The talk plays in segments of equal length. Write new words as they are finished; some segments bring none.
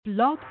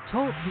Blog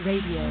Talk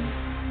Radio.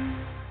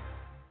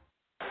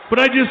 But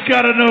I just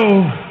gotta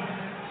know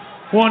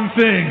one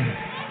thing.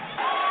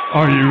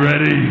 Are you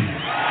ready?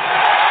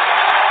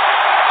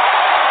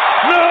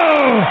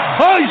 No!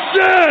 I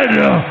said,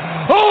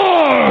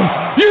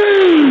 are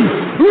you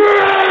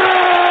ready?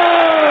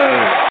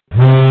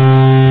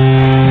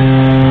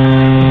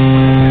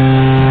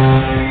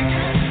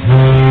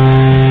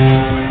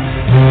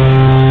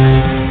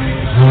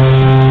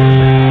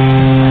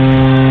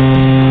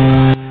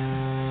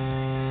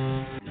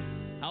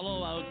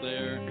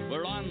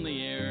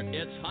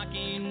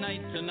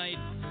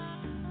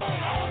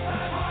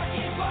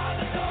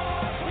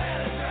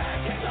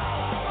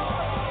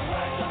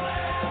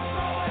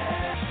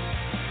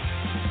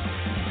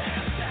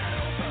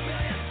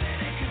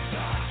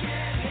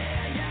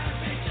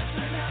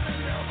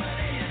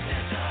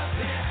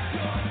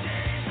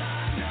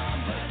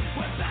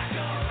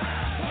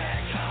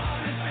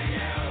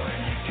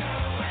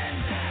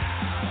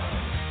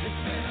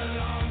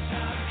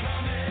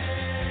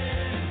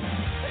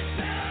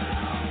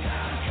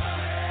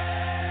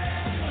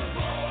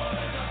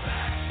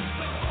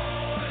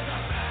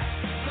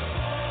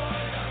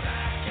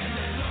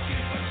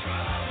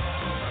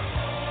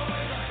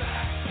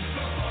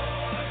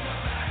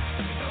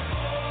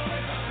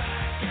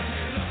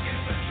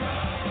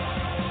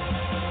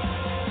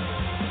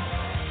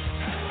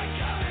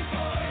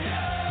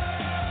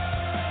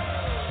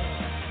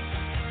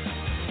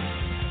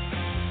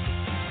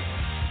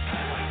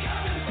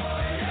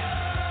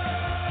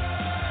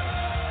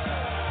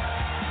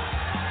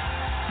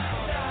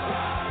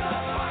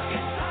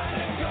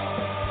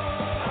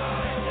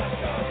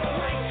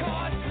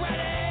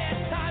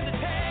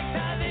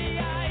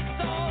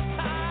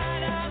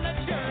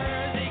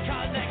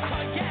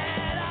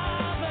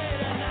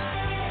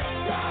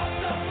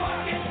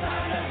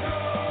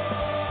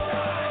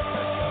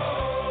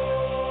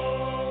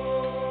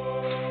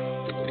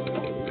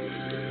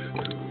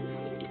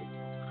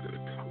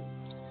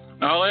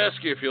 I'll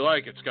ask you if you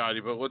like it,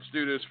 Scotty, but let's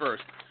do this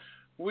first.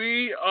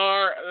 We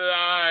are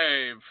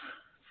live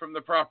from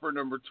the proper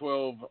number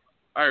 12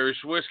 Irish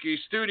Whiskey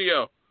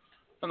Studio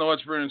on the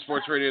What's Brewin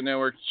Sports Radio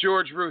Network.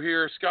 George Brew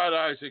here, Scott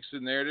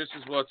Isaacson there. This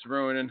is What's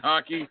Brewin in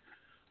Hockey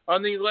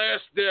on the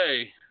last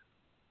day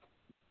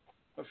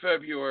of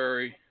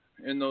February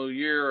in the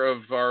year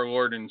of our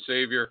Lord and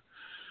Savior,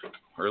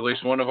 or at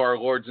least one of our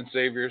Lords and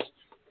Saviors,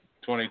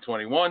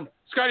 2021.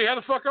 Scotty, how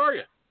the fuck are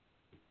you?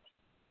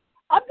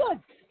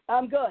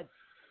 I'm good.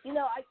 You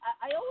know, I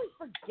always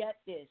forget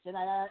this, and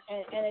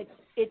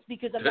it's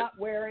because I'm not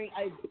wearing.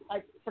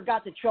 I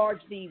forgot to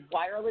charge the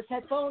wireless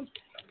headphones.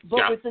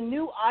 But with the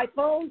new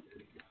iPhone,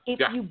 if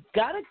you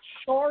gotta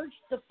charge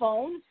the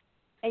phone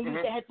and use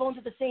the headphones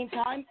at the same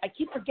time, I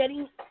keep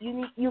forgetting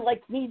you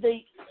need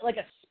the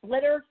a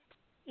splitter.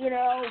 You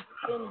know,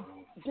 and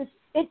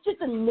it's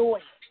just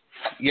annoying.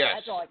 Yes.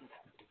 That's all I can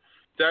say.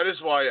 That is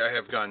why I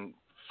have gone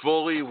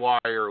fully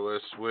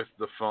wireless with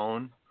the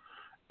phone.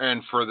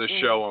 And for the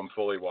show, I'm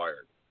fully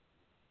wired.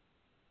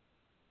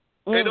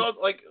 And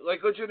like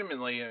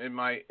legitimately, in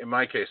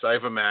my case, I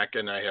have a Mac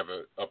and I have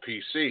a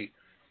PC,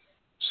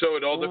 so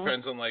it all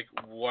depends on like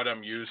what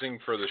I'm using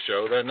for the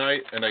show that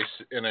night. And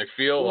I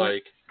feel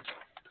like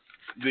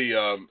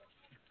the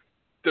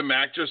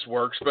Mac just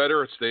works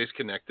better; it stays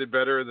connected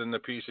better than the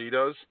PC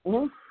does.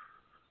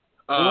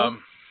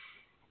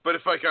 But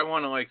if I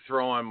want to like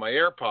throw on my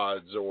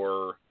AirPods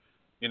or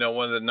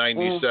one of the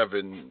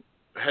 97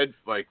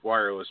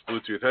 wireless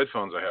Bluetooth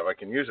headphones I have, I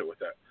can use it with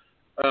that.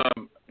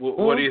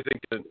 What do you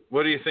think?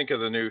 What do you think of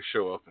the new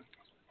show open?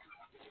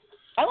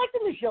 I like the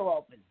new show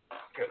open.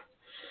 Good.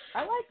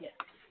 I like it.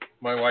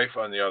 My wife,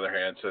 on the other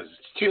hand, says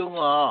it's too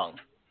long.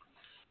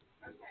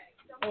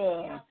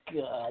 Oh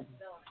God.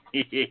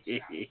 She's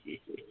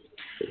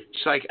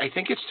like, I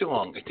think it's too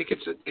long. I think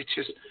it's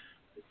just.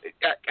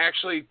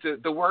 Actually,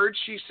 the word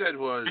she said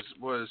was,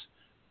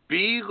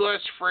 be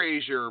less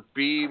Frasier,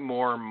 be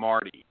more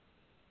Marty.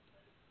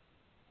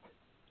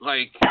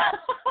 Like,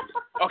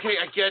 okay,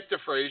 I get the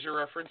Frasier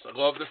reference. I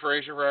love the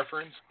Frasier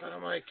reference. But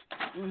I'm like,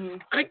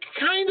 I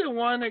kind of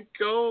want to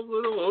go a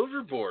little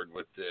overboard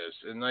with this.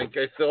 And, like,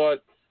 I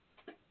thought,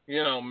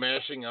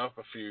 mashing up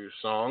a few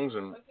songs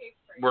and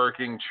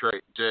working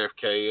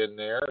JFK in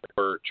there,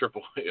 or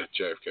Triple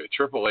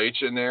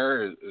H in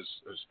there is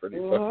pretty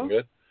fucking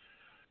good.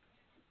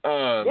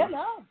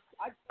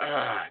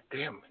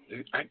 Damn.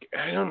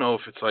 I don't know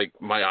if it's like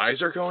my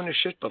eyes are going to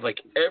shit, but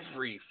like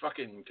every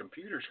fucking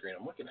computer screen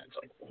I'm looking at, it's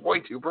like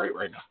way too bright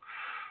right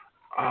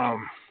now.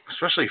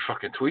 Especially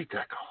fucking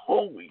TweetDeck.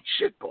 Holy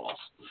shit balls.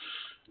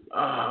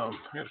 I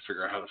gotta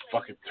figure out how to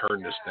fucking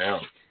turn this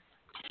down.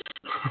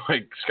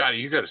 Like, Scotty,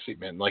 you gotta see,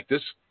 man. Like,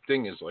 this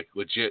thing is like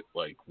legit,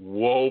 like,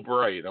 whoa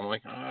bright. I'm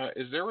like,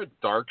 is there a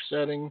dark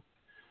setting?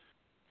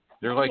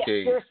 They're like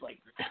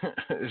seriously.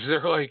 Is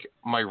there like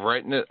my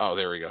retina? Oh,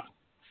 there we go.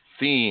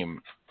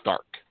 Theme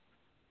dark.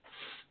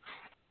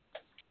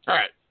 All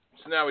right,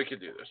 so now we can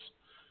do this.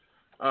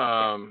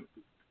 Now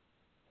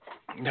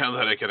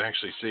that I can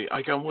actually see,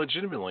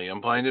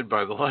 I'm blinded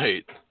by the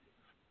light.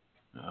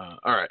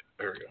 All right,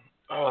 there we go.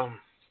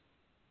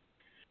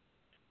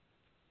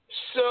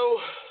 So,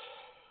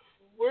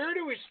 where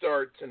do we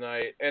start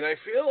tonight? And I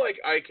feel like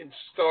I can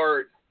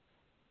start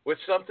with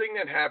something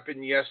that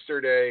happened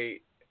yesterday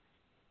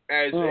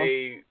as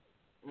a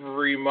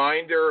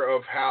reminder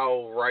of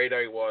how right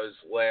I was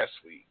last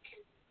week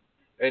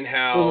and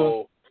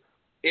how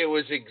it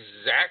was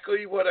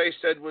exactly what I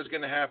said was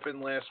going to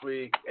happen last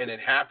week, and it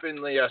happened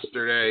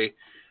yesterday,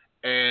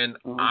 and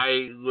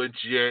I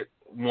legit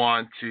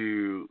want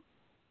to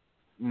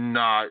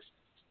not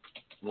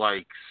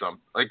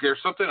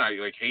there's something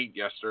I hate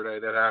yesterday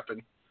that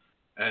happened,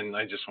 and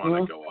I just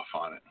want to go off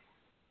on it.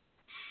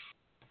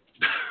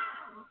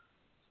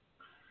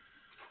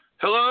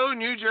 Hello,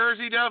 New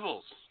Jersey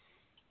Devils.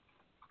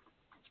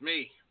 It's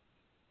me.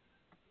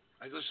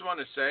 I just want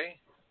to say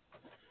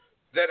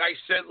that I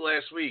said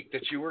last week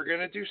that you were going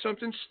to do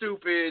something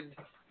stupid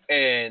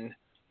and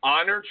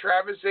honor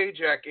Travis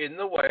Zajac in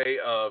the way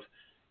of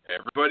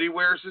everybody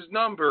wears his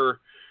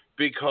number,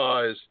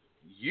 because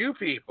you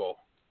people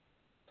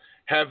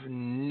have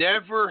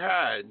never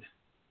had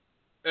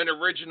an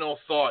original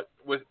thought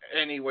with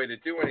any way to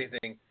do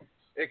anything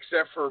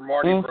except for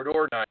Marty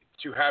Brodeur night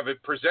to have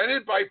it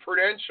presented by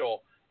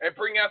Prudential and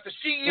bring out the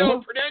CEO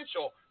of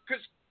Prudential,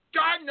 because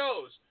God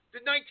knows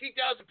the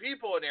 19,000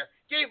 people in there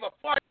gave a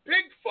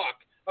big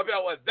fuck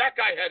about what that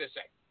guy had to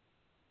say.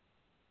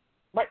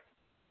 Right.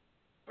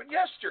 But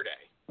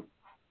yesterday,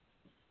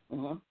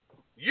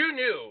 you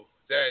knew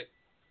that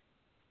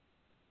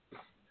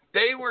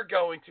they were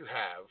going to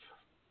have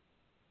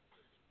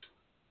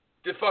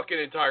the fucking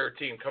entire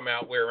team come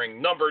out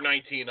wearing number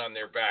 19 on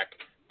their back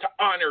to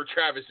honor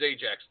Travis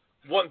Zajac's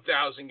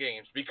 1,000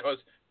 games, because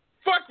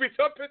fuck, we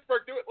saw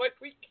Pittsburgh do it last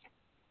week.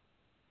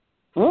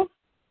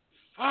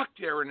 Fuck,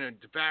 they're an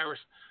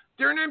embarrassment.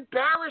 They're an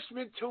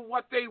embarrassment to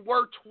what they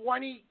were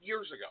 20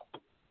 years ago.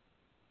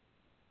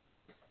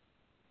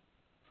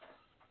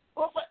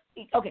 Well,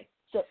 okay,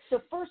 so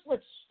first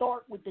let's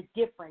start with the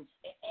difference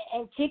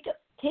and take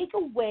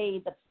away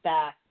the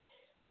fact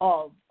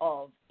of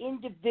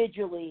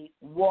individually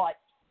what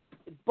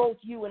both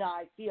you and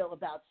I feel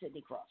about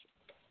Sidney Crosby.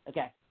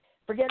 Okay,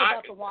 forget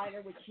about the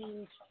whiner with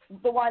cheese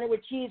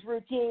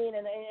routine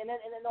and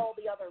then all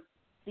the other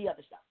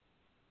stuff.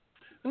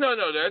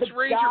 No, that's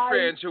Ranger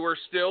fans who are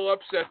still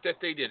upset that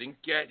they didn't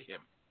get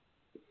him.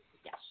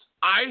 Yes.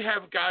 I've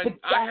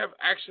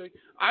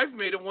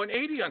made a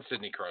 180 on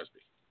Sidney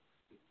Crosby.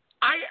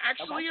 I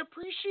actually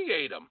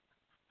appreciate him.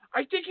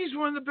 I think he's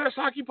one of the best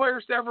hockey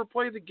players to ever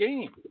play the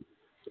game.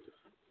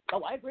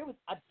 Oh, I agree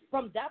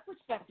from that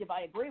perspective,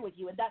 I agree with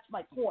you, and that's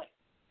my point.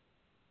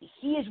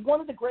 He is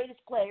one of the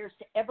greatest players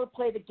to ever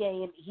play the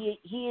game. He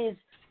is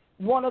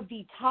one of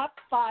the top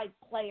 5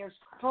 players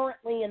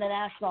currently in the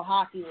National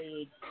Hockey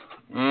League.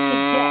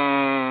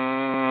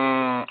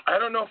 I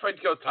don't know if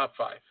I'd go top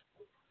 5.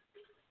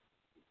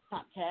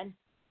 Top 10?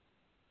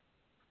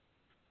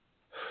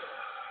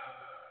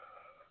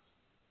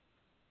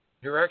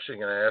 You're actually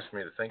going to ask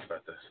me to think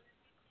about this.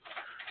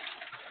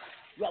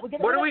 Yeah,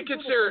 what do we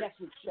consider?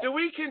 Do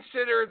we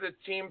consider the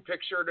team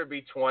picture to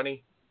be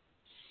 20?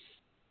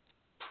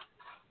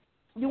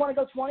 You want to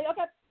go 20?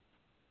 Okay.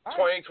 All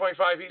 20, right.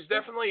 25. He's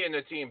definitely in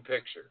the team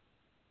picture.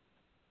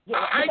 Yeah,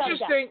 I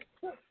just think.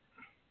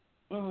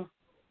 Mm-hmm.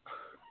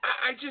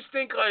 I just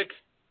think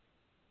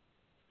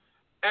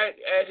at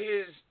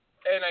his,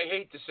 and I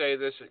hate to say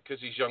this because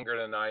he's younger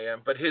than I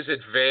am, but his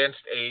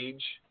advanced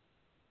age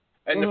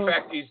and the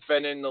fact he's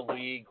been in the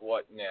league,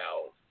 what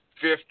now,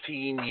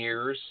 15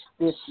 years?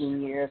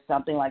 15 years,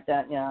 something like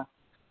that, yeah.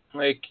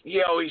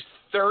 He's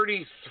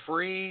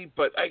 33,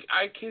 but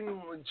I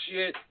can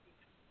legit,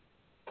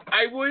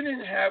 I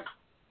wouldn't have,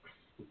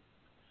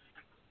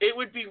 it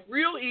would be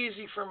real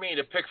easy for me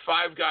to pick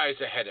 5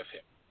 guys ahead of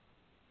him.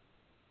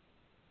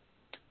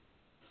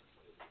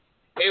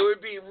 It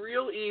would be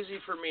real easy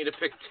for me to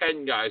pick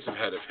 10 guys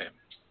ahead of him.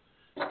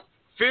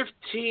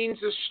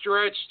 15's a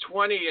stretch.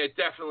 20, I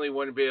definitely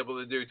wouldn't be able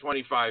to do.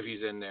 25,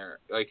 he's in there.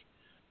 I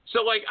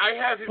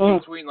have him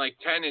between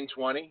 10 and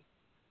 20.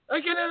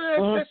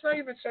 That's not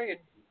even saying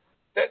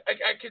that.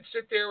 I could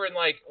sit there and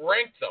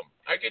rank them.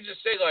 I could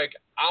just say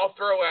I'll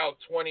throw out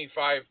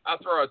 25. I'll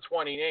throw out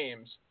 20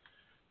 names,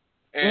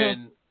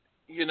 and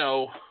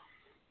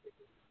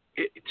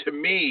to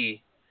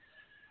me.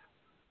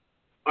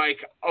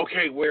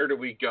 Okay, where do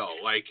we go?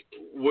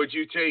 Would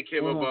you take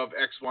him above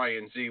X, Y,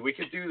 and Z? We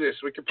could do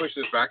this. We could push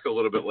this back a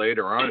little bit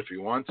later on if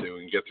you want to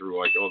and get through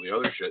all the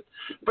other shit.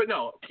 But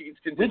no,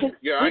 continue.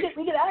 We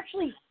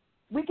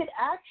could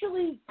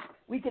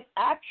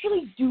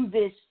actually do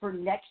this for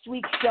next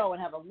week's show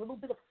and have a little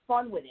bit of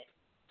fun with it.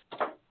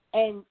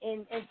 And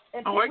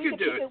I could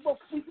do it.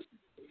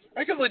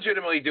 I could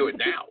legitimately do it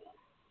now.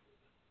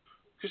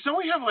 Because don't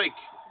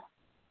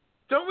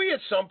we at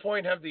some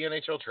point have the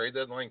NHL trade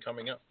deadline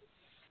coming up?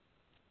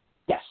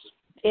 Yes.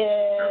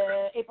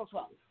 April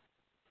 12th.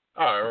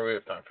 Oh, we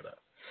have time for that.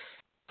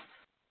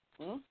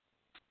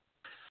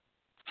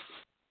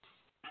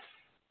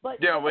 But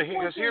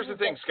here's the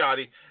thing,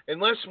 Scotty.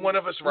 Unless one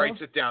of us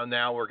writes it down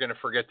now, we're going to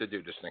forget to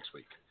do this next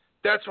week.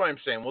 That's why I'm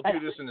saying we'll do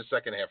this in the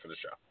second half of the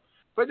show.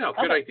 But no,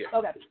 good idea.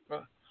 Okay.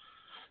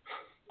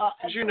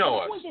 Because you know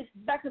us.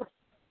 Back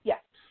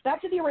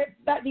to the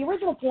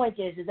original point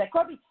is that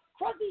Crosby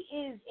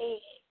is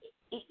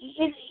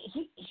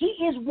he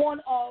is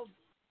one of,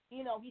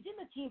 you know, he's in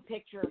the team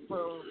picture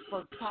for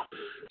top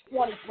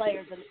 20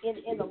 players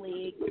in the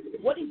league.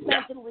 What he's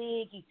meant in the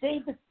league, he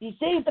saved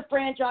the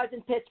franchise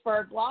in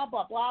Pittsburgh, blah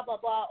blah blah blah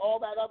blah, all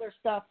that other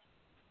stuff.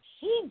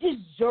 He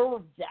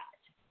deserved that.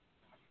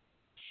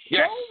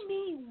 Yes. Show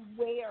me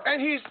where.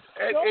 And he's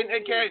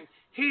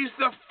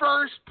the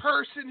first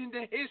person in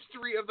the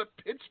history of the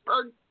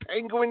Pittsburgh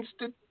Penguins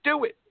to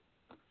do it.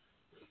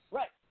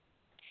 Right.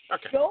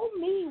 Okay. Show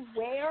me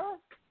where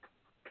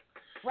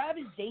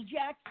Travis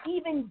Zajac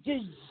even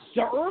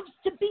deserves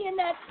to be in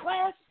that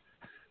class.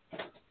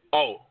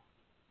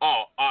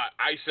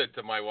 I said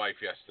to my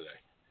wife yesterday,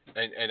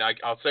 and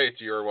I'll say it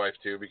to your wife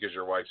too, because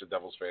your wife's a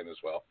Devils fan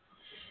as well.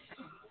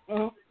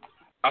 Mm-hmm.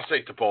 I'll say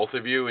it to both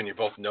of you, and you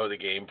both know the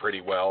game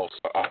pretty well,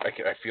 so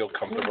I feel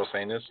comfortable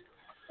saying this.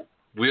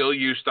 Will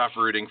you stop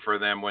rooting for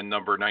them when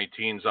number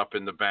 19's up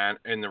in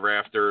the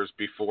rafters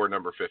before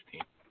number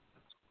 15?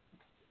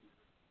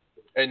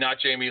 And not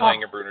Jamie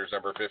Langenbrunner's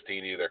number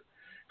 15 either.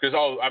 Because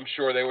I'm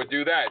sure they would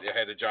do that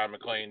ahead of John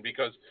McClain,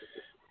 because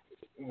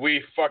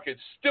we fucking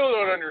still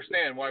don't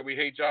understand why we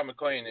hate John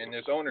McClain in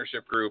this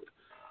ownership group,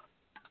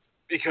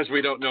 because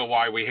we don't know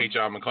why we hate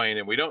John McClain,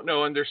 and we don't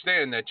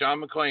understand that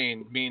John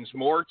McClain means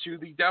more to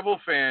the Devil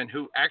fan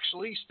who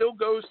actually still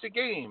goes to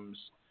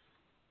games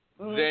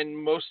than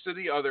most of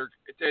the other,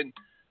 than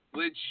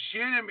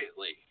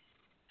legitimately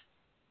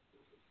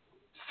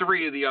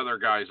 3 of the other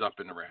guys up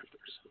in the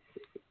rafters.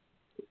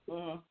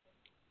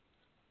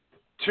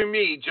 To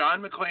me,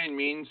 John McClain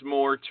means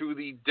more to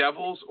the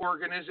Devils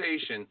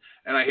organization,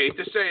 and I hate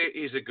to say it,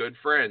 he's a good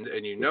friend,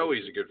 and you know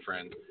he's a good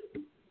friend.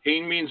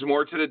 He means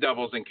more to the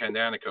Devils than Ken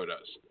Danico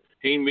does.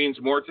 He means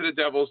more to the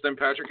Devils than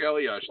Patrick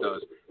Elias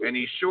does, and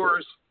he sure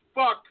as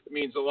fuck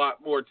means a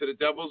lot more to the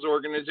Devils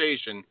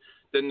organization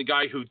than the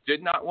guy who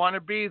did not want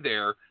to be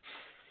there.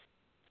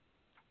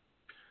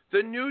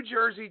 The New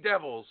Jersey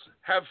Devils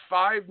have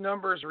 5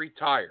 numbers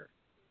retired.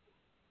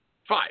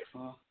 5.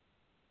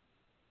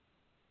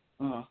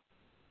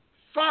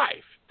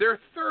 5. They're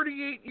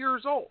 38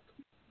 years old.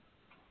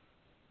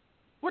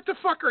 What the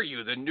fuck are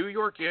you, the New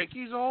York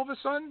Yankees all of a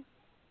sudden?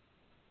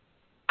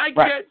 I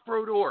get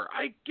Brodeur.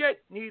 I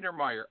get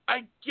Niedermeyer.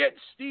 I get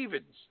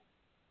Stevens.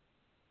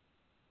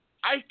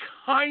 I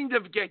kind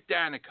of get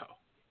Danico.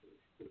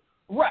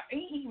 Right.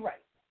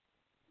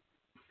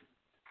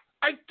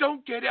 I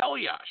don't get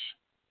Elias.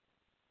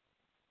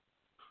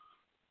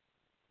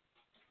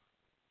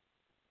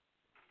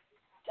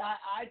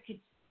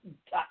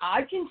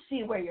 I can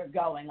see where you're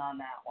going on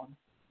that one.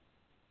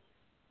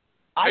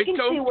 I can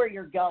see where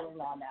you're going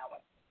on that one.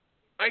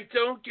 I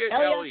don't get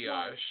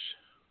Elias.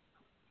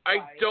 I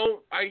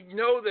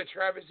know that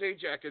Travis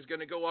Zajac is going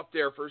to go up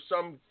there for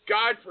some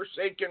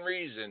godforsaken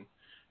reason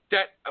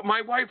that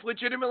my wife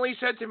legitimately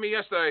said to me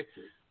yesterday,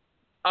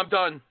 I'm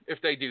done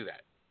if they do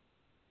that.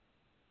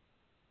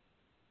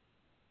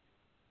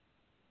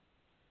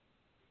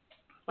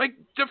 Like,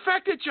 the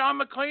fact that John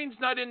McClain's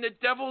not in the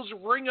Devils'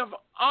 Ring of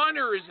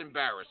Honor is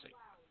embarrassing.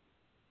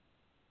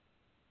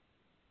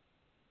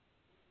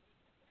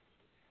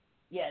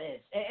 Yeah,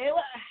 it is.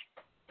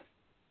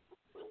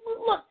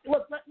 Look.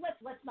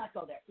 Let's not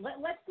go there.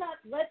 Let's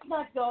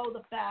not go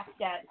the fact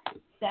that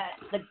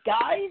the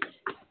guys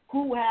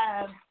who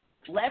have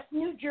left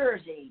New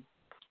Jersey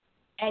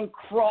and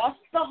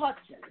crossed the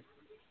Hudson,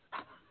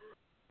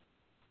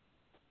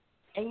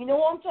 and you know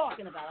what I'm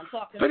talking about. I'm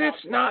talking but about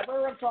it's not.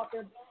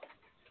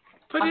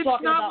 I'm it's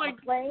talking not about like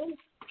McClain.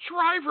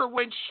 Driver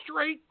went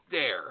straight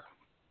there.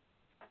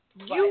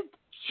 You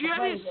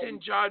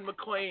jettisoned John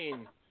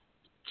McClain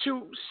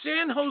to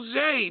San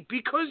Jose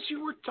because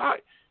you were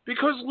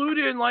because Lou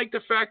didn't like the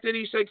fact that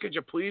he said, "Could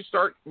you please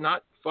start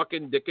not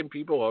fucking dicking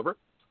people over?"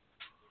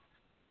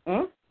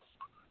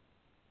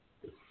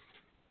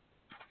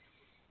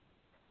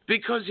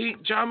 Because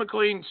John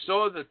McClain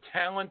saw the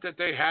talent that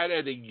they had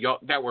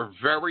that were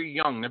very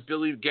young, the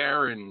Billy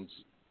Garins,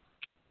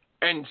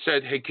 and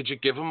said, "Hey, could you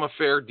give them a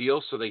fair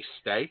deal so they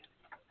stay?"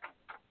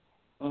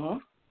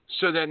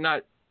 So that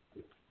not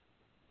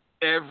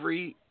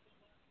every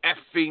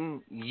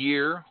effing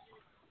year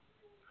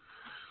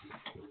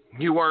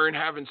you weren't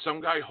having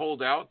some guy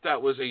hold out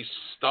that was a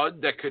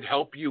stud that could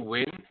help you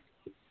win.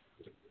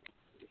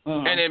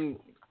 And then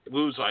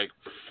Lou's like,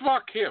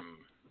 fuck him.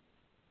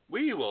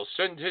 We will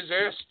send his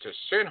ass to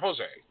San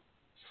Jose.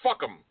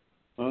 Fuck him.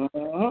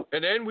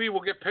 And then we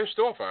will get pissed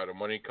off at him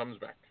when he comes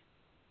back.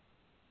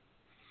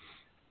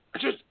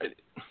 Yeah.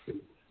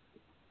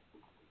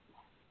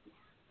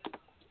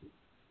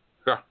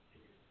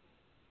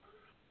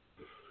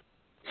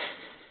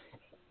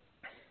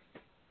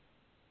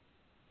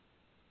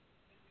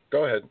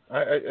 Go ahead.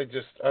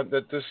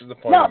 This is the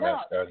point I'm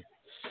asking.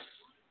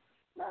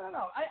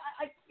 No.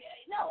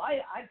 I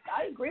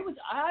agree with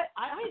I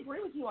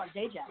agree with you on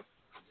Zajac.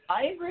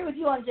 I agree with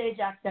you on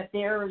Zajac that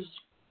there's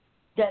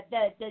that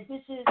this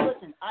is,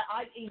 listen.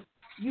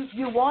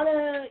 you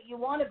wanna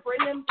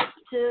bring him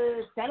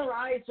to center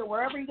ice or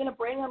wherever you're gonna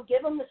bring him,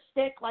 give him the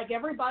stick like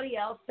everybody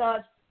else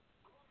does.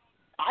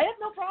 I have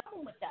no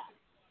problem with that.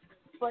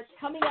 But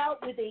coming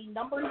out with a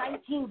number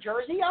 19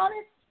 jersey on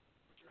it,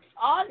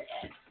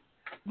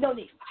 no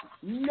need.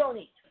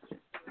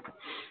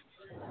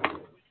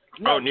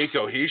 Oh,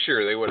 Nico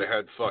Heischer, they would have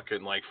had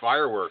fucking like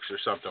fireworks or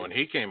something when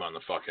he came on the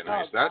fucking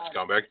ice. That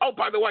scumbag. Oh,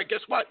 by the way,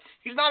 guess what?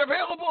 He's not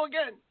available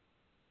again.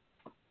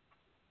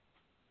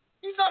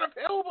 He's not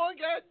available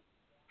again.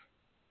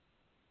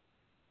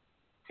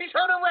 He's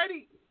hurt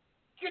already.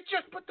 You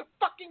just put the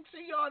fucking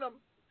C on him.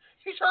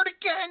 He's hurt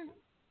again.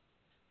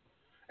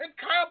 And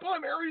Kyle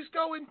Palmieri's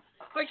going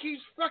like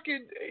he's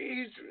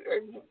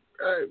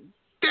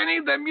Denny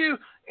Lemieux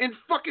in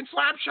fucking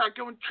Slapshot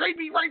going, trade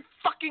me right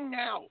fucking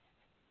now.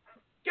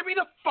 Get me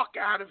the fuck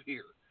out of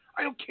here.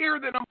 I don't care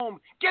that I'm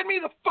home. Get me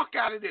the fuck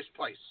out of this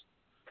place.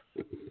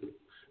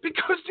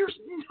 Because there's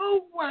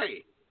no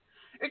way,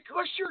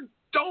 unless you're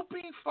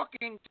dopey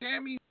fucking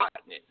Sammy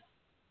Button,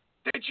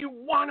 that you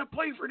want to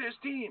play for this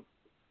team.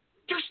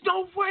 There's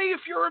no way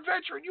if you're a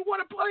veteran you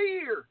want to play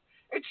here.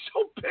 It's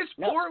so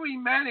poorly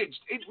managed.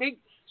 It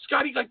makes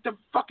Scotty like the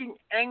fucking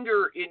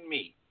anger in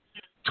me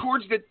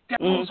towards the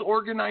Devils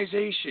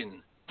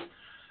organization,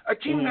 a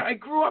team that I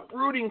grew up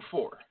rooting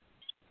for,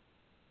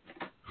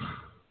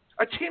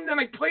 a team that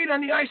I played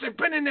on the ice. I've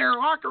been in their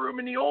locker room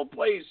in the old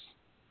place.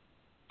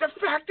 The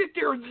fact that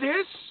they're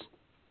this,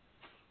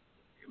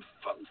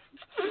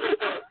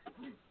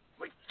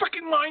 my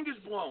fucking mind is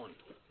blown.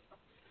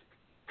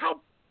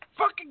 How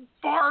fucking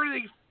far are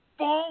they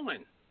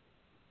fallen?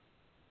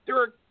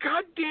 They're a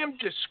goddamn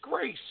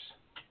disgrace.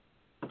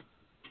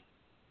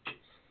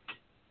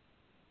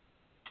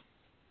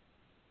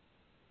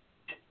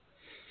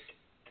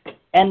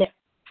 And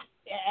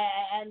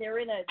they're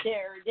in a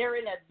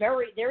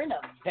very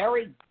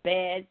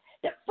bad.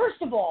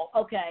 First of all,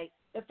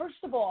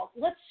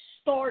 let's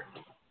start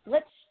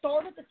at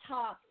the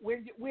top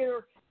where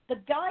the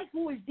guy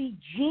who is the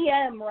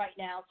GM right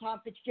now, Tom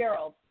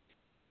Fitzgerald,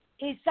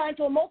 is signed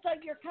to a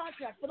multi-year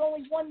contract, but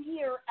only 1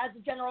 year as a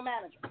general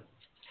manager.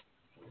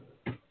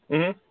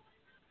 Mm-hmm.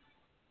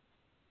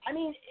 I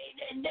mean,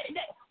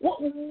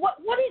 what is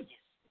this?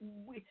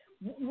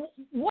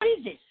 What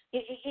is this?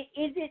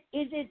 Is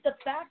it the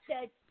fact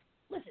that,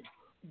 listen,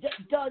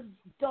 does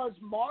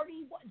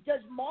Marty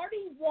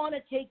want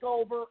to take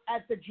over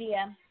as the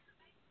GM?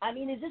 I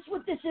mean, is this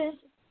what this is?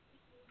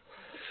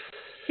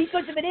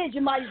 Because if it is,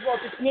 you might as well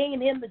just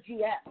name him the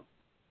GM.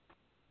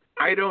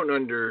 I don't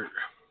that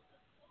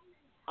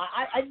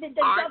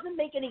doesn't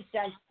make any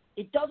sense.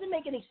 It doesn't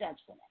make any sense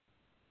for me.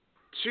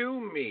 To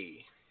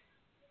me,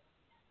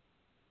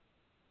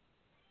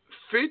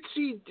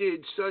 Fitzy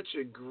did such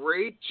a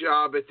great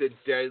job at the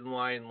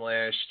deadline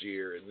last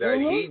year that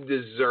he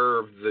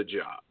deserved the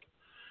job.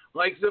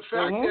 Like the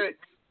fact that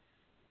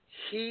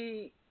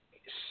he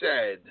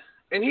said,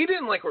 and he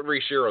didn't like what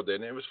Reece Shero did.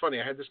 And it was funny.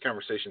 I had this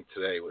conversation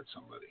today with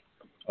somebody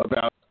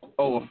about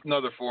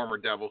another former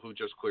Devil who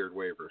just cleared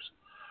waivers,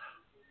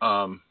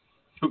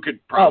 who could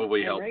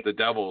probably help the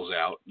Devils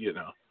out,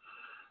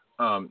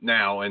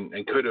 now and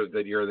could have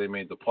that year they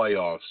made the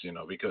playoffs,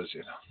 because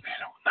they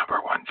don't number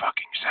one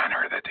fucking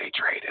center that they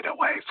traded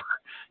away for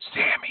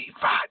Sammy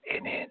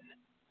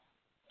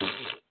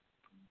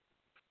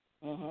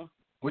Vatanen,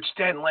 which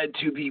then led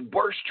to the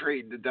worst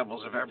trade the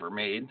Devils have ever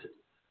made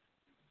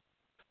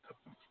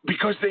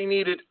because they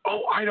needed a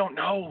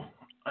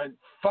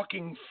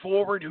fucking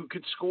forward who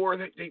could score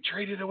that they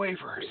traded away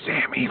for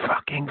Sammy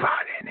fucking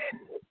Vatanen.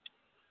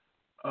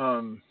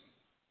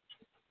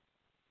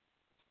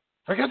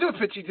 I thought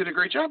Fitzy did a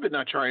great job at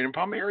not trying him.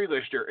 Palmieri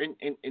last year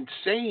in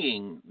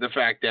saying the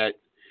fact that,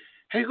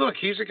 hey, look,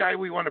 he's a guy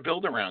we want to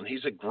build around.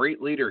 He's a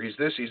great leader. He's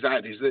this, he's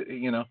that, he's that,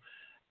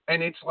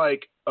 And it's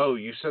like, oh,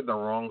 you said the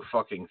wrong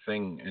fucking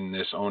thing in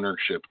this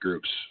ownership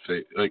group's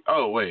face. Like,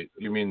 oh, wait,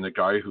 you mean the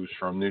guy who's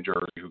from New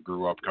Jersey who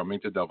grew up coming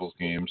to Devils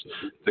games,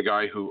 the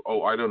guy who,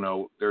 I don't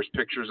know, there's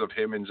pictures of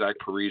him and Zach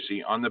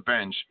Parisi on the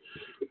bench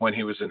when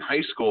he was in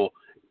hh school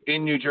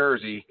in New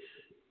Jersey,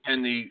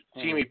 and the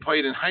team he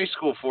played in high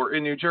school for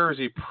in New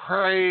Jersey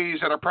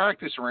plays at a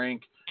practice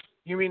rink.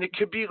 You mean it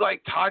could be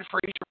like Todd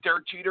Frazier,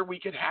 Derek Jeter? We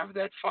could have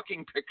that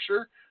fucking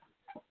picture?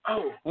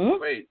 Oh,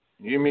 wait.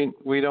 You mean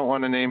we don't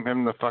want to name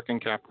him the fucking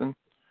captain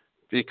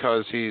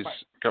because he's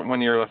got 1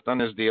 year left on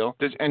his deal?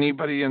 Does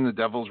anybody in the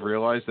Devils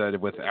realize that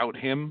without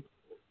him,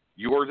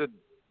 you're the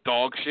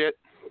dog shit?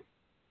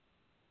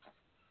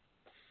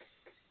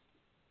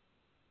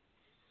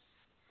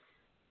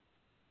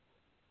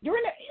 They're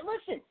in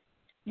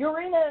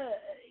a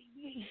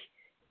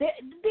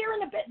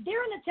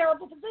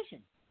terrible position.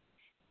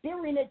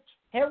 They're in a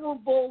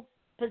terrible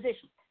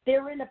position.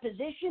 They're in a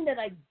position that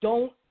I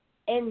don't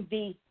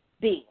envy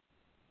being.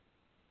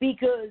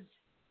 Because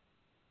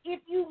if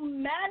you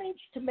manage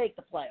to make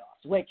the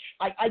playoffs, which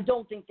I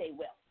don't think they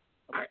will.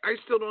 I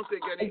still don't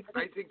think any.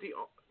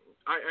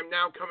 I'm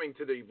now coming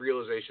to the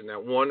realization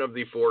that one of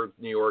the 4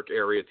 New York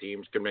area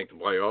teams can make the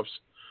playoffs,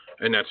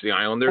 and that's the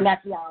Islanders. And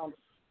that's the Islanders.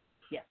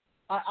 Yeah.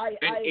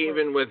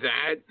 Even with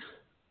that,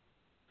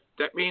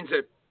 that means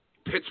that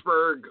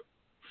Pittsburgh,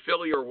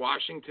 Philly, or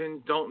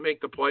Washington don't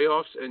make the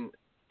playoffs? And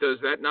does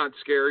that not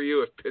scare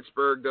you if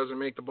Pittsburgh doesn't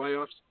make the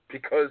playoffs?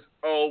 Because,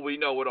 we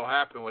know what'll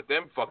happen with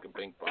them fucking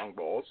ping pong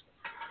balls.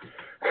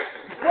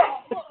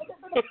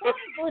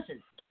 Well,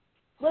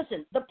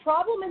 listen. The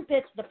problem in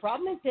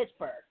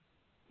Pittsburgh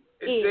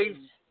is they've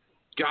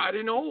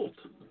gotten old.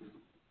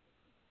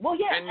 Well,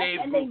 yeah, and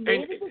they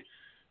made it.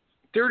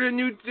 They're the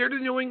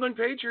New England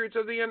Patriots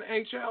of the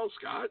NHL,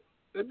 Scott.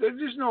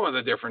 There's no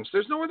other difference.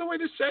 There's no other way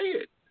to say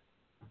it.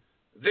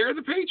 They're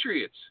the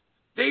Patriots.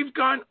 They've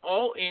gone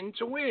all in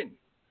to win,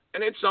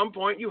 and at some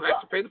point you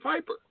have to pay the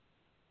piper.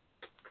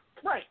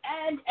 Right,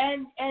 and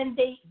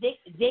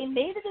they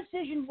made a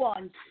decision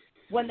once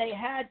when they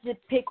had to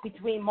pick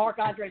between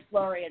Marc-Andre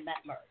Fleury and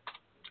Matt Murray,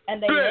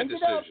 and they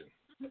ended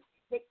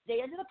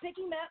up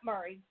picking Matt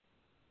Murray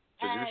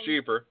because he was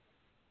cheaper.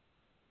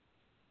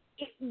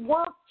 It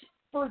worked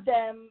for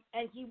them,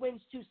 and he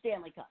wins 2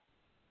 Stanley Cups.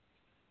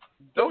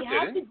 They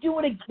have to do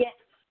it again.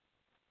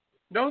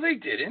 No, they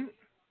didn't.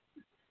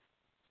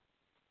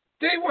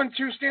 They won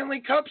 2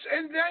 Stanley Cups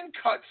and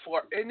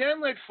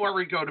then let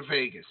Fleury go to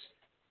Vegas.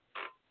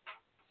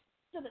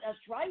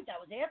 That's right. That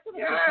was after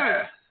the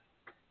Cup.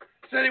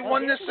 So they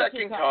won the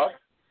second cup.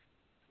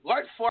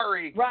 Let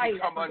Fleury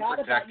become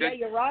unprotected.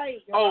 You're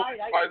right.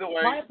 By the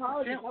way, my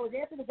apologies. That was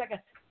after the second.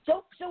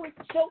 So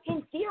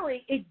in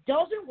theory, it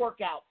doesn't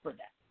work out for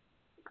them.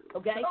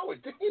 Okay? No,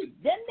 it didn't.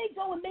 Then they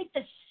go and make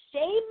the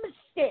same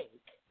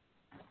mistake,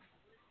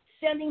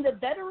 sending the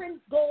veteran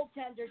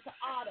goaltender to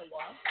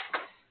Ottawa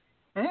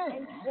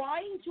and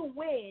trying to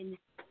win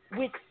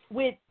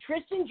with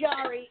Tristan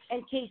Jarry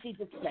and Casey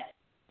DeSmet.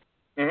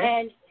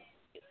 And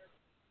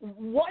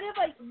what have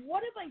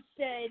I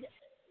said,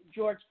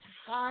 George,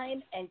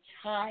 time and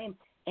time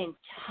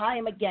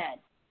again?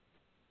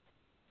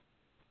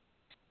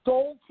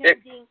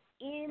 Goaltending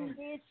in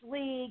this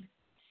league.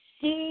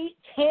 See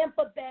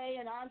Tampa Bay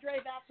and Andrei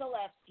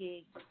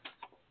Vasilevsky.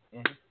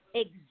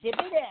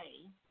 Exhibit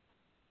A.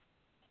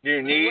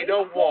 You need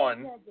a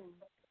one.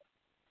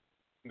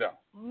 No.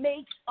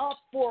 Makes up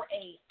for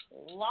a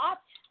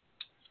lot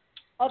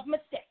of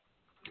mistakes.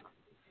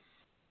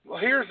 Well,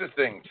 here's the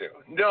thing, too.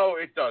 No,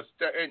 it does.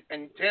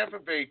 And Tampa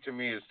Bay, to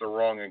me, is the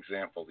wrong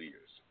example to use.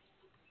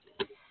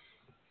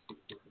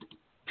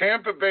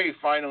 Tampa Bay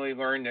finally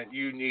learned that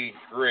you need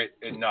grit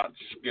and not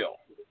skill.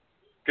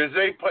 Because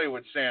they play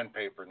with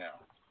sandpaper now.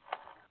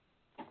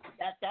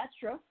 That's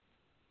true.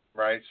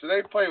 Right? So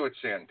they play with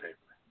sandpaper.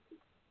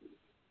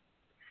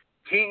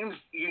 Teams,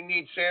 you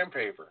need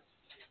sandpaper.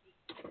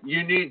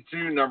 You need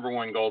 2 number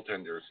 1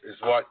 goaltenders is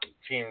what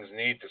teams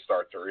need to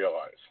start to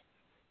realize.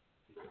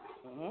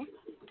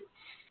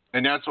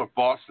 And that's what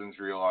Boston's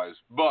realized.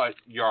 But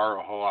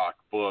Jarro Halak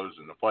blows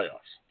in the playoffs.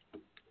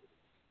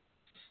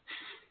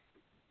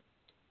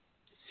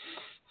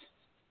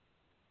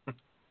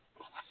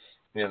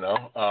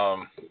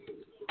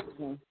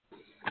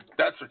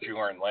 That's what you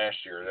learned last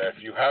year, that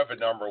if you have a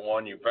number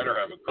 1, you better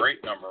have a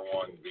great number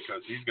 1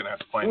 because he's going to have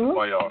to play in the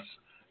playoffs.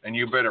 And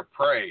you better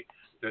pray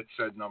that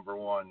said number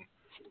 1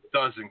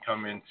 doesn't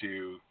come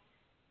into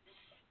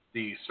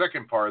the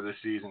second part of the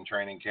season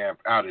training camp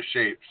out of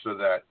shape so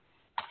that,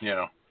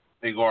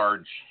 a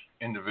large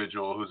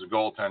individual who's a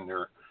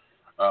goaltender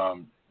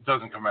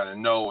doesn't come out of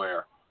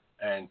nowhere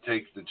and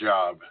takes the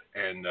job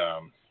and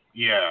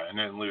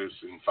then lose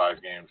in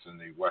 5 games in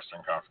the Western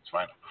Conference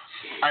Final.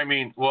 I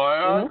mean,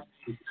 what?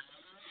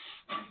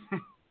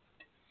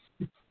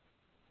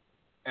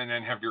 And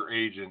then have your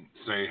agent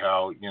say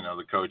how,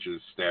 the coach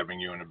is stabbing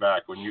you in the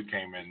back when you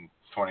came in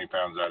 20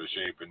 pounds out of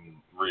shape and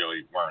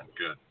really weren't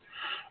good.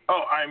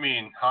 Oh, I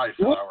mean, hi,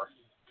 Flower.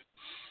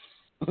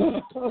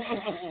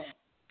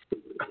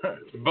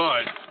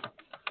 But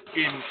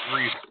in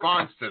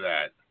response to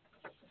that,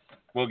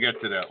 we'll get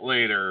to that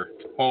later.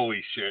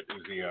 Holy shit,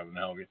 is he having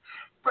hell?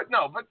 But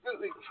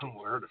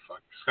where the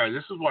fuck, Sky?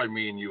 This is why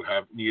me and you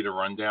need a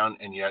rundown,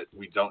 and yet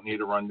we don't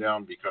need a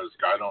rundound because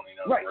God only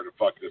knows where the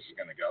fuck this is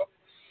going to go.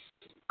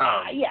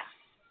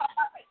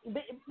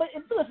 But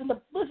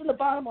listen. The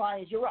bottom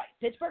line is you're right.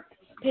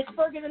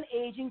 Pittsburgh is an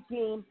aging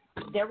team.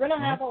 They're going to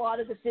have a lot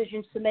of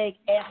decisions to make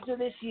after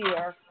this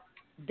year.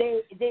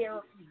 They're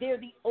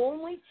the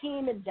only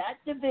team in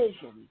that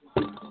division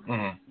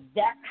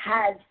that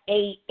has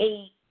a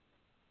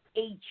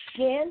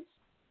chance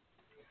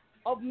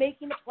of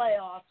making the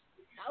playoffs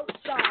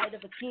outside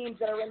of the teams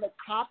that are in the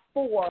top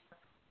 4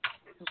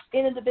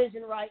 in the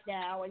division right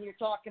now. And you're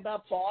talking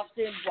about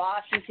Boston,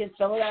 Washington,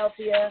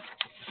 Philadelphia,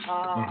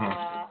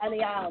 and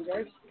the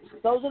Islanders.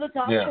 Those are the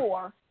top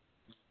 4.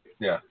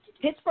 Yeah.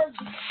 Pittsburgh's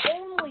the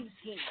only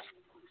team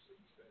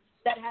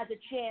that has a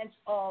chance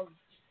of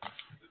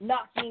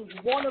knocking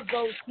one of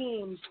those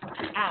teams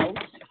out.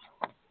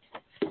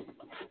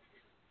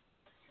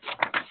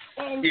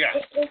 And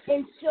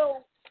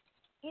so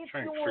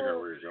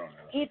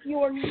if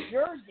you're New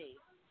Jersey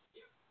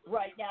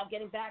right now,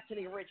 getting back to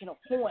the original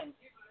point,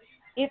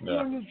 if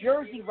you're New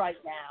Jersey right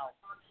now,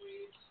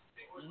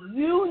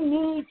 you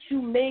need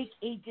to make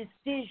a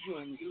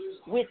decision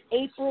with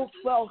April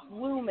 12th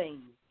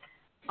looming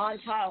on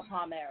Kyle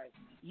Palmieri.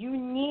 You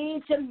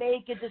need to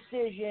make a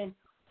decision.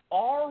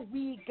 Are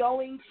we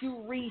going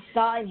to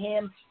re-sign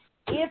him?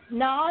 If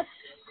not,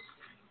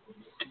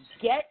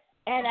 get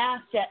an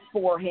asset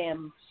for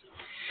him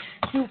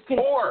to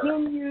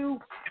continue.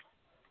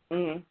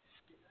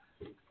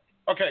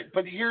 Okay,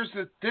 but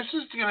this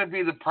is going to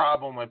be the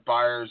problem with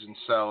buyers and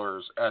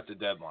sellers at the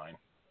deadline.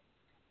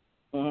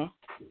 And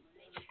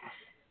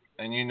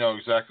you know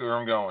exactly where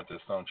I'm going with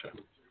this, don't you?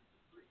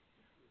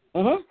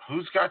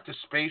 Who's got the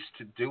space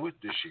to do it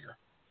this year?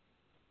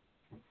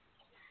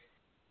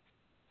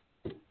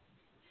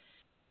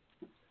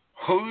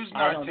 Who's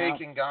not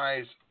taking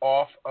guys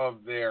off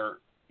of their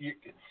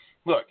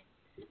look,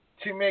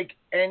 to make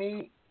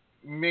any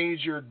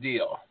major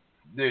deal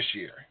this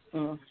year,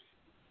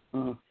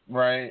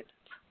 right?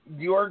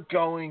 You're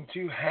going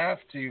to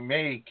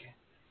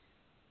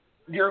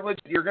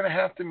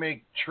have to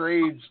make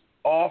trades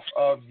off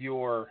of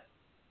your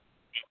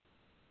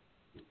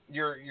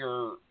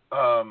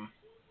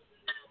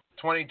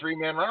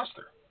 23-man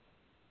roster.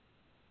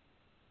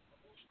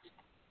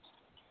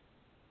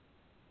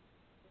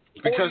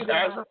 Because you're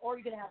gonna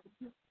have to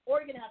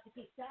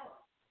keep salary.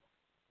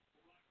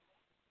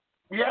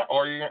 Yeah,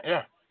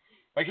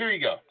 Like here you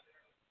go.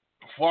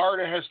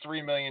 Florida has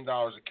 $3 million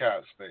of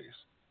cap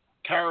space.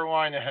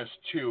 Carolina has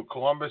 2.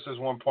 Columbus has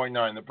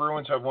 1.9. The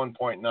Bruins have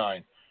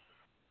 1.9.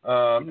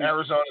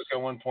 Arizona's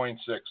got 1.6. I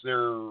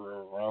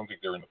don't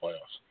think they're in the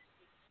playoffs.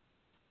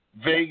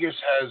 Vegas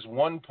has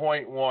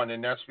 1.1,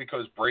 and that's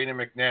because Braden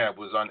McNabb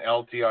was on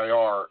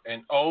LTIR.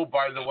 And oh,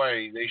 by the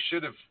way, they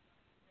should have.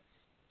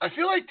 I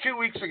feel like 2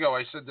 weeks ago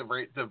I said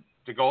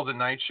the Golden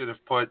Knights should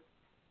have put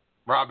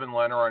Robin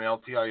Lehner on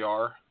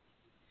LTIR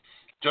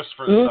just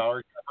for the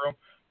salary cap room.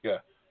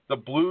 Yeah. The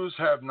Blues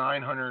have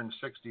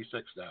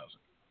 966,000.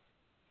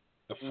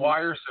 The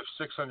Flyers have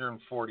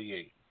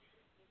 648.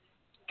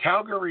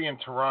 Calgary and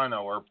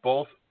Toronto are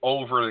both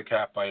over the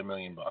cap by $1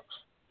 million.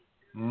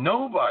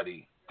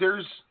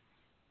 There's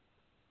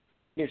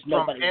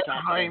nobody from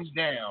Anaheim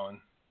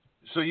down.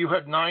 So you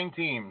have 9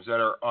 teams that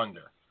are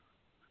under.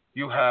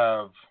 You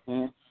have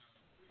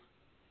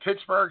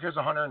Pittsburgh has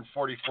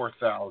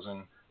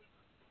 144,000.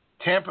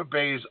 Tampa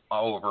Bay's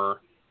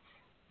over.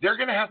 They're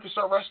going to have to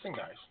start resting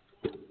guys.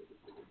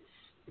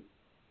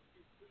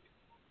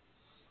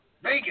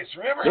 Vegas,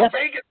 remember how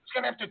Vegas is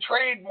going to have to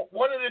trade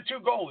one of the 2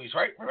 goalies,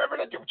 right? Remember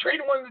that they were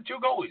trading one of the 2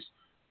 goalies.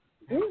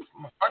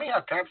 Funny how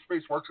cap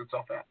space works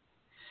itself out.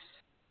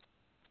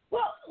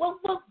 Well,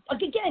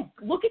 again,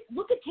 look at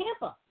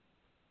Tampa.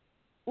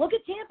 Look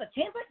at Tampa.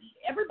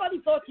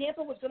 Everybody thought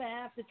Tampa was going to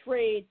have to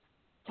trade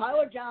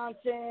Tyler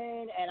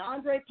Johnson and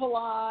Andre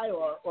Palat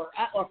or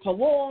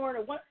Killorn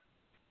or what,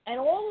 and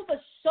all of a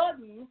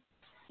sudden,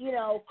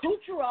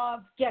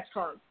 Kucherov gets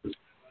hurt.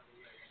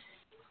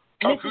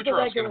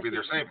 Kucherov's going to be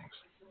their savings.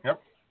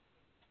 Yep.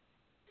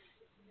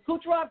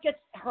 Kucherov gets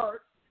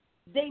hurt.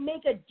 They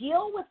make a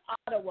deal with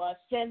Ottawa,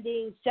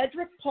 sending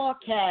Cedric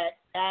Paquette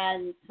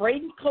and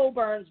Braden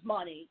Coburn's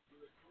money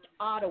to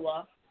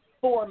Ottawa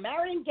for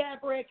Marian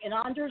Gaborik and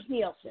Anders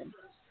Nielsen.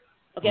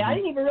 Okay, I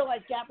didn't even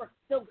realize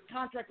Gaborik's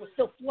contract was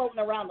still floating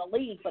around the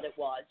league, but it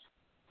was.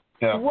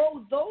 Yeah.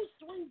 Throw those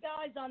 3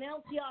 guys on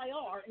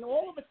LTIR, and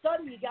all of a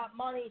sudden you got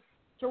money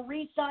to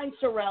re-sign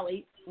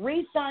Cirelli,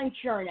 re-sign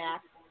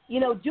Chernak,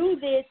 do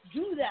this,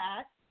 do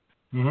that.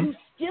 You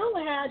still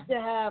had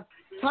to have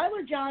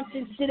Tyler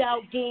Johnson sit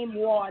out game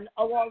 1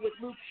 along with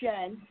Luke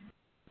Shen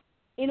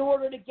in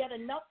order to get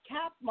enough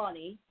cap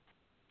money,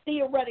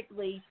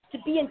 theoretically, to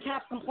be in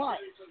cap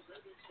compliance.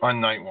 On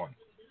night 1.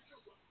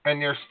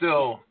 And you're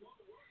still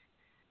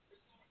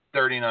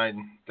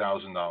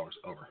 $39,000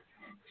 over.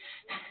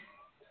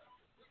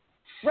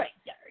 Right.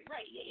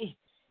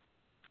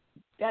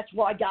 That's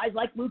why guys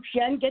like Luke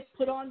Shen get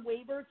put on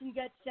waivers and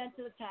get sent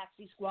to the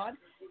taxi squad.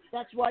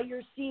 That's why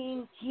you're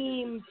seeing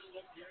teams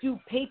do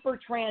paper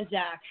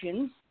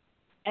transactions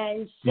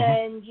and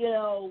send,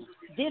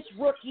 this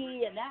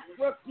rookie and that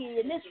rookie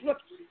and this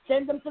rookie,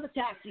 send them to the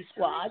taxi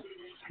squad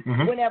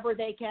whenever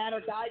they can, or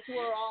guys who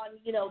are on,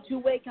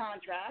 2-way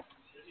contracts,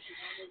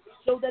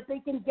 so that they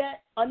can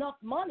get enough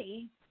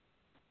money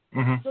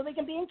so they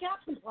can be in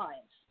cap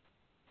compliance.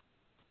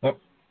 Yep.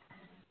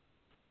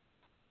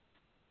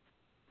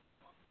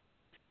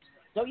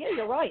 So yeah,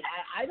 you're right.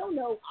 I don't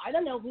know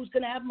who's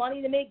going to have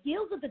money to make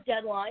deals at the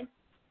deadline,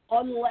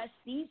 unless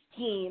these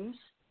teams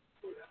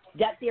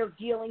that they're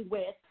dealing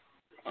with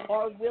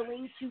are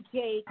willing to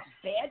take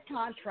bad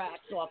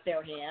contracts off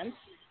their hands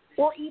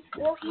or eat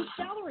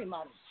salary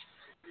money.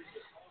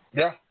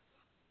 Yeah.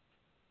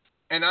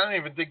 And I don't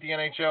even think the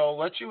NHL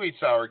lets you eat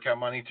salary cap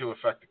money to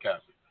affect the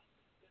cap.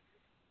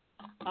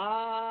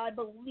 I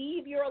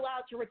believe you're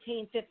allowed to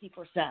retain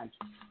 50%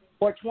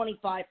 or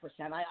 25%.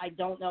 I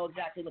don't know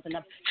exactly what the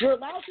number. You're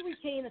allowed to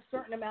retain a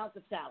certain amount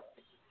of salary.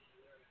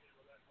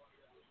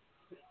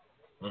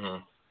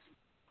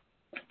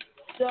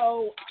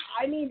 So,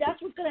 that's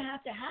what's going to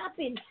have to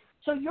happen.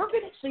 So you're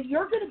going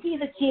to be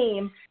the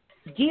team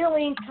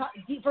dealing,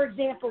 for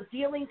example,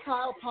 dealing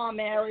Kyle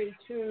Palmieri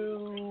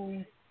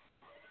to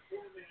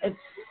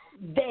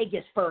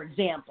Vegas, for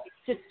example.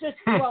 just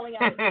throwing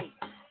out a date.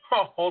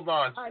 Oh, hold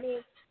on. I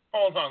mean,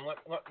 Hold on.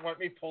 Let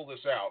me pull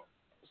this out.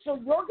 so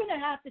you're going to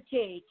have to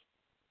take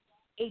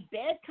a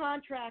bad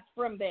contract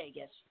from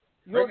Vegas.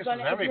 Vegas doesn't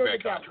have any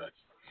bad contracts.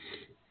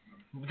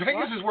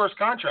 Vegas' worst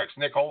contract's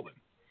Nick Holden.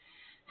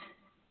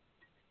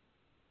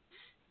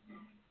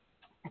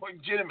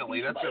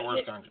 Legitimately, that's their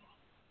worst contract.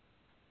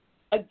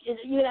 You're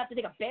going to have to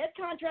take a bad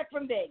contract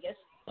from Vegas,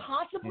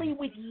 possibly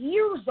with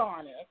years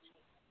on it.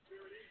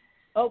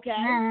 Okay?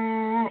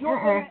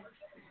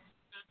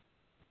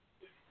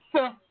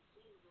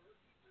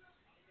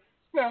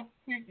 No,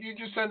 you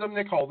just send them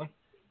Nick Holden.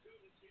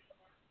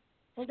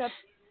 Okay.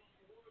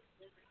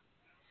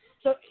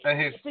 So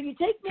you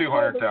take Nick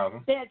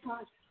Holden's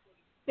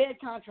bad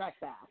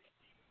contract back.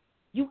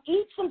 You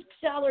eat some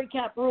salary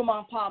cap room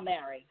on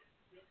Palmieri.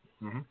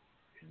 Mm-hmm.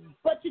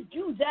 But to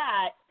do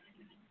that,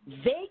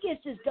 Vegas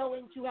is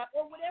going to have,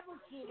 or whatever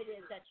team it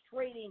is that's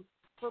trading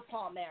for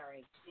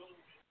Palmieri,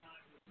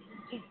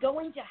 is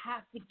going to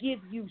have to give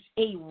you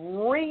a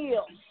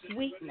real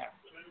sweetener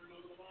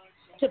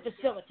to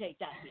facilitate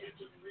that deal.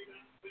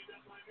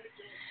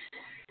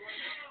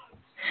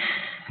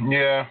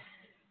 Yeah.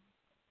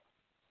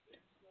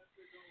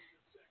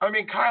 I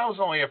mean, Kyle's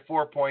only at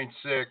 4.6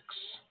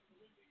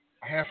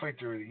 halfway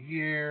through the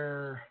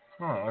year.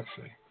 Oh, let's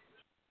see.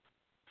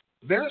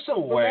 There's a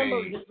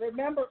way.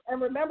 Remember,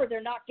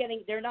 they're not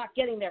getting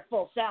their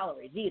full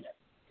salaries either.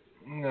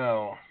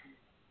 No.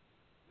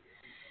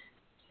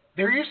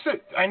 There used to.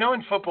 I know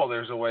in football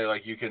there's a way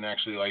like you can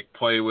actually like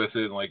play with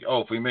it. Like, oh,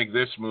 if we make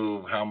this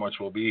move, how much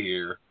will be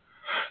here?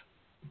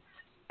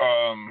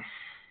 I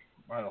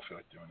don't feel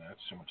like doing that.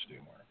 It's too much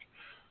doing work.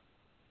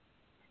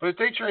 But if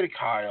they traded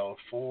Kyle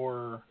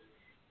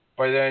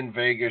by then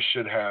Vegas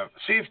should have.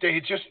 See if they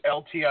had just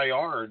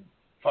LTIR'd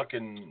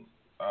fucking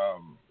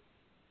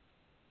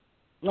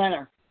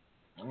Leonard.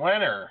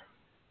 Man,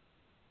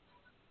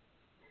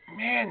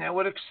 that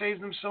would have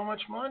saved them so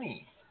much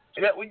money.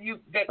 Right.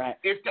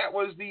 If that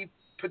was the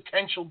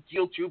potential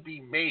deal to be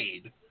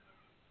made,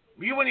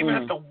 you wouldn't even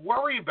have to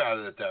worry about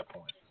it at that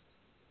point.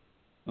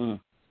 Mm.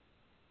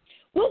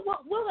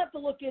 We'll have to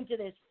look into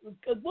this.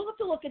 We'll have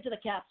to look into the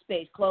cap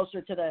space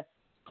closer to the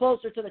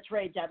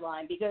trade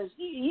deadline because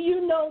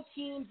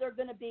teams are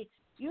going to be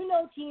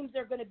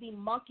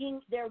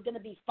monkeying. They're going to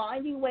be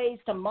finding ways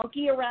to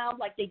monkey around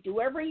like they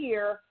do every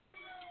year.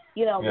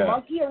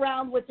 Monkey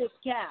around with this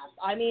cap.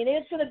 I mean,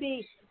 it's going to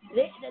be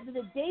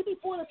the day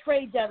before the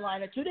trade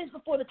deadline or 2 days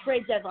before the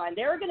trade deadline.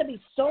 There are going to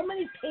be so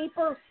many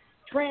paper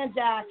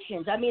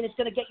transactions. I mean, it's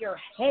going to get your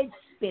head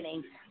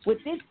spinning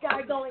with this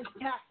guy going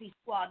taxi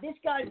squad, this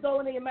guy's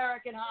going to the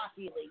American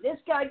Hockey League, this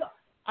guy.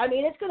 I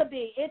mean, it's going to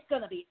be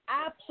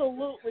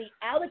absolutely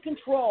out of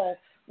control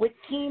with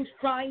teams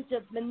trying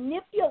to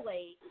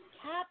manipulate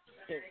cap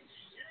space.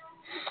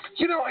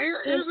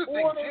 Here's the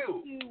thing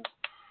too.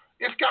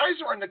 If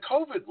guys are on the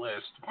COVID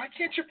list, why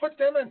can't you put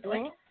them in?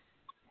 Like,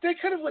 they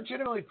could have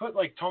legitimately put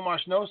like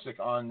Tomáš Nosek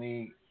on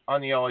the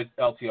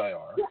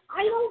LTIR. Yeah,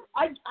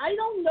 I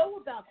don't know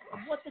about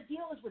what the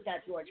deal is with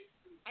that, George.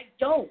 I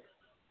don't.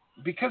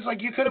 Because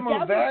like you could have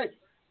moved that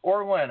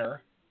or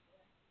Leonard.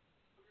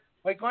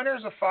 Like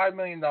Leonard's a $5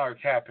 million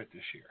cap hit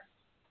this year.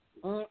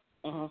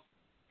 Mm-hmm.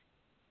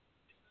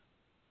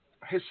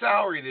 His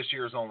salary this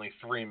year is only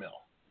 $3 million.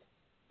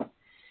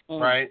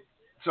 Right?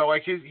 So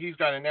like he's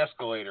got an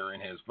escalator in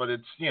his, but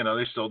it's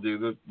they still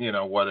do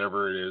the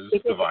whatever it is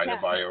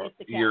divided by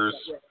years.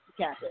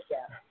 Yeah.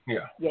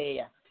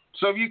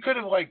 So if you could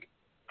have like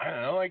I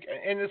don't know like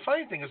and the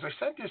funny thing is I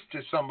sent this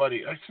to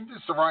somebody. I sent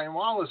this to Ryan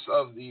Wallace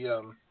of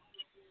the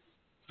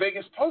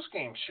Vegas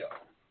postgame show.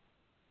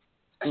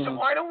 I said,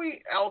 why don't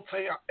we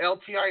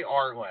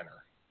LTIR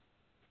Leonard?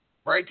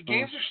 Right, the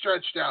games are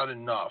stretched out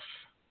enough.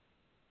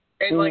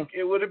 And, like,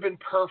 it would have been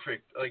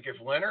perfect. Like, if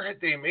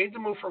they made the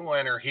move for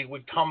Leonard, he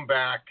would come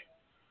back,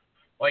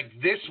 like,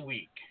 this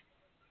week,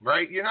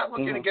 right? You're not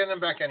looking to get him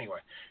back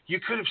anyway.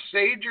 You could have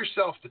saved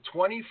yourself the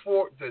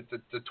 24 days,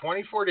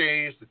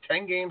 the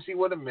 10 games he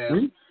would have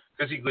missed,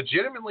 because he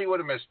legitimately would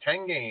have missed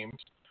 10 games.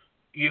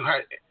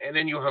 And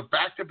then you have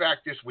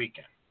back-to-back this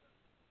weekend,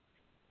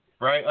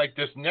 right? Like,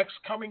 this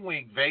next coming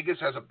week,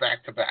 Vegas has a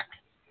back-to-back.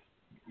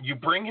 You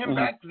bring him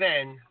back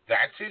then,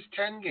 that's his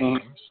 10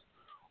 games.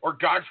 Or,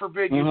 God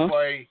forbid, you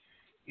play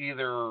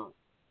either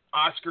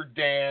Oscar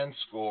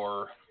Dansk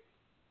or,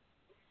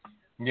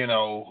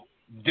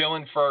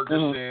 Dylan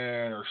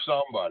Ferguson or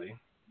somebody.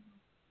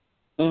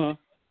 And,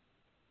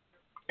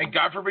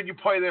 God forbid, you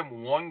play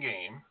them one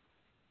game,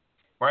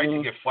 right,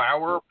 to get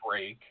Flower a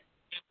break.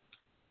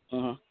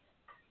 I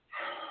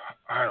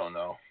don't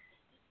know.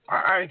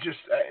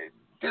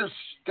 That's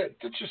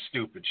just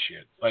stupid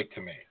shit, like,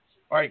 to me.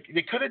 Like,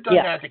 they could have done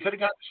that. They could have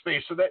gotten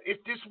space so that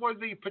if this was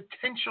the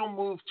potential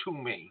move to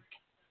make,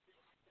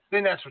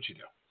 then that's what you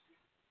do.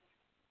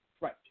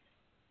 Right.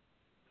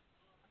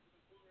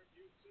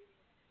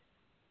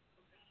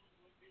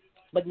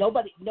 But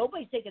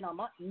nobody's taking on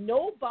money.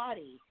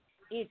 Nobody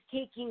is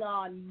taking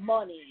on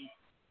money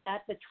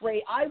at the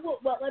trade.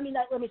 Let me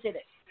say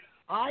this.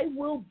 I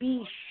will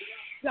be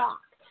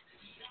shocked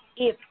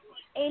if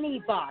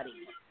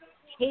anybody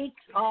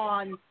takes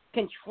on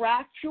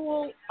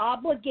contractual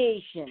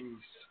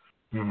obligations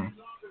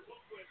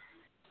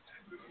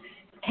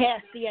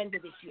past the end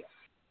of this year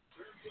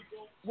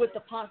with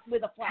a flat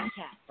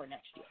cap for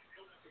next year.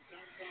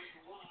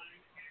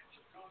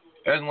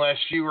 Unless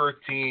you were a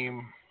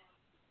team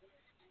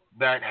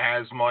that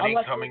has money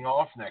coming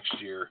off next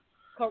year.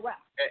 Correct.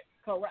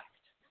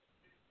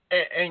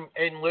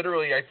 And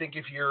literally, I think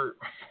if you're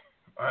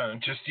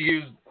just to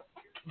use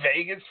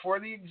Vegas for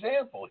the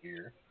example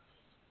here,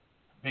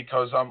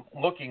 because I'm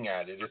looking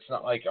at it, it's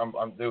not like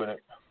I'm doing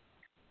it.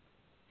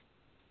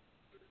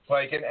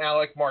 Like an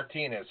Alec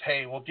Martinez,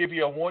 hey, we'll give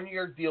you a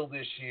 1-year deal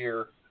this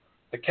year.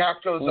 The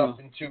cap goes up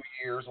in 2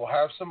 years. We'll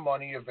have some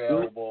money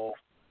available.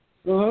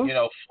 You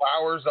know,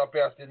 Flowers up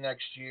after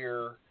next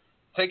year.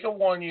 Take a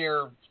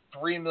 1-year,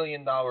 $3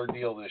 million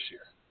deal this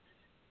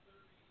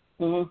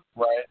year.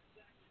 Right?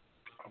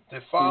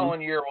 The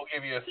following year, we'll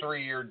give you a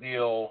 3-year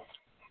deal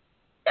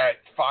at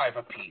 $5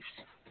 apiece.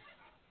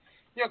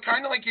 You know,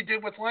 kind of like you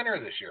did with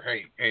Leonard this year.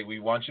 Hey, we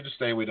want you to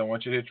stay. We don't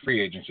want you to hit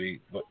free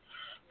agency. But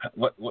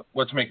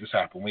let's make this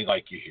happen. We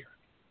like you here.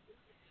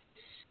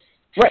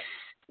 Right.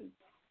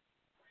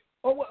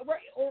 Or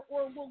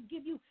we'll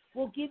give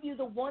you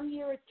the 1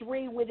 year at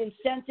 3 with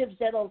incentives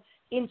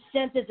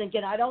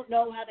again. I don't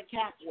know how the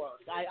cap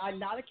works. I'm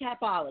not a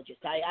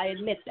capologist. I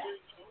admit that.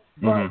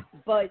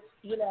 But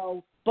you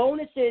know,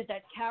 bonuses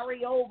that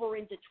carry over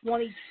into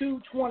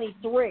 22,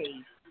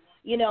 23,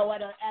 you know,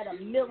 at a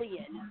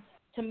million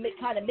to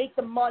kind of make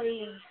the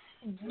money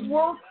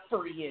work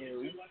for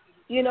you.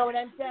 You know what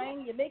I'm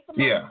saying? You make the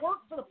money work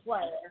for the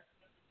player.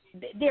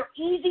 They're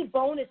easy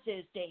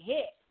bonuses to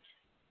hit.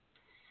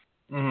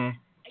 And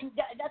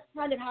that's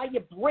kind of how you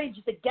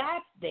bridge the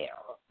gap there,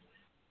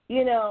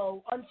 you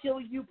know, until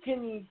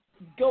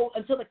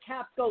the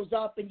cap goes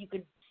up and you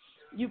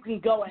can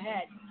go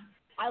ahead.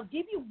 I'll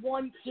give you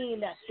one team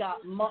that's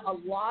got a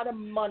lot of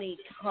money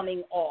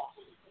coming off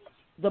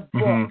the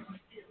books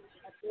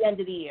at the end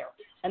of the year,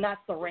 and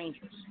that's the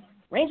Rangers.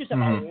 Rangers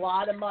have a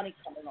lot of money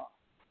coming off.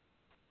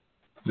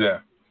 Yeah.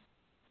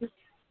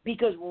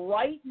 Because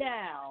right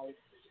now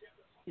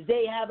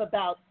they have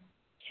about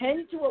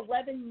 10 to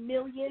 11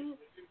 million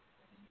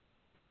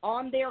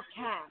on their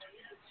cap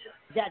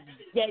that's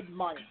dead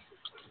money,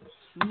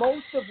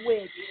 most of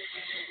which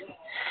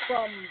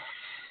from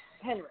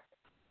Henrik.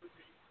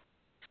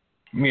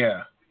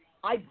 Yeah.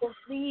 I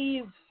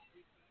believe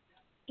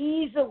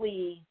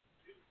easily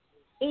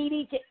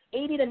 80 to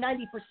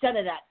 90%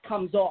 of that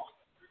comes off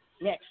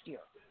next year.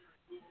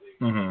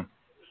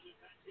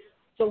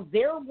 So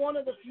they're one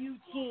of the few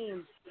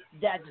teams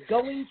that's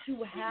going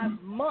to have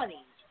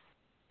money,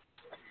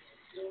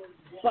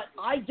 but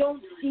I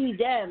don't see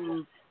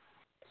them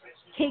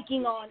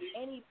taking on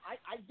any.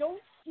 I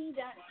don't see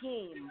that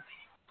team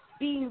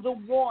being the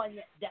one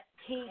that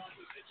takes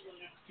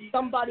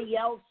somebody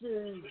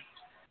else's,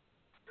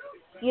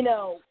 you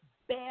know,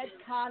 bad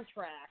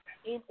contract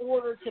in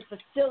order to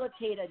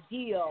facilitate a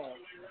deal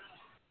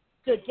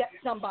to get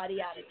somebody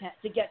out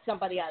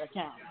of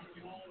town.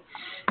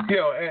 You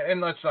know,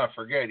 and let's not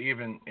forget,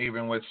 even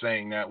with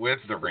saying that with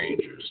the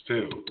Rangers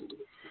too,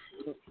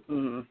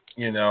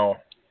 you know,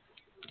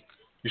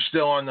 you're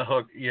still on the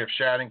hook. You have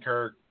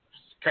Shattenkirk.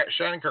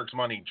 Shattenkirk's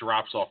money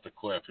drops off the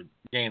cliff. It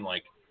gained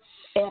like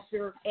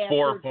after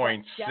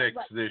 4.6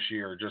 this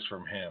year just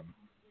from him.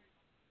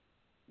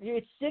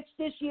 It's 6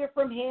 this year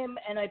from him,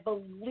 and I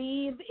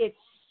believe it's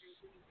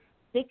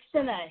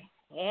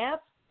 6.5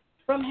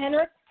 from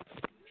Henrik.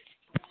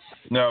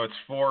 No, it's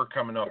 4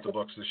 coming off the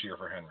books this year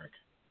for Henrik.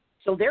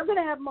 So they're going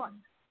to have money.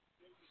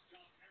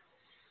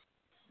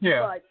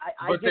 Yeah,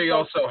 but they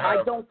also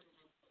have.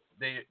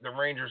 The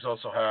Rangers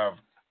also have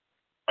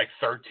like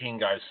 13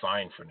 guys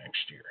signed for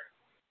next year.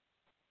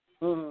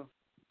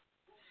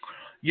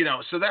 You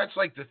know, so that's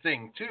like the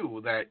thing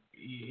too that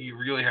you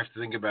really have to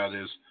think about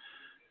is,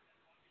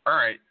 all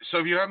right, so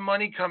if you have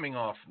money coming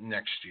off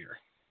next year,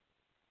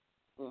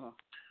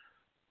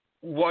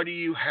 what do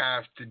you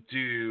have to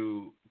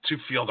do to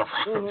field the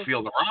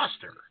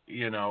roster?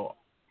 You know,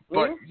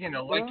 but you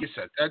know, like you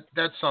said,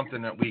 that's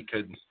something that we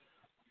could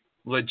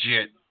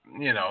legit.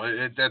 You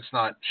know, that's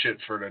not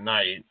shit for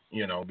tonight.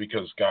 You know,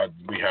 because God,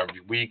 we have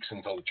weeks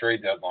until the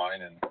trade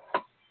deadline, and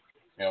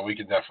you know, we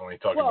could definitely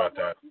talk about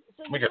that.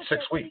 So we got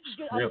 6 weeks,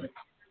 really.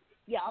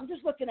 I'm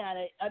just looking at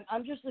it.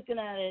 I'm just looking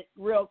at it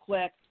real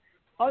quick.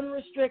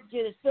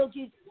 Unrestricted is Phil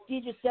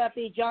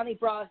DiGiuseppe, Johnny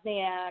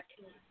Brosniak,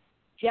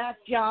 Jack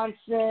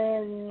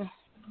Johnson,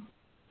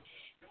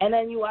 and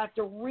then you have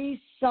to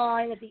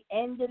re-sign at the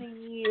end of the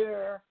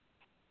year.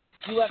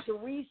 You have to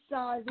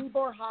re-sign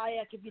Libor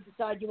Hayek if you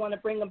decide you want to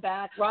bring him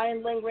back.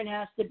 Ryan Lindgren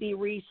has to be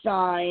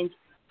re-signed.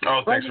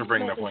 Oh, thanks for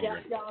bringing up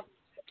Lindgren.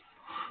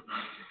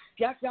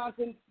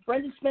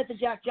 Brendan Smith and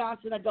Jack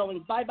Johnson are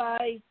going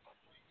bye-bye.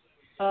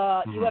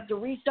 You have to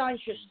re-sign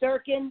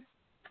Shesterkin.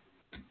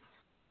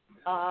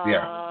 And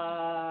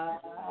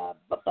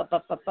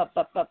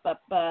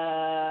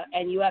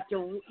you have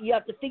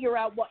to figure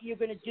out what you're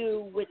going to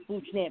do with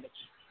Buchnevich.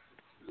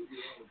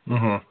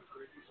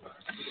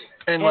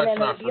 And let's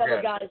not the forget,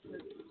 other guys,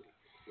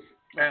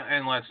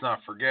 And let's not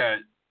forget,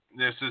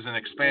 this is an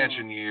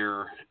expansion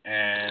year,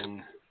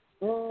 and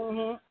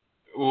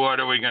what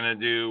are we going to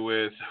do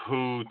with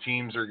who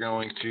teams are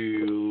going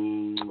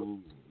to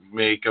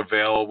make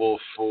available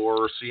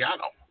for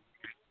Seattle?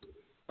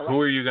 Who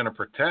are you going to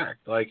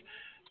protect? Like,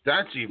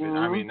 that's even,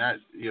 I mean,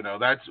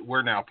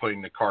 we're now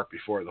putting the cart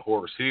before the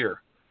horse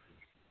here.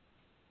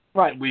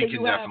 Right. We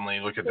can definitely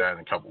look at that in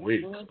a couple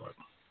weeks. But.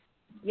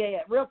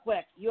 Yeah. Real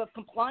quick, you have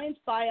compliance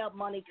buyout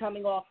money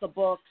coming off the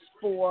books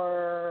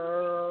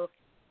for.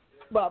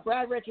 Well,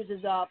 Brad Richards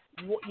is up.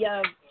 You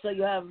have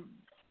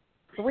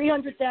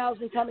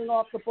 $300,000 coming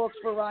off the books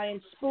for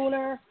Ryan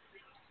Spooner.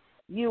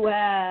 You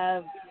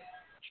have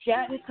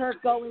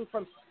Shattenkirk going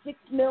from $6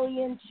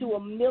 million to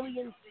 $1.4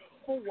 million.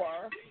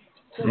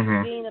 So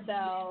you gain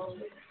about,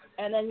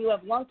 and then you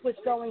have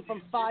Lundqvist going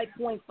from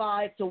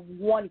 5.5 to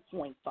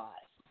 1.5.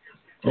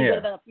 So you get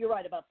about, you're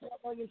right, about $4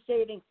 million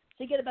savings.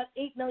 So you get about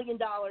 $8 million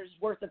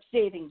worth of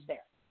savings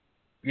there.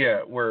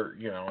 Yeah, where,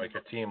 like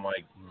a team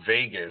like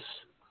Vegas,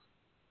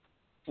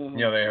 they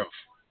have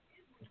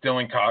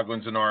Dylan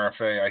Coughlin's an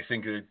RFA. I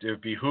think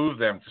it behooved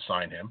them to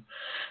sign him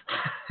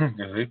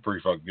because he's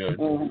pretty fucking good.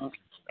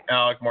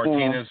 Alec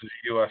Martinez is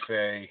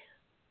UFA.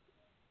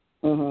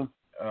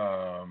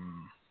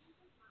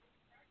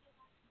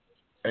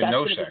 That's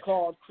going to be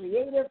called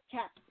creative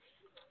cap.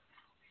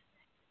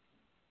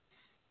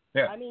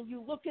 Yeah. I mean,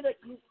 you look at it,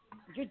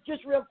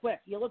 just real quick,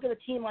 you look at a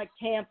team like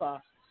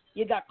Tampa,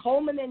 you got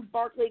Coleman and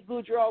Barclay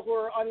Goodrow who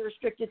are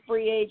unrestricted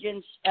free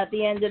agents at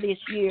the end of this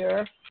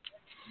year.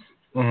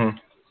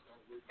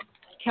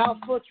 Cal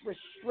Foot's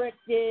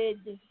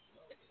restricted.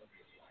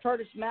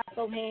 Curtis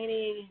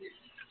McElhaney.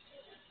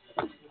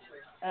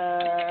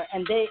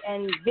 And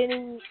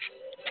Vinny.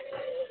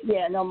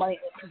 Yeah, no money.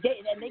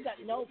 They got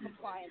no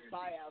compliance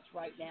buyouts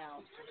right now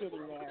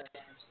sitting there.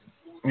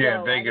 Yeah,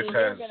 so, Vegas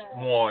has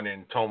one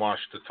in Tomas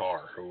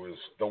Tatar, who was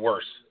the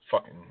worst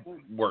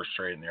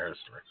trade in their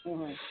history.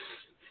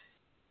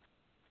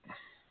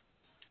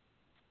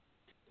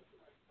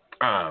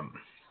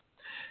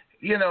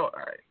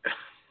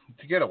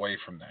 To get away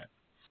from that,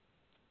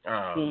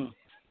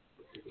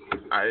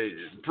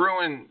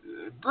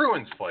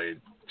 Bruins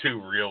played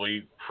two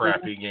really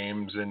crappy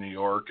games in New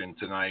York, and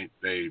tonight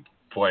they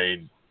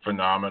played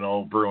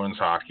phenomenal Bruins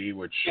hockey,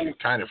 which you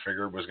kind of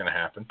figured was going to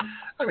happen.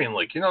 I mean,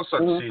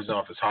 start the season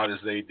off as hot as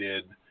they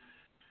did.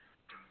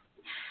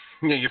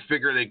 You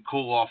figure they'd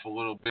cool off a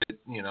little bit,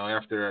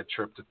 after that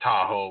trip to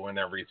Tahoe and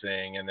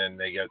everything, and then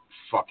they get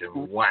fucking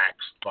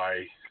waxed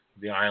by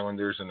the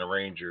Islanders and the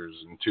Rangers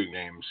in two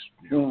games,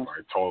 by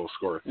a total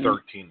score of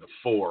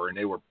 13-4, and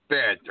they were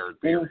bad third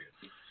period.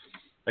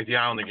 Like, the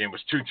Islander game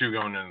was 2-2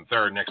 going in the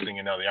third. Next thing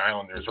you know, the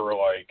Islanders were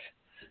like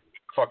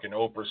fucking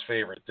Oprah's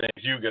favorite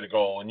things. You get a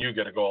goal, and you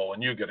get a goal,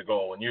 and you get a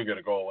goal, and you get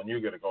a goal, and you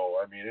get a goal.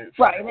 I mean, it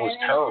was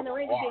terrible. And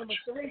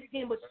the Ranger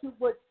game was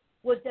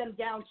them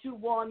down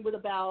 2-1 with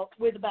about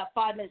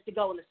 5 minutes to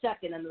go in the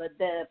second, and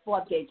the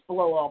floodgates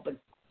blow open.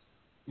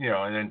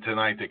 And then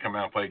tonight they come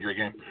out and play a great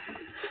game.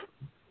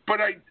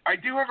 But I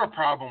do have a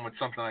problem with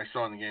something I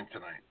saw in the game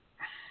tonight.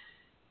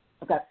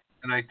 Okay.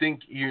 And I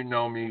think you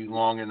know me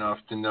long enough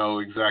to know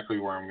exactly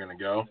where I'm going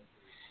to go.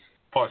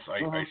 Plus,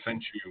 I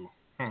sent you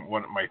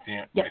what my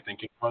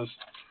thinking was.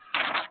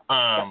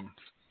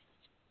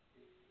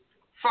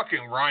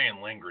 Fucking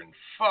Ryan Lindgren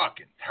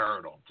fucking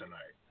turtle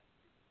tonight.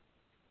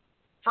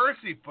 First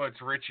he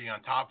puts Richie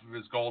on top of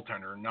his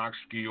goaltender and knocks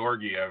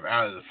Georgiev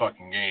out of the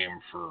fucking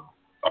game for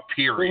a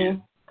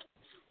period.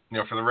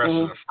 For the rest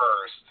of the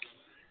first.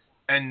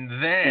 And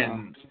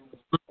then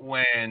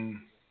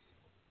when,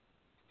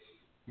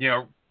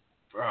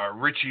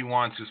 Richie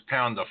wants his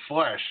pound of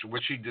flesh,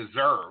 which he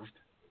deserved,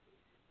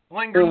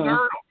 Lindgren's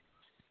hurdle.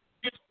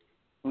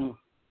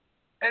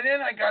 And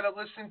then I got to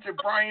listen to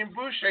Brian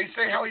Boucher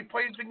say how he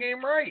plays the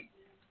game right.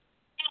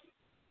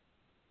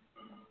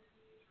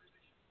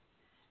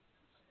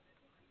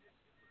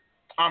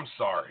 I'm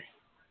sorry.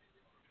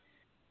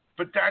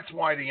 But that's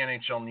why the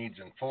NHL needs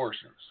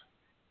enforcers.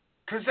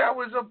 Because that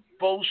was a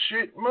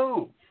bullshit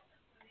move.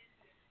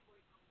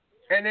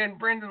 And then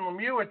Brendan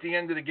Lemieux at the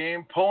end of the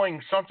game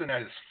pulling something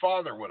that his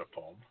father would have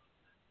pulled.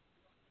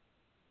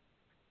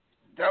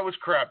 That was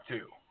crap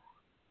too.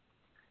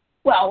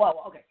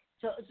 Well, okay.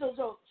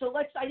 So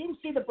let's. I didn't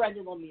see the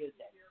Brendan Lemieux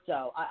thing,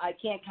 so I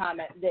can't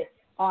comment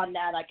on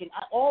that.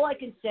 All I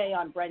can say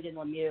on Brendan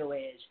Lemieux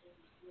is,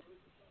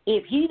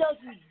 if he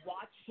doesn't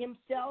watch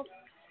himself,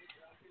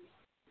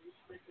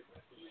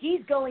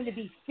 he's going to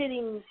be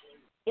sitting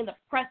in the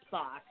press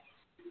box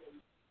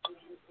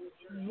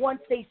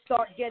once they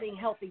start getting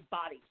healthy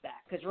bodies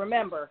back. Because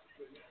remember,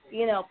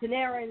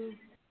 Panarin's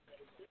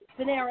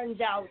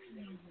out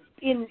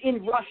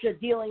in Russia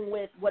dealing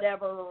with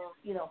whatever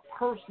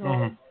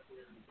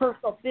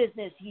personal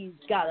business he's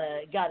got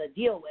to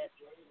deal with,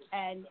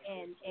 and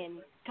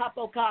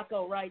Capo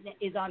Caco right now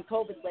is on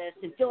COVID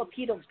list, and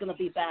Filipino's going to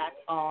be back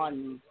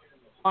on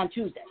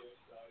Tuesday.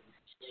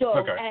 So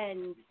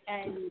and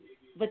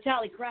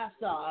Vitaly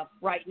Kravtsov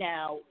right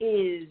now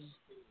is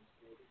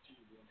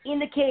in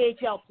the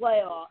KHL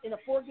playoff, in a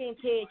 4-game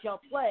KHL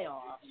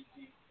playoff,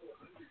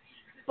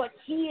 but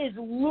he is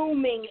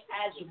looming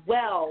as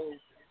well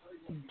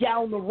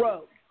down the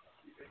road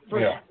for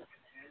them.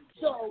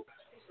 So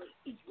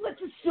let's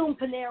assume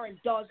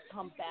Panarin does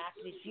come back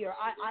this year.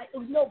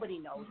 Nobody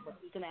knows what's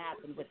going to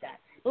happen with that.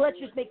 But let's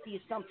just make the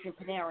assumption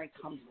Panarin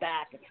comes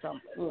back at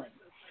some point.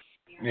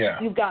 Yeah.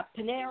 You've got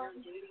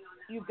Panarin,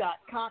 you've got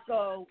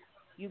Kakko,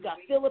 you've got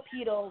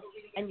Filipino,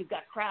 and you've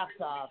got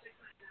Kravtsov.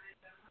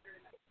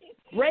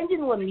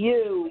 Brendan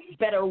Lemieux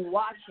better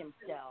watch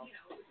himself,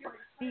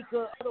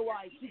 because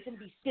otherwise he's going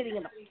to be sitting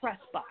in the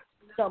press box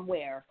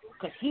somewhere,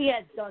 because he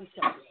has done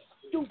some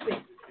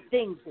stupid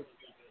things with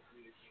him.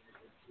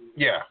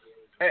 Yeah.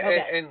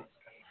 Okay.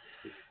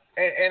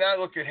 And I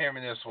look at him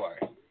in this way.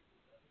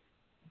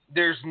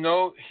 There's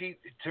no,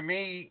 to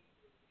me,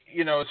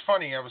 it's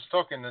funny. I was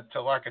talking to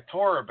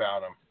Lakator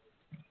about him,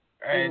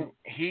 and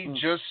he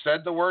just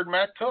said the word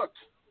Matt Cook.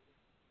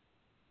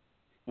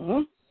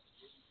 Mm-hmm.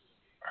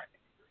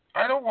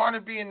 I don't want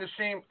to be in the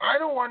same. I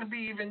don't want to be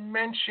even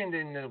mentioned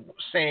in the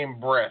same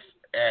breath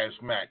as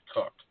Matt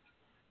Cook.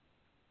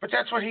 But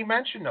that's what he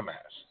mentioned him as.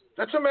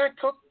 That's a Matt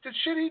Cook. The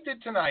shit he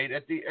did tonight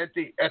at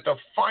the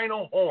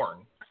final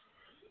horn,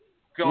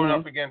 going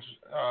up against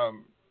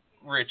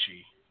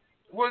Richie,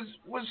 was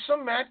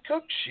some Matt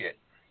Cook shit.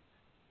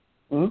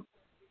 Mm-hmm.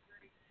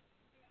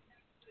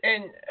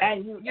 And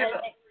you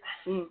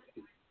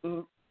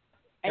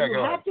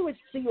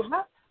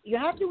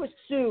have to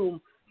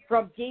assume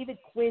from David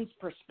Quinn's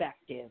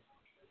perspective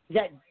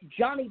that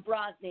Johnny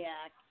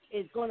Brosniak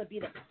is going to be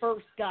the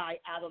first guy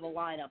out of the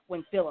lineup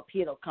when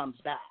Filipino comes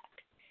back.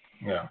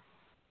 Yeah.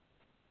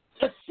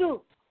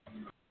 Assume.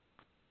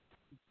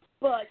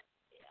 But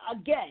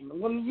again,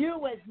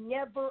 Lemieux has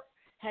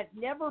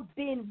never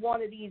been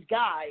one of these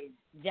guys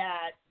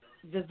that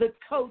the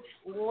coach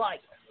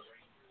likes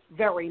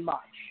very much.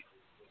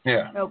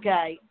 Yeah.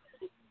 Okay.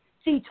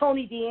 See,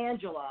 Tony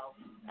D'Angelo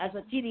as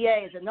a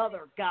TDA is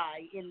another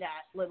guy in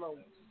that little,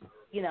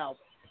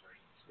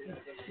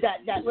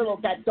 that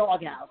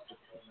doghouse.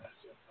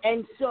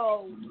 And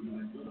so,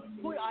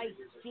 could I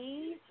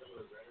see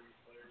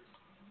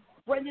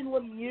Brendan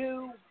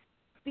Lemieux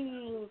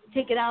being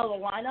taken out of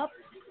the lineup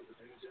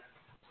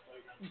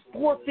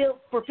for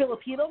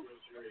Filipino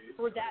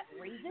for that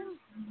reason?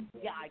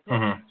 Yeah, I could.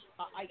 Mm-hmm.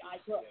 I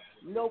could,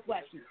 no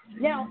question.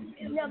 Now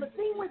the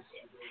thing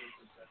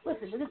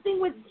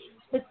with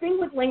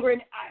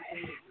Lindgren,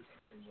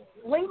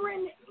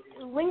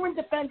 Lindgren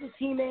defends his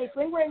teammates.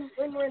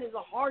 Lindgren is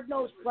a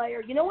hard-nosed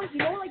player. You know what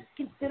I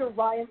consider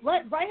Ryan?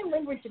 Ryan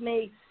Lindgren to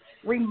me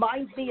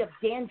reminds me of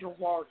Dan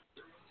Girardi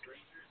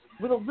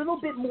with a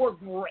little bit more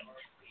grit.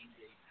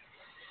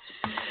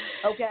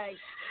 Okay?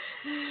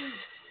 He's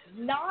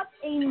not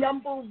a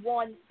number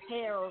one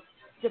pair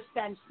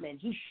defenseman.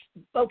 He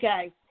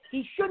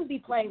shouldn't be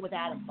playing with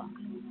Adam Fox.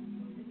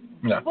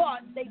 No.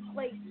 But they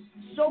play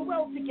so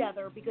well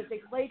together because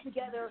they play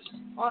together,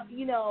 on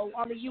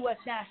the U.S.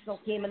 national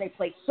team, and they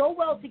play so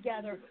well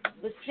together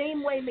the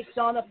same way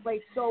McDonough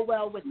played so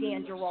well with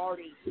Dan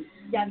Girardi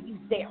that he's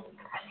there.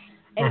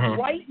 And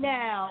right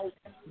now,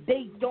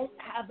 they don't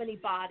have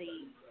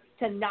anybody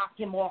to knock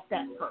him off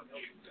that perch.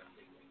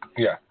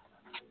 Yeah.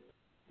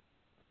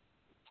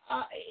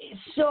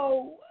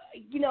 So,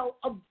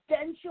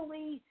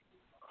 eventually,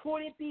 could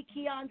it be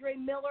Keandre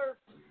Miller?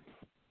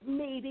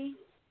 Maybe.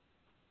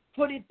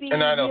 Could it be?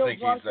 And I don't Neil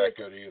think Drunkard? he's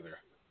that good either.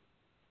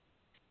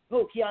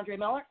 Who, Keandre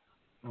Miller?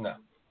 No.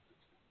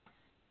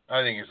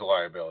 I think he's a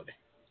liability.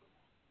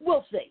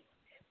 We'll see.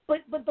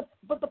 But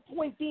the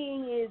point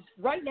being is,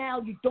 right now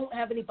you don't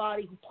have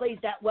anybody who plays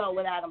that well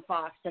with Adam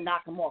Fox to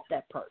knock him off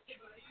that perch.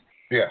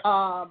 Yeah.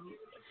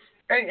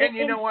 And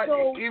you know what?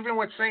 So, even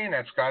with saying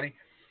that, Scotty,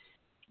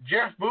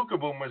 Jeff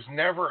Bukaboom was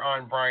never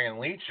on Brian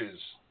Leach's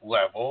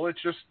level.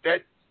 It's just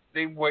that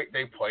they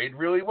played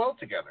really well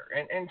together.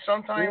 And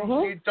sometimes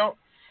you don't.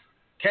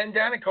 Ken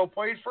Danico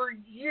played for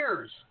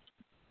years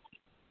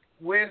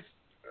with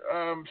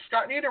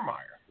Scott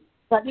Niedermayer.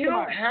 You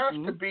don't have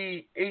to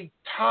be a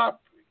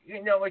top,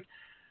 you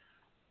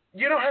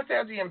don't have to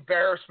have the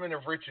embarrassment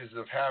of riches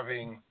of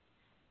having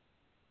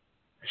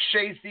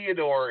Shea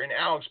Theodore and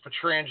Alex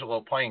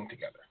Pietrangelo playing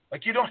together.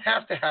 You don't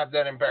have to have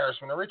that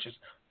embarrassment of riches.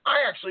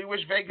 I actually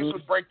wish Vegas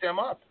would break them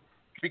up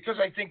because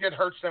I think that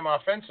hurts them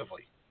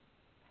offensively.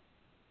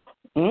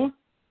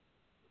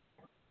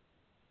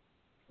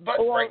 But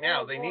right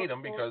now they need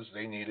them because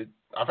they need it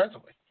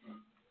offensively.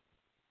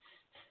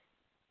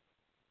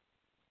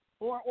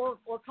 Or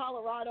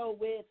Colorado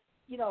with,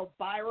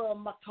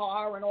 Byram,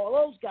 Makar, and all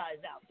those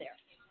guys out there.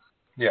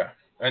 Yeah,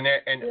 and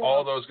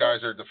all those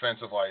guys are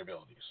defensive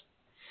liabilities.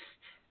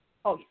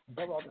 Oh, yeah,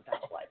 they're all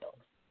defensive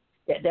liabilities.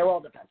 Yeah, they're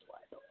all defensive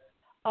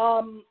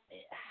liabilities.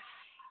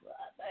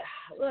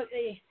 Look,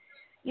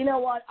 you know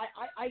what?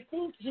 I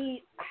think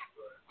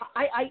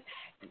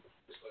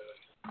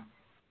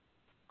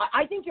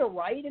I think you're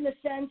right in a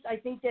sense. I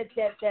think that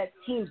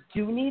teams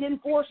do need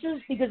enforcers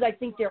because I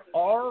think there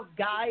are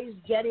guys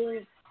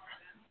getting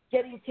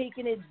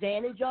taken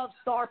advantage of,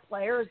 star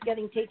players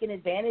getting taken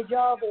advantage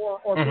of, or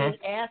being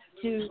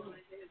asked to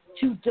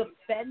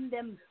defend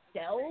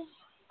themselves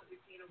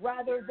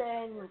rather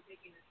than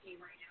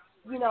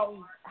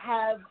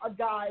have a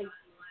guy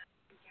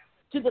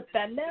to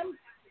defend them.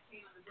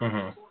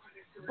 Mm-hmm.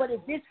 But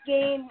if this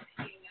game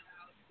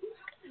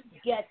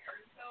gets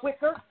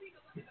quicker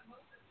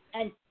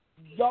and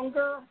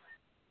younger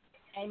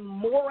and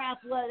more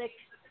athletic,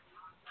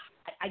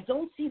 I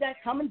don't see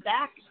that coming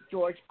back,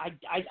 George. I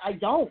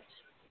don't.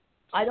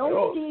 I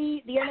don't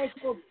see the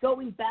NHL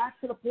going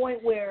back to the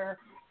point where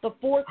the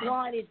fourth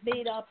line is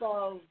made up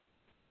of,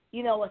 a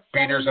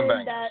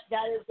centerman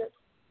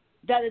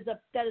that is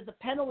a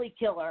penalty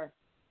killer,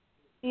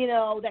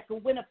 that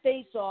can win a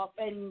face-off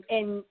and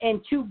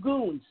two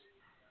goons.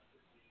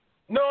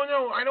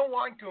 No, I don't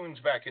want goons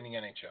back in the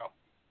NHL.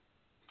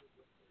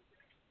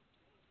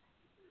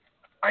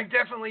 I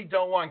definitely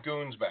don't want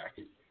goons back.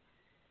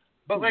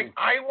 But,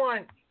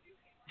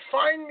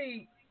 find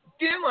me,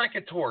 Dan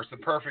Lacouture is the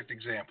perfect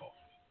example.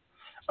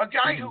 A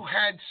guy who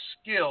had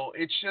skill,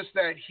 it's just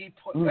that he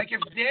put,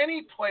 if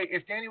Danny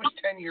was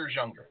 10 years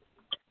younger,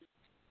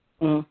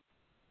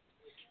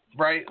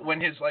 right,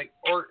 when his,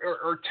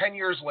 or 10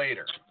 years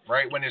later,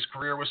 right, when his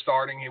career was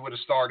starting, he would have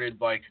started,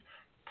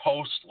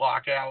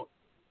 post-lockout.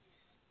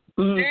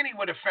 Danny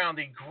would have found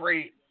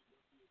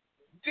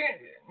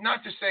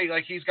not to say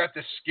he's got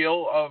the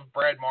skill of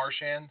Brad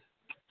Marchand,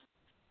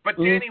 but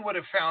Danny would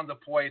have found a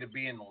play to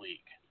be in the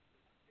league.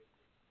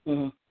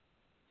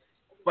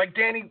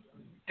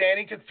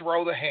 Danny could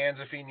throw the hands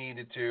if he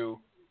needed to,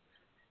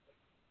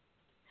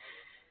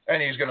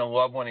 and he's going to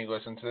love when he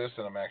listens to this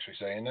that I'm actually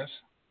saying this.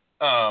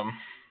 But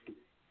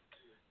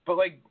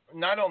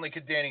not only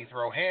could Danny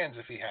throw hands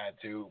if he had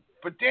to,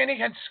 but Danny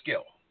had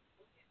skill.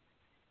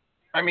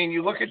 I mean,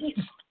 you look at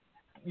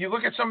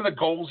some of the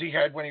goals he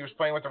had when he was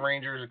playing with the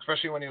Rangers,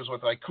 especially when he was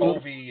with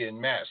Covey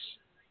and Mess.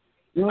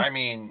 I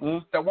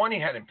mean, the one he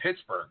had in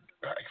Pittsburgh,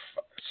 I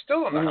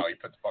still don't know how he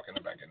put the puck in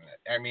the back of the net.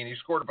 I mean, he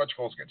scored a bunch of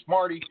goals against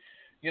Marty.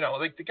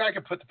 The guy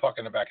could put the puck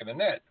in the back of the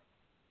net.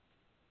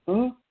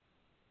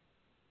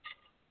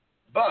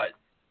 But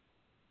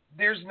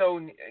there's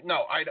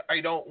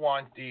I don't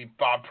want the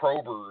Bob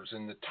Probers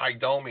and the Ty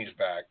Domies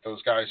back,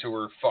 those guys who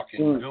were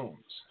fucking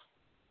goons.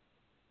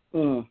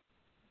 I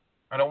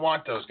don't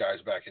want those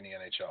guys back in the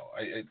NHL.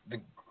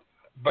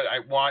 But I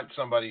want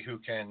somebody who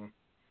can,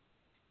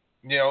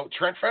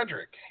 Trent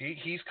Frederick.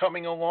 He's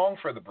coming along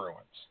for the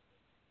Bruins.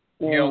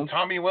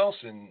 Tommy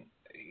Wilson.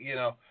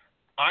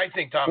 I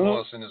think Tommy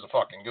Wilson is a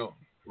fucking goon,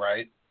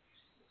 right?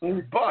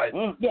 But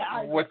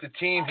with the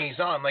team he's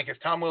on, if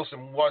Tom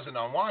Wilson wasn't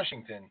on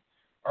Washington,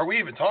 are we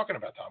even talking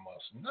about Tom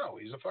Wilson? No,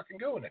 he's a fucking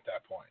goon at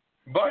that point.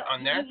 But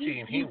on that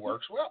team, he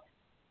works well.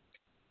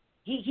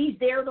 He's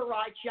there to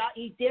ride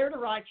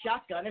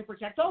shotgun and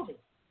protect Ovi.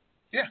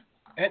 Yeah,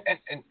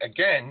 and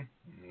again,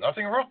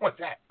 nothing wrong with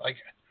that.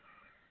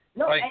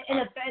 And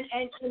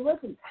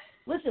listen.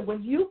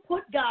 When you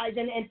put guys,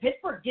 and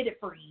Pittsburgh did it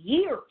for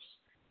years,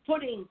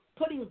 putting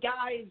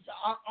guys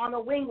on a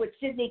wing with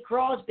Sidney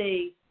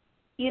Crosby,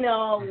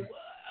 who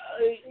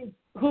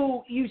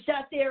you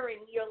sat there and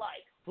you're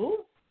like,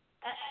 who?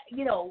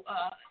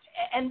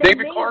 And they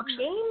David Clarkson.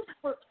 Names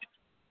for,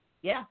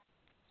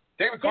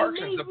 David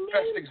Clarkson's the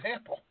best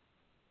example.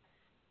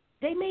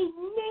 They made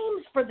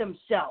names for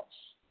themselves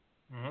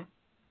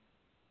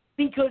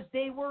because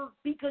they were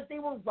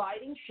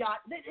riding shot.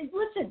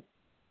 Listen,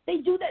 they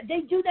do that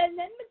in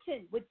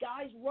Edmonton with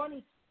guys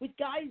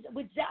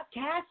with Zach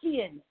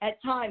Kassian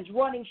at times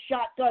running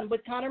shotgun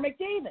with Connor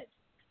McDavid.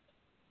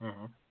 I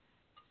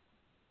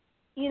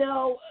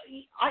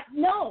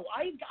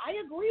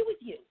agree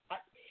with you.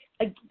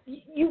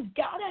 You've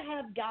got to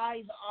have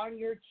guys on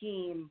your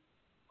team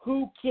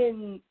who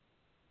can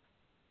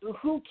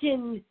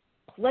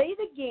play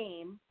the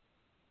game,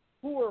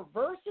 who are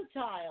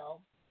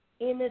versatile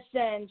in the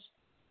sense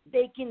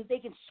they can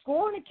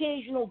score an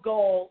occasional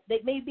goal.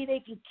 Maybe they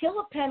can kill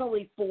a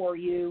penalty for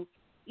you.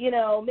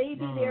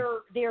 Maybe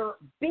they're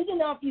big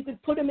enough you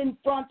could put them in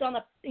front on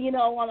a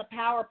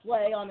power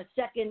play, on a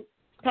second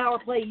power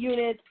play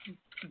unit.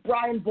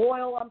 Brian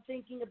Boyle, I'm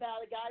thinking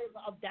about a guy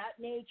of that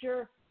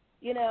nature.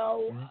 And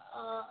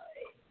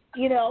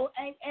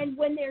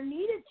when they're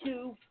needed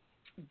to,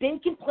 they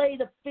can play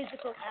the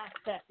physical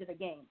aspect of the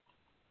game.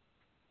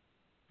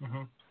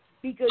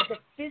 Because the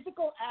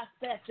physical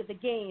aspect of the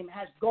game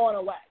has gone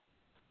away.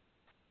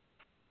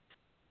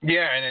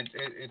 Yeah, and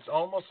it's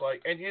almost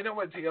like, and you know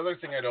what, the other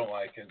thing I don't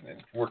like, and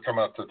we're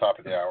coming up to the top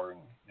of the hour,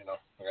 and, we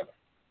got to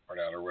run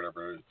out or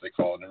whatever they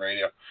call it in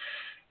radio.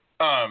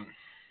 And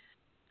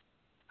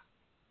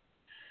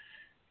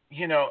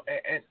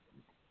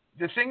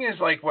the thing is,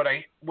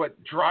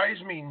 what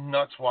drives me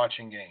nuts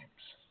watching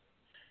games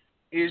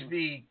is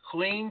the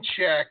clean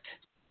check.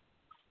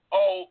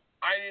 Oh,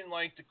 I didn't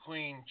like the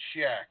clean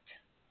check,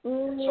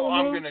 so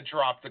I'm going to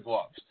drop the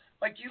gloves.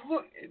 You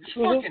look, it's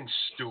fucking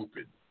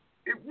stupid.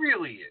 It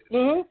really is.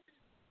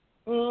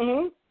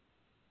 All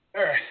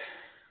right.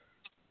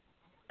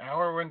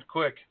 Hour went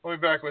quick. We'll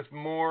be back with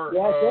more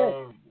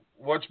of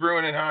What's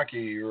Brewing in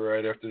Hockey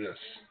right after this.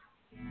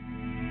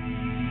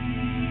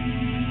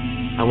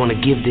 I want to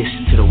give this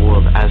to the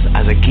world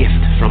as a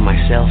gift from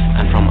myself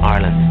and from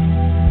Ireland.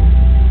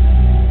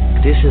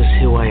 This is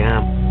who I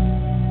am.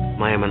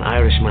 I am an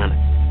Irishman.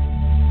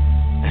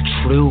 A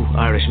true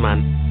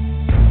Irishman.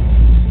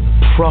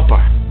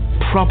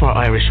 Proper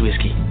Irish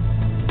whiskey.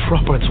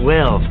 Proper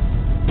 12.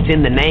 It's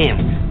in the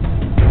name.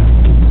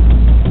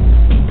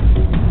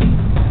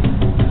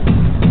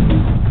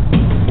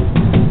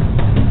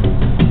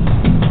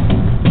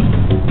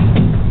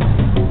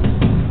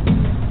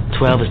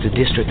 Twelve is the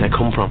district I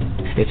come from.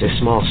 It's a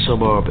small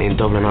suburb in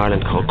Dublin,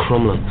 Ireland called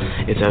Crumlin.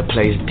 It's a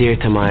place dear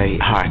to my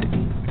heart.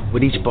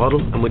 With each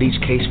bottle and with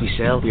each case we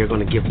sell, we are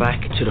going to give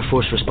back to the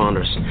first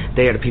responders.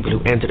 They are the people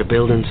who enter the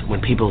buildings when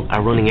people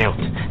are running out,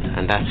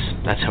 and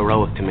that's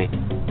heroic to me.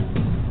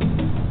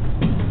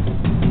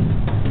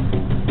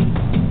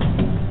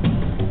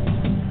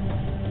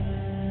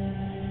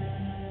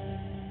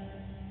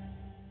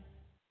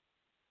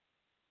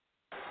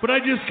 But I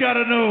just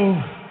gotta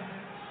know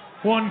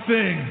one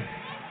thing.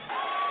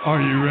 Are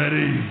you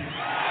ready?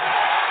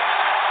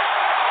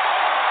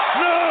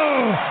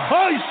 No!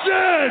 I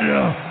said,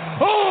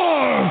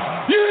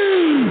 are you ready?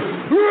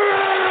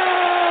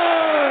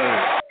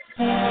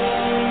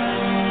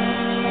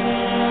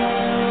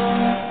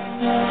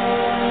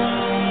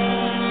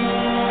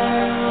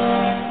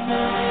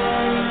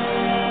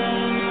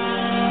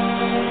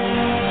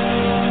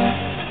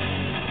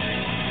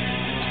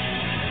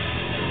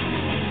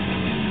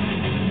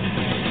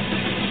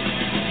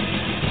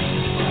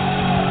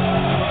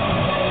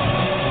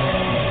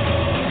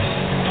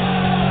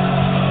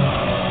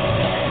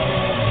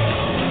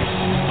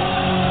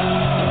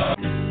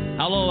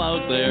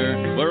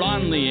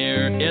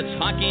 It's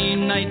hockey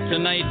night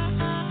tonight.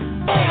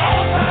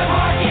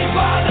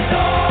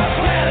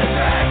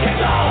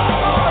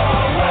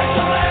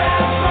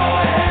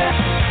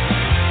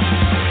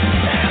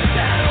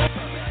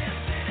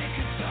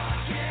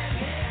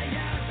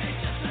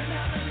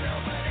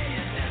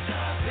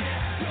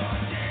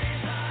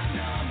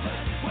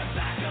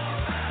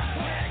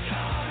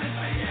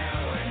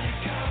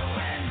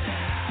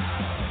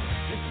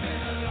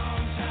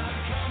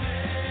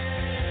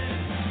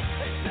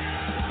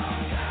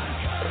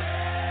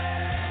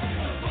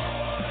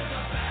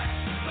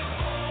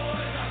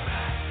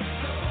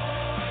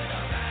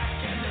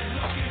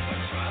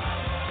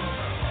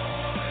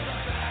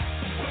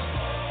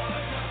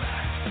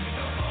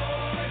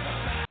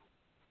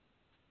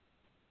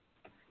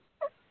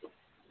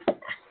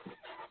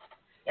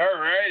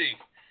 Alrighty.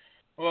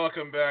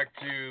 Welcome back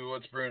to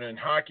What's Brewin'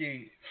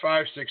 Hockey.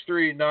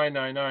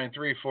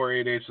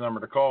 563-999-3488 is the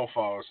number to call.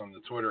 Follow us on the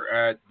Twitter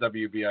at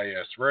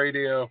WBIS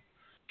Radio.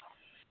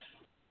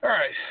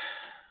 Alright.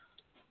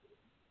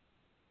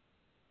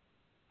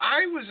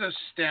 I was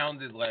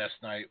astounded last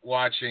night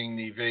watching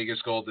the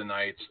Vegas Golden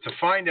Knights to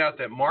find out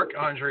that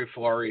Marc-Andre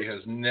Fleury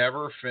has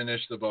never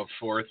finished above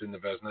fourth in the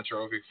Vezina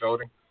Trophy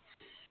voting.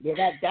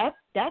 Yeah, that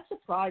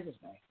surprises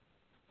me.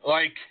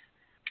 Like,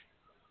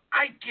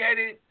 I get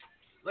it.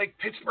 Like,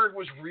 Pittsburgh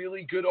was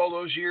really good all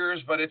those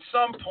years, but at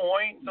some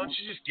point, don't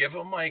you just give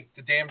them, like,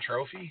 the damn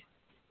trophy?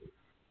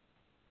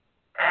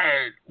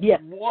 Yeah.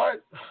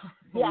 What?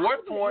 Yeah,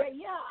 What point?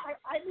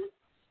 I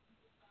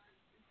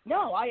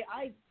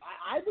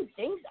would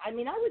think. I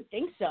mean, I would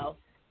think so.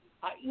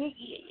 I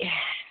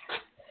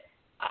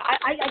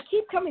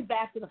keep coming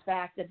back to the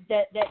fact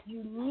that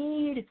you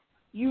need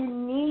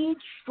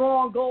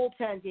strong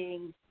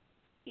goaltending.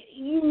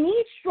 You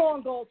need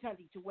strong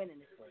goaltending to win in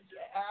this league.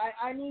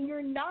 I mean,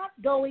 you're not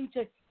going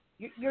to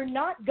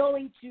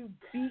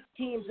beat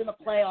teams in the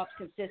playoffs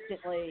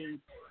consistently,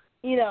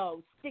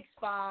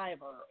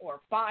 6-5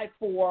 or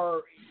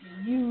 5-4.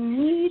 You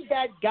need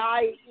that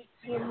guy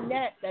in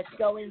net that's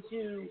going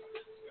to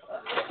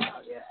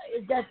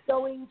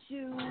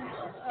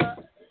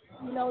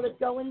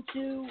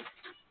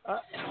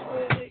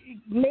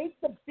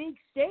make the big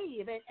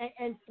save,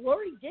 and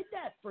Fleury did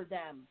that for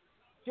them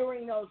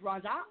during those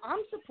runs.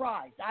 I'm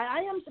surprised. I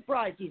am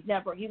surprised he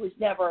was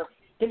never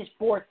finished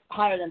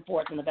higher than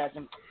fourth in the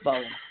Vezina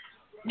voting.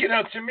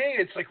 To me,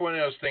 it's like one of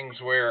those things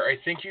where I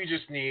think you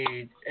just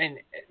need, and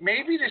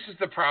maybe this is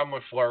the problem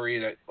with Fleury,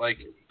 that, like,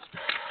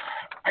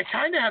 I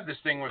kind of have this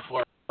thing with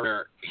Fleury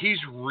where he's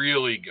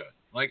really good.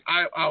 Like,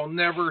 I'll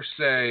never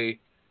say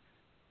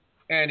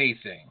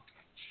anything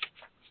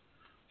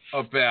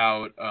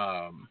about,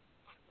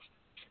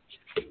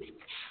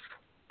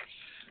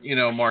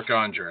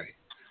 Marc-Andre.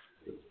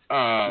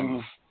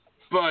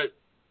 But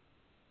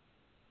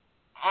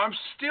I'm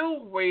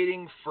still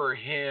waiting for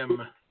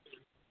him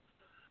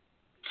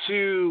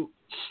to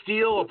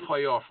steal a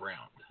playoff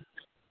round.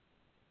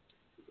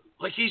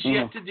 Like, he's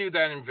yet to do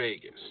that in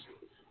Vegas.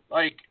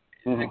 Like,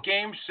 the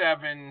Game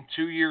 7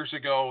 2 years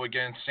ago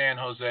against San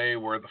Jose,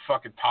 where the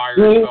fucking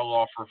tires fell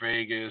off for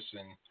Vegas,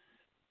 and,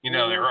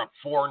 they were up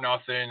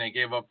 4-0, they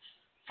gave up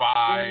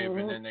 5,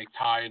 and then they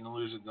tie and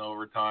lose it in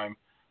overtime.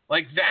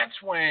 Like, that's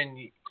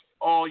when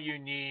all you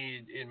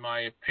need, in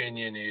my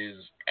opinion,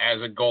 is, as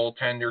a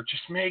goaltender,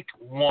 just make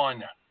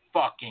one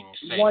fucking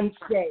save. One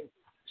save.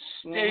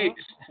 Make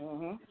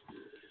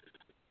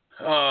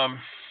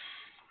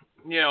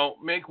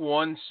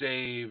one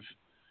save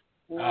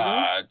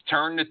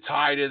turned the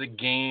tide of the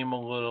game a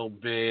little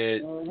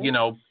bit. You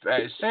know,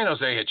 San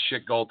Jose had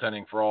shit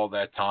goaltending for all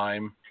that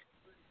time.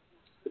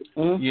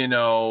 You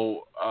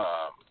know,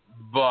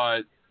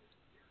 but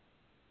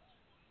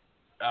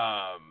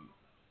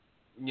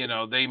you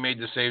know, they made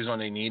the saves when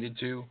they needed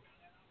to.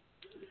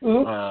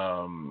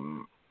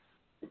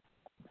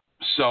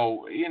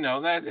 So, you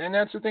know,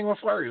 that's the thing with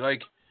Fleury.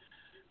 Like,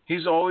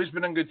 he's always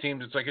been on good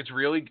teams. It's like it's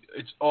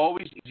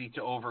always easy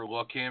to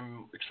overlook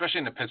him, especially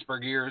in the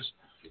Pittsburgh years.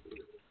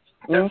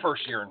 That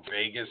first year in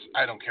Vegas,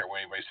 I don't care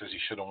what anybody says, he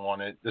should have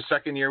won it. The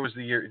second year in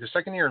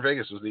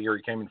Vegas was the year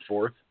he came in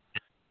fourth.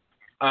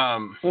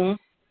 Now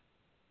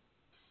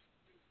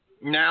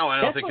I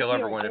don't think he'll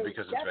ever win it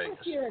because it's Vegas. That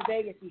first year in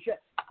Vegas,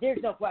 there's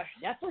no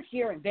question. That first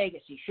year in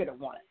Vegas, he should have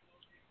won it.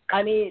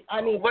 I mean,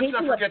 let's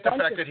not forget the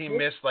fact that he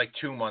missed like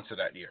 2 months of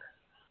that year.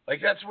 Like,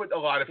 that's what a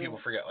lot of people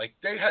forget. Like,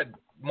 they had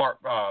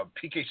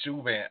PK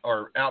Subban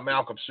or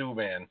Malcolm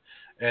Subban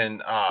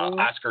and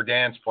Oscar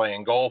Dance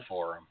playing goal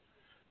for him,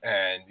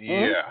 and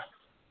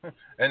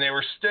and they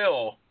were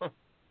still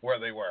where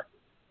they were.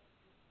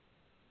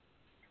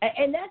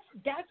 And that's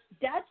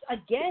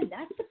again,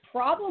 that's the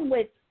problem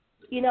with,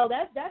 you know,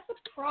 that's the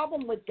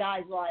problem with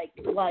guys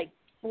like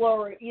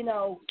Fleury. You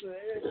know,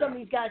 some of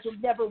these guys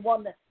who've never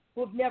won the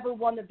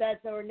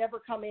Vezina or never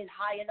come in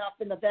high enough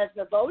in the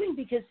Vezina voting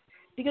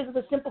because of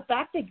the simple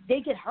fact that they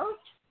get hurt,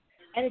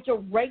 and it's a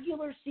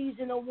regular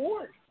season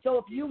award. So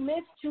if you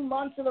miss 2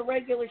 months of the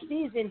regular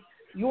season,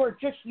 you're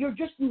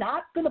just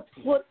not going to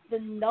put the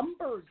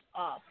numbers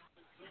up.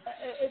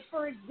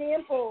 For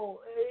example,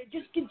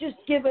 just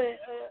give an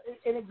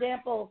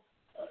example.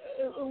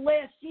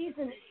 Last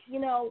season, you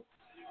know,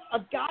 a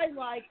guy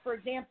like, for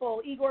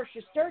example, Igor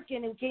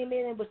Shesterkin, who came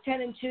in and was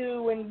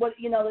 10-2 and what,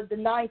 you know, the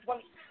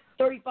 920.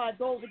 35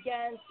 goals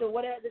against or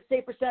whatever, the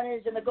save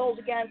percentage and the goals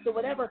against or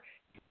whatever,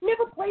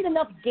 never played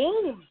enough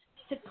games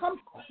to come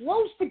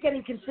close to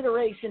getting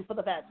consideration for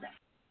the Vezina.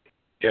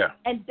 Yeah.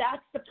 And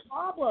that's the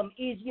problem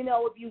is, you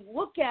know, if you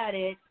look at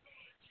it,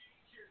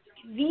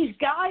 these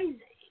guys,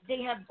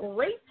 they have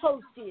great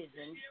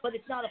postseasons, but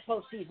it's not a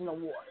postseason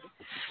award.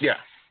 Yeah.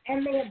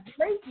 And they have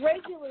great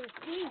regular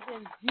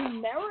seasons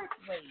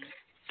numerically,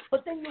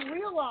 but then you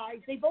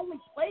realize they've only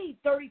played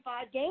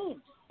 35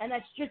 games, and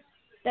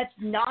that's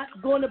not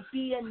going to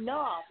be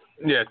enough.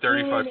 Yeah,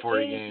 35,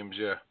 40 games,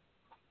 yeah.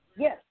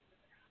 Yes.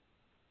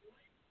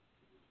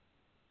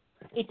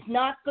 It's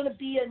not going to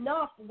be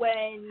enough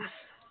when,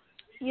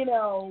 you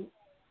know,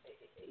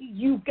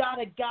 you got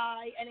a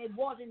guy, and it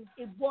wasn't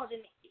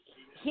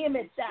him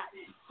at that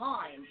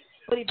time.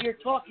 But if you're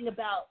talking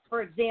about,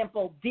 for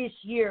example, this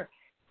year,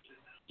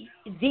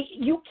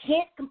 you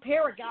can't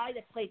compare a guy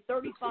that played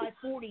 35,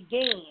 40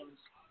 games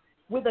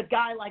with a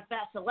guy like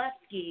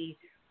Vasilevsky,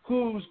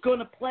 who's going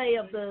to play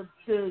of the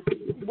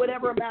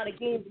whatever amount of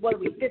games,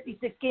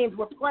 56 games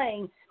we're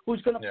playing,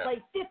 who's going to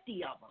play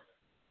 50 of them.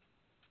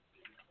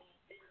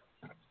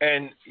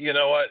 And you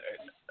know what?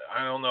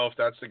 I don't know if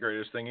that's the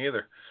greatest thing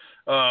either,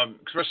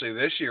 especially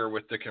this year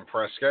with the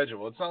compressed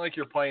schedule. It's not like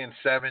you're playing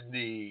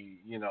 70,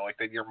 you know, like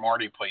that year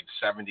Marty played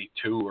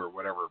 72 or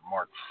whatever,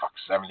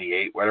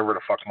 78, whatever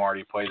the fuck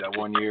Marty played that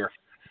one year.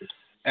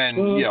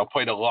 And, you know,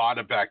 played a lot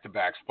of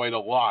back-to-backs, played a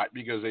lot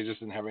because they just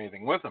didn't have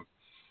anything with them.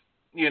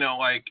 You know,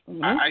 like,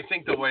 I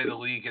think the way the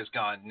league has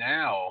gone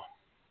now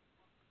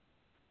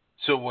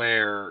to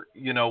where,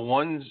 you know,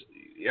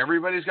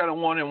 everybody's got a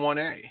 1 and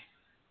 1A.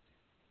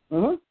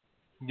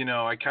 You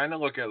know, I kind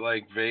of look at,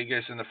 like,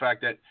 Vegas and the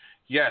fact that,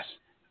 yes,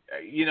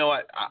 you know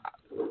what,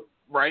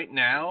 right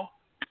now,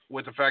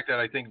 with the fact that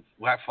I think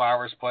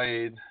Flowers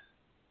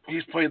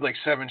he's played like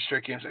 7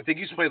 straight games. I think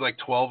he's played like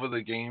 12 of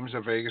the games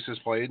that Vegas has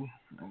played.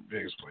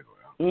 Vegas played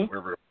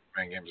whatever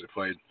many games they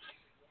played.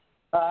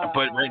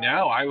 But right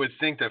now, I would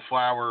think that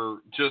Flower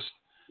just,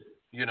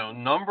 you know,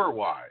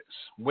 number-wise,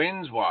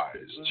 wins-wise,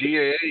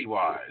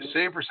 GAA-wise,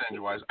 save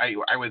percentage-wise,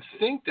 I would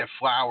think that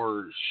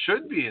Flower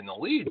should be in the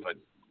lead, but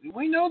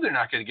we know they're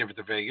not going to give it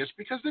to Vegas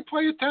because they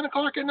play at 10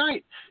 o'clock at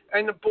night,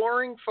 and the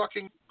boring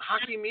fucking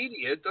hockey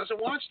media doesn't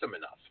watch them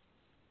enough.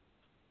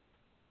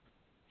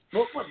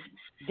 Well,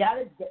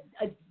 that is,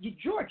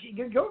 George,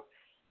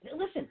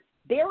 listen,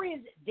 there is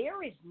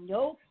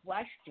no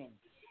question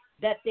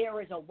that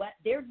there's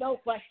no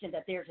question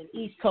that there's an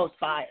East Coast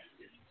bias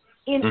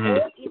in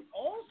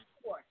all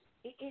sports.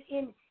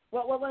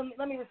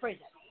 Let me rephrase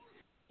that.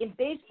 In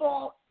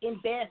baseball, in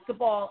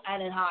basketball,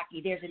 and in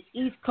hockey, there's an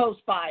East Coast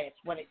bias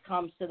when it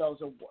comes to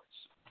those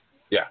awards.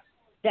 Yeah.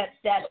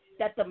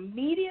 That the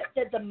media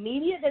that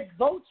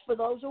votes for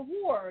those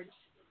awards,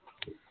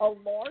 a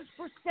large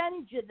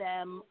percentage of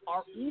them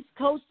are East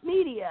Coast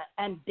media,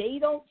 and they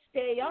don't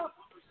stay up,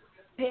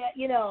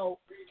 you know,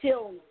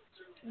 till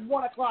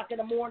 1 o'clock in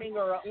the morning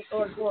or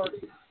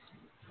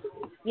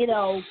you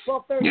know,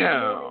 12:30 in the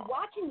morning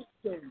watching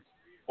things.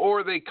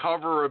 Or they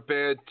cover a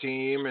bad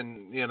team,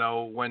 and, you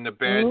know, when the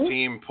bad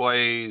team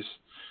plays,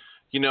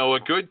 you know, a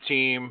good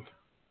team,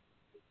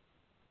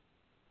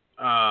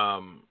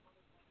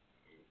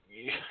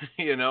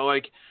 you know,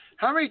 like,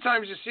 how many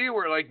times you see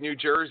where, like, New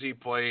Jersey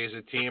plays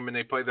a team and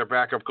they play their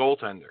backup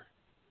goaltender?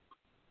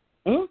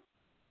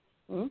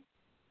 Mm-hmm.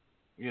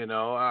 You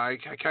know, I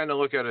kind of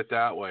look at it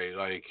that way.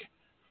 Like,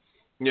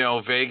 you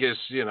know, Vegas,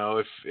 you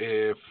know,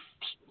 if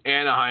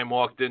Anaheim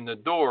walked in the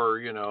door,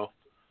 you know,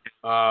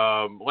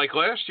 like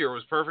last year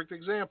was a perfect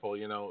example.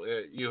 You know,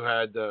 you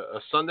had a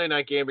Sunday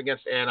night game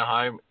against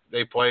Anaheim.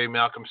 They play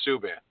Malcolm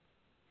Subban.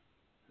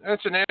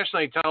 That's a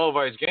nationally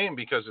televised game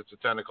because it's a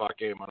 10 o'clock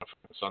game on a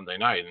Sunday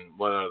night. And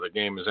what other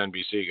game is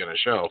NBC going to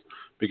show?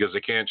 Because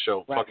they can't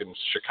show fucking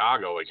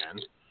Chicago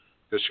again.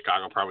 Because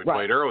Chicago probably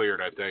played earlier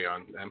that day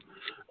on them.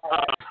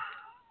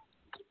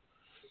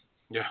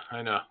 Yeah,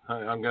 I know.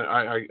 I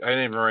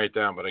didn't even write it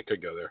down, but I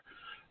could go there.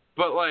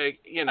 But like,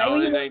 you know,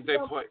 they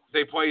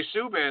play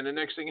Subban. The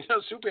next thing you know,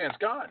 Subban's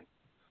gone.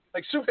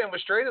 Like Subban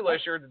was traded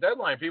last year at the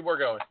deadline. People were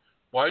going,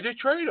 "Why did they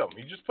trade him?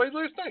 He just played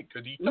last night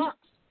because he sucks."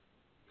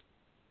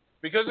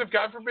 Because if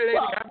God forbid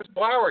anything happens to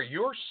Bauer,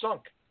 you're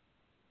sunk.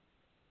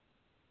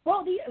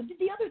 Well, the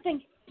other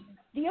thing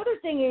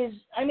is,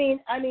 I mean,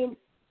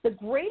 the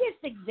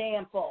greatest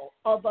example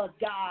of a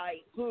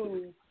guy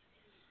who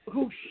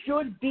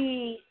should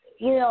be,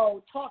 you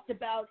know, talked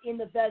about in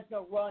the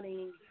Vezina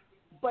running,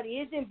 but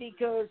isn't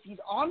because he's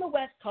on the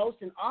West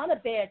Coast and on a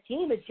bad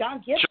team is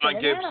John Gibson.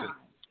 Anaheim.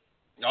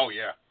 Oh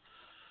yeah.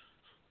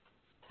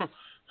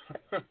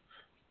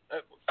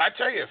 I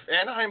tell you, if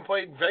Anaheim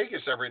played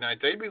Vegas every night,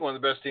 they'd be one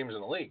of the best teams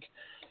in the league.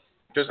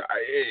 Because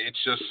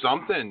it's just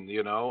something,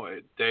 you know.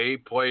 They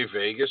play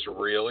Vegas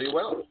really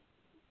well.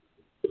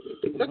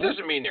 That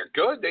doesn't mean they're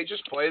good. They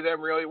just play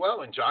them really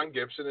well. And John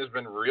Gibson has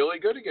been really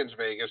good against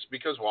Vegas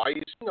because why?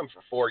 He's seen them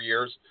for 4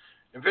 years.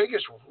 And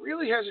Vegas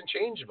really hasn't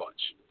changed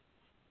much.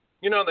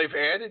 You know, they've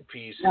added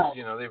pieces. No.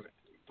 You know,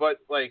 but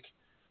like,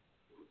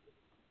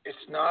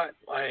 it's not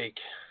like.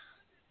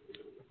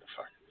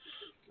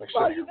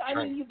 Well, you've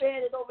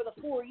added over the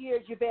 4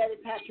 years. You've added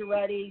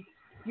Pacioretty.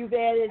 You've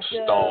added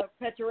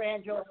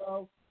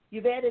Pietrangelo.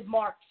 You've added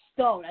Mark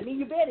Stone. I mean,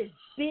 you've added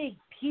big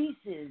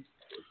pieces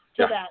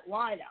to that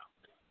lineup.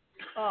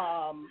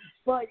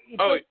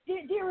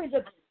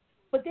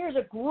 There's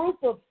a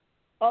group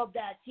of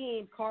that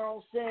team: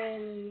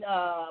 Carlson,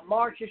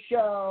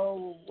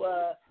 Marchessault,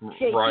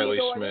 Riley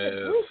Smith.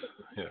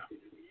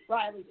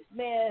 Riley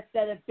Smith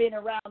that have been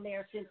around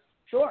there since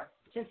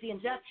the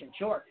inception.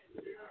 Sure.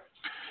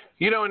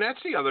 You know, and that's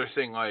the other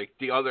thing. Like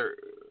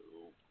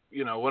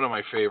one of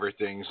my favorite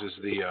things is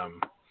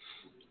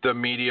the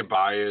media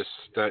bias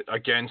that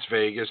against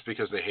Vegas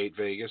because they hate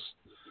Vegas.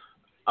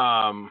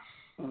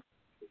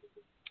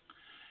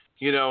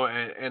 You know,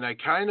 and I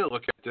kind of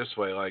look at it this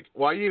way: like,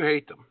 why do you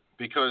hate them?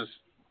 Because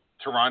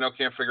Toronto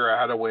can't figure out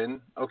how to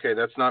win. Okay,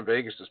 that's not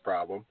Vegas's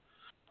problem.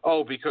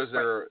 Oh, because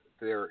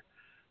they're,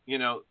 you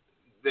know.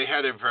 They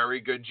had a very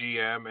good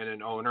GM and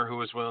an owner who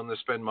was willing to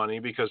spend money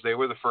because they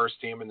were the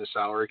first team in the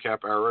salary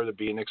cap era to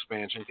be an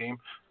expansion team.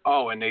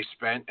 Oh, and they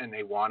spent and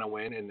they want to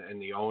win,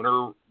 and the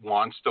owner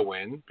wants to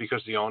win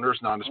because the owner's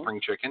not a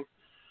spring chicken.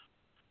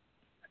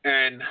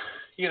 And,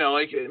 you know,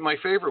 like my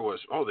favorite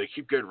was, they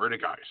keep getting rid of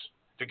guys.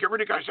 They get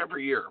rid of guys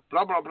every year,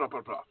 blah, blah, blah,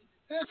 blah, blah.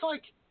 And it's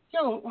like,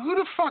 yo, who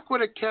the fuck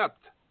would have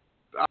kept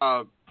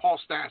Paul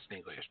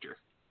Stastny last year?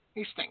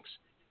 He stinks.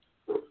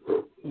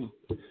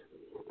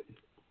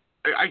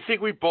 I think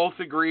we both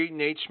agree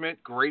Nate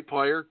Schmidt, great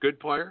player, good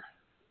player.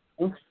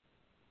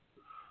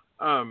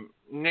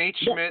 Nate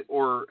Schmidt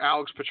or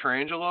Alex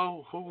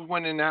Pietrangelo, who's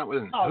winning that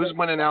one? Who's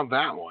winning out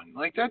that one?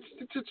 Like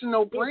it's a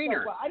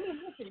no-brainer. I mean,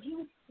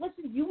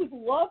 listen. You would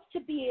love to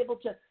be able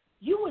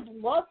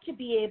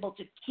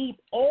to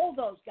keep all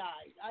those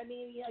guys. I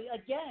mean,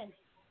 again.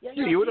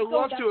 You would have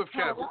loved to have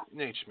kept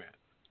Nate Schmidt.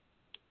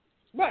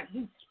 Right,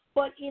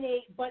 but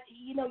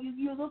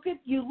you look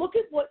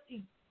at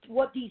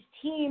what these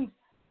teams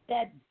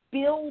that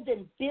build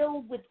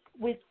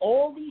with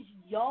all these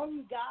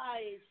young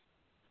guys,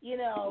 you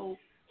know,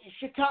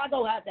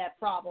 Chicago had that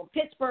problem.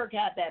 Pittsburgh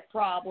had that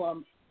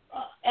problem.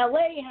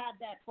 LA had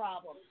that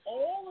problem.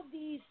 All of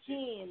these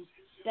teams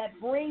that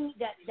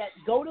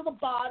go to the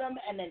bottom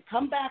and then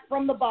come back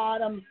from the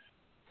bottom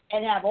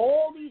and have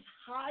all these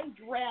high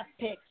draft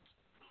picks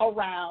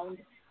around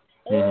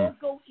all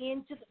go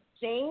into the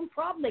same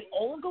problem. They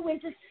all go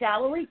into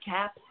salary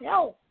cap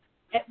hell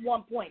at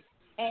one point.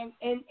 And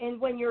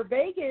when you're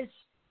Vegas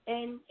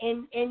and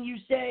you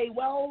say,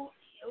 well,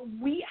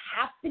 we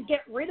have to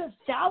get rid of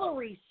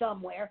salary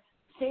somewhere.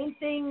 Same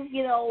thing,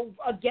 you know.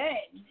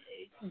 Again,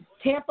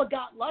 Tampa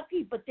got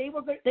lucky, but they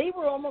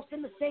were almost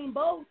in the same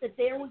boat that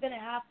they were going to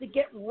have to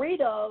get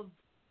rid of,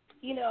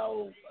 you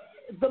know,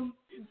 the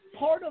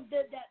part of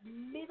that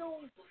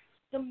middle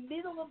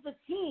of the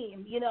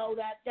team. You know,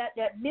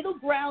 that middle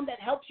ground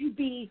that helps you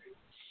be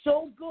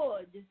so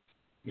good.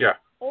 Yeah.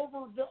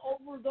 Over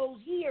those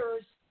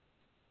years.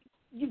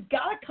 You've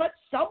got to cut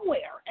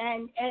somewhere,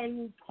 and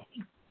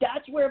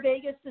that's where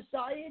Vegas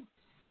decided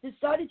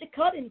to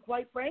cut. And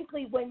quite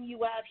frankly, when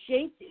you have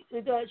Shea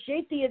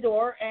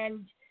Theodore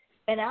and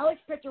Alex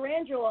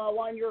Pietrangelo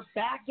on your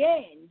back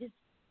end,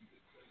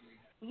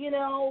 you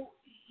know,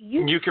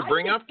 you could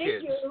bring up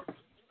kids.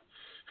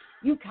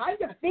 You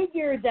kind of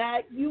figure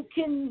that you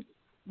can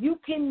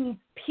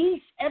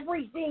piece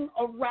everything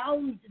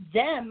around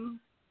them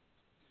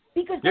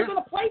because they're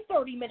going to play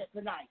 30 minutes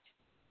a night.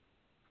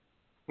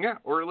 Yeah,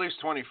 or at least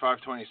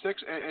 25,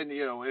 26. And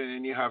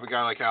you have a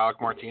guy like Alec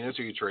Martinez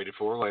who you traded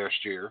for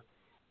last year,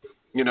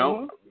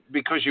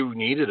 because you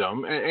needed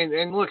him.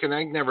 And look, and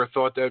I never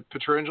thought that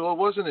Pietrangelo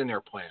wasn't in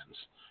their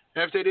plans.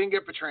 And if they didn't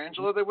get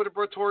Pietrangelo, they would have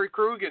brought Torrey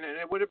Krug in, and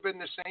it would have been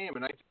the same.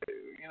 And I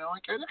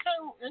kind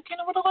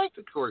of would have liked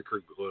the Torrey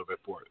Krug a little bit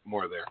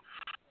more there.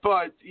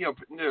 But,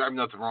 I have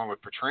nothing wrong with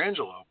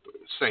Pietrangelo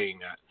saying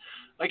that.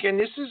 Like, and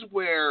this is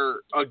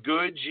where a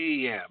good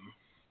GM,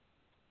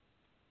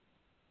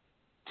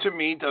 to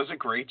me, does a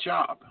great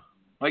job.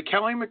 Like,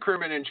 Kelly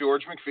McCrimmon and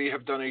George McPhee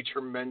have done a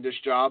tremendous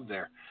job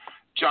there.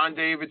 John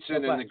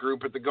Davidson and the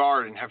group at the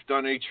Garden have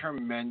done a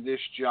tremendous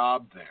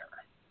job there.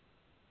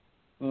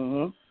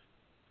 Mm-hmm.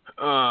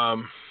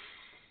 I'll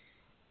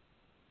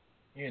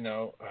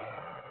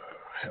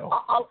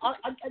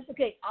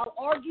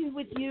argue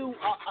with you.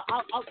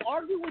 I'll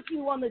argue with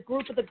you on the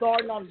group at the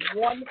Garden on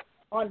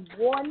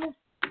one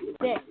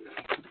thing.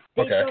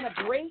 They've done a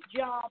great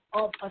job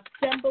of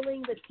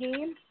assembling the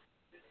team.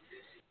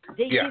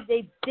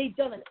 They've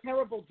done a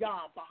terrible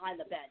job behind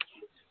the bench.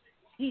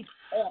 He's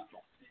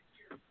awful.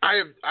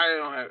 I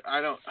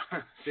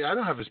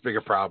don't have as big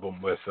a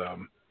problem with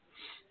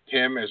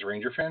him as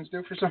Ranger fans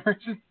do for some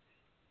reason.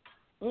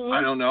 Mm-hmm.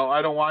 I don't know.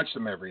 I don't watch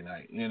them every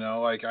night.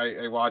 Like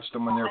I watch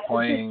them when they're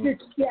playing.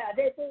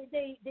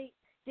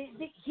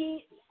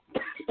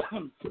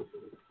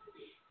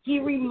 He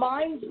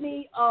reminds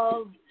me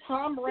of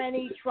Tom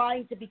Rennie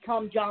trying to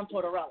become John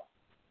Tortorella.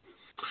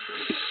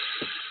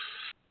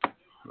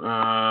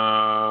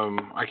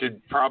 I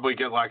could probably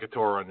get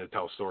Lacatore on to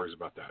tell stories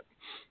about that.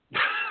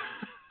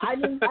 I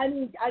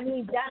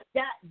mean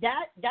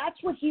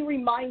that's what he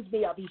reminds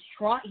me of. He's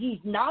trying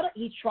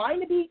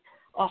to be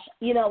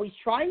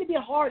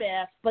a hard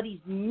ass, but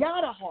he's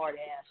not a hard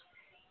ass.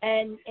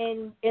 And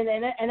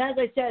as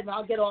I said, and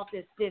I'll get off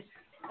this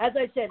as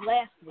I said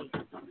last week,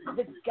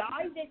 the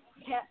guy that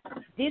kept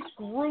this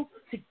group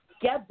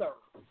together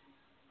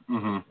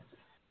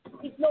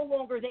is no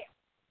longer there.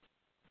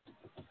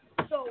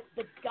 So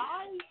the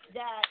guy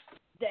that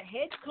the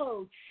head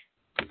coach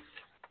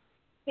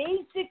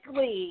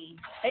basically,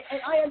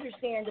 and I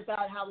understand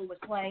about how he was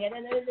playing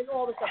and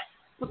all this stuff,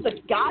 but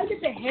the guy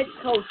that the head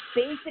coach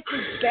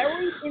basically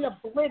buried in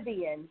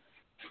oblivion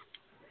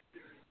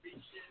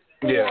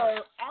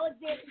for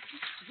Alexander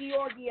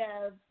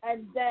Georgiev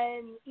and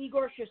then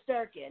Igor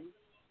Shesterkin,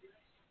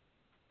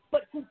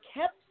 but who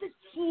kept the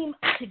team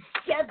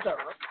together.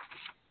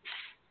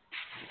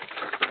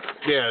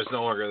 Yeah, is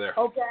no longer there.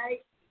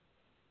 Okay,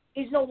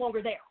 is no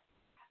longer there,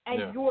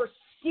 and you're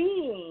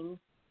seeing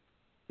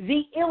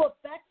the ill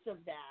effects of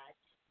that.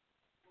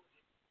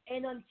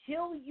 And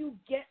until you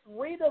get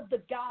rid of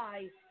the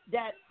guy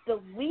that the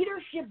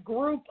leadership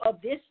group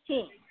of this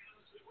team,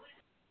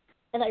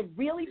 and I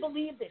really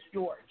believe this,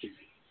 George,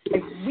 I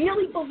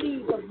really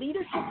believe the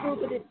leadership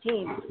group of this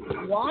team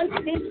wants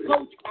this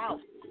coach out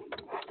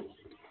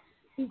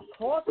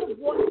because of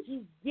what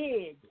he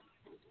did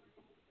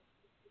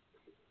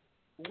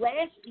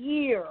last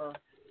year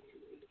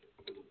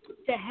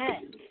to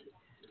Hank.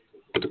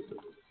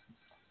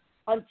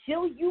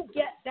 Until you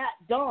get that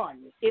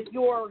done, if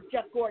you're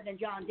Jeff Gordon and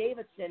John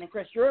Davidson and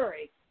Chris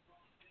Drury,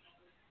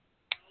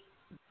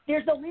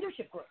 there's no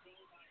leadership group.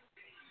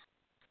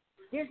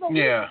 There's no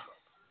leadership.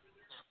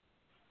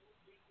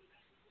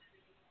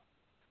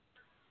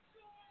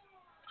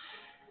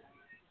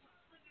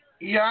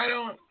 Yeah, I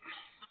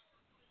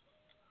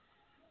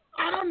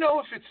don't know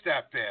if it's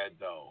that bad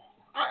though.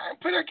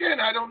 But again,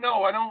 I don't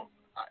know. I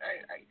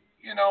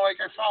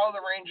follow the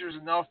Rangers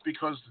enough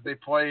because they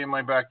play in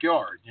my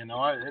backyard. And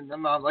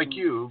I'm not like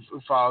you who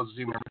follows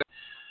the team.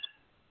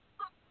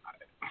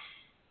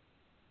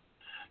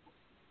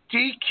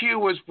 DQ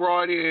was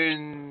brought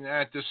in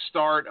at the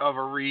start of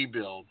a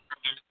rebuild.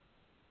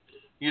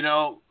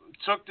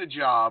 Took the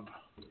job.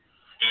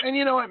 And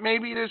you know what?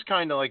 Maybe it is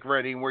kind of like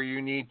Reading where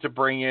you need to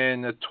bring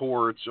in a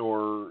Torts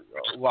or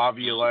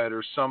Laviolette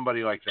or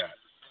somebody like that.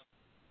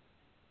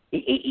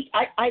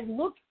 I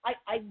look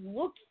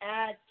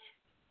at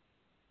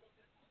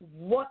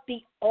what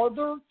the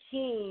other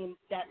team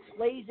that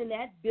plays in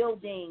that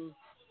building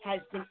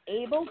has been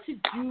able to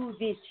do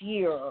this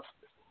year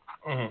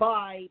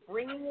by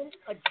bringing in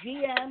a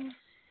GM,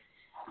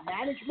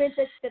 management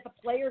that the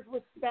players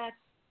respect,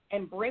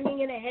 and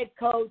bringing in a head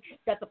coach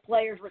that the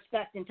players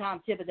respect in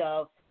Tom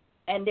Thibodeau.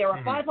 And there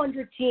are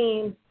 500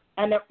 teams,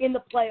 and they're in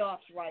the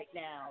playoffs right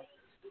now.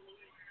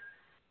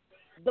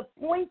 The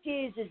point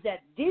is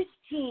that this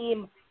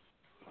team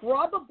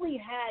probably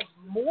has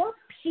more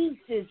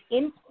pieces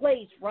in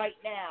place right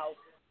now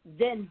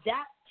than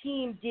that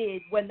team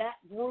did when that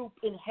group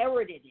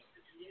inherited it.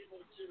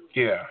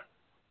 Yeah.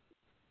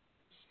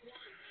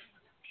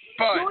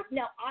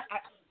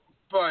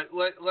 But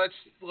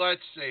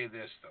let's say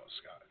this though,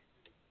 Scott.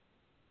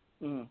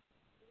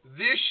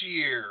 This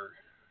year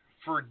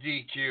for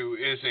DQ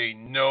is a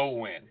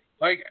no-win.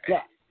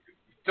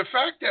 The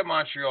fact that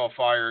Montreal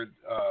fired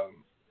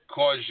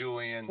Claude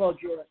Julien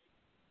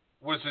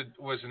was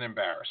an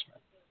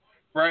embarrassment,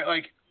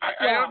 right?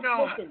 I don't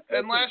know, listen.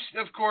 unless,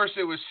 of course,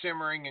 it was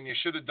simmering and you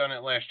should have done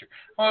it last year.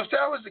 Well, if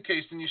that was the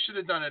case, then you should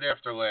have done it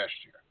after last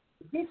year.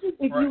 This is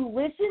if you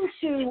listen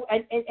to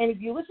and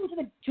if you listen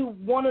to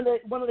one of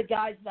the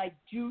guys that I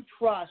do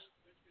trust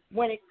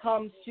when it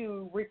comes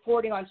to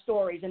reporting on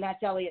stories, and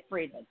that's Elliot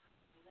Friedman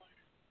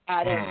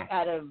out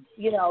of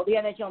the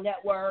NHL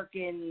Network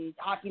and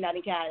Hockey Night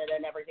in Canada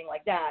and everything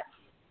like that.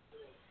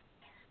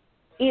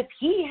 If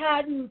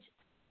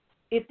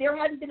there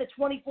hadn't been a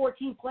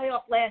 2014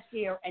 playoff last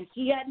year and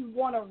he hadn't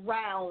won a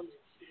round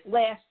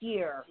last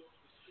year,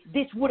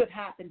 this would have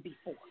happened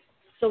before.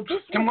 So this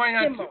is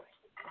similar.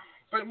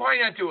 But why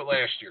not do it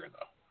last year,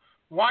 though?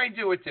 Why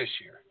do it this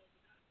year?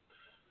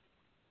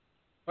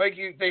 Like,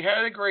 they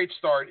had a great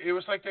start. It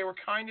was like they were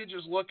kind of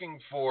just looking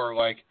for,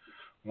 like,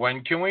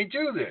 when can we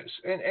do this?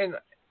 And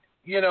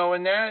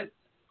that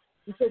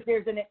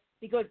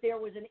because there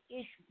was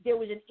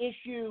an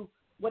issue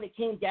when it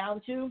came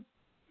down to,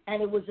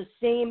 and it was the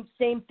same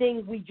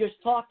thing we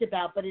just talked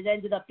about, but it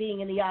ended up being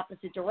in the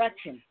opposite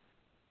direction.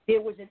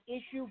 There was an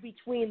issue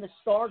between the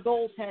star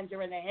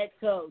goaltender and the head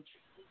coach,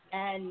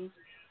 and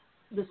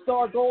the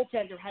star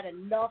goaltender had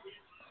enough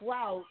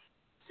clout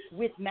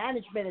with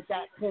management at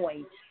that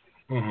point,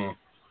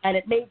 and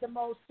it made the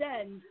most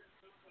sense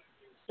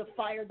to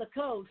fire the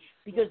coach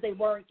because they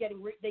weren't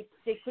they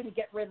couldn't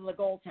get rid of the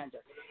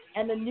goaltender.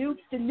 And the new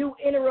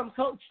interim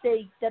coach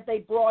that they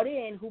brought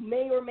in, who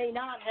may or may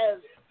not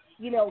have,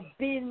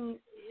 been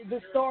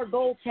the star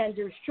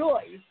goaltender's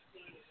choice,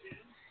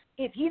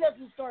 if he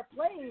doesn't start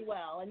playing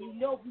well, and you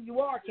know who you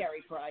are,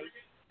 Carey Price,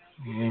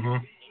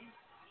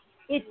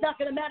 it's not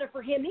going to matter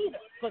for him either,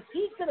 because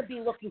he's going to be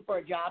looking for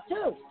a job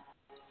too.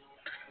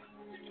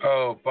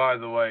 Oh, by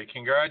the way,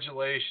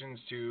 congratulations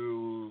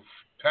to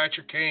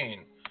Patrick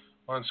Kane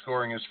on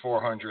scoring his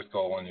 400th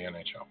goal in the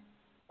NHL.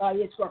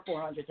 He scored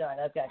 400 times.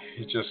 Okay.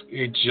 He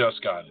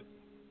just got it.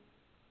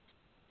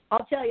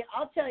 I'll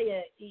tell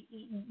you.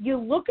 You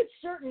look at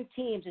certain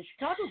teams, and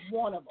Chicago's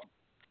one of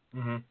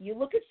them. You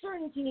look at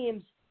certain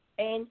teams,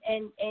 and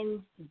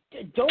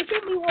don't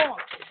get me wrong,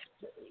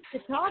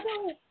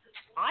 Chicago.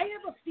 I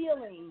have a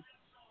feeling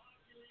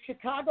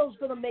Chicago's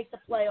going to make the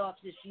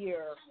playoffs this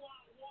year,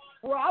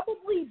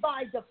 probably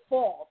by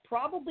default,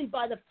 probably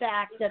by the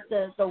fact that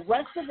the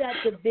rest of that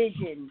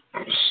division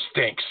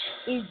stinks.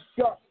 Is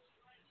just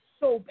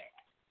so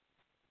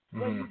bad.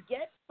 When you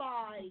get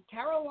by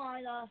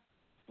Carolina,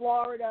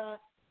 Florida,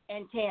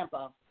 and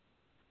Tampa,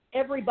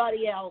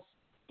 everybody else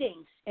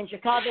stinks, and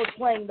Chicago's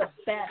playing the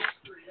best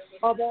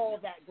of all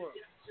of that group.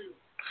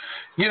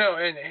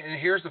 And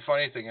here's the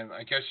funny thing, and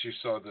I guess you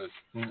saw the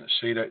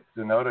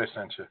note I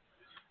sent you.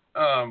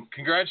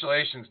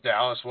 Congratulations,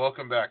 Dallas.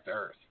 Welcome back to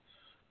Earth.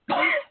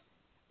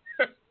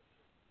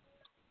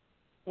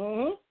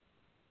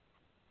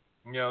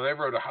 They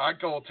wrote a hot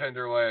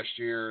goaltender last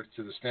year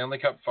to the Stanley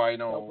Cup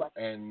final,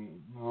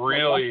 and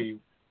really,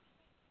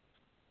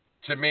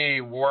 to me,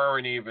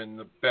 weren't even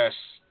the best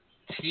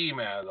team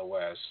out of the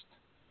West.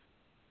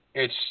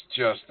 It's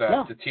just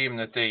that the team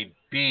that they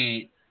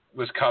beat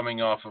was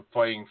coming off of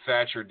playing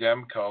Thatcher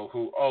Demko,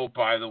 who, oh,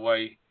 by the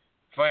way,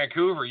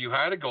 Vancouver, you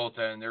had a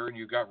goaltender and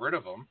you got rid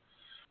of him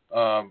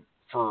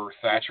for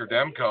Thatcher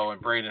Demko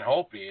and Braden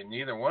Holtby, and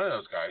neither one of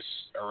those guys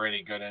are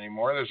any good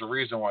anymore. There's a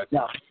reason why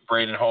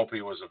Braden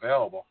Holtby was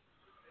available.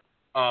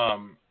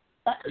 Right.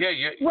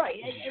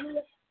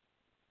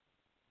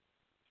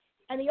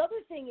 And the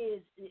other thing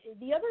is,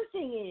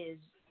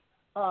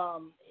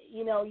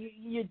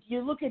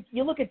 you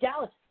look at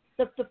Dallas.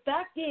 The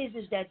fact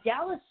is that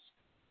Dallas.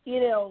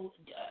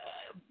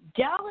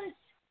 Dallas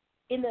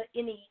in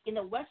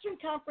the Western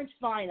Conference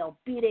Final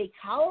beat a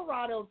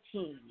Colorado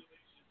team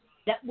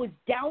that was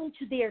down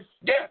to their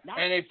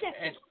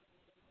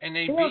and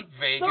they beat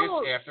Vegas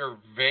after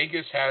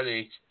Vegas had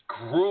a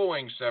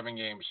grueling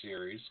 7-game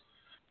series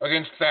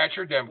against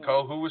Thatcher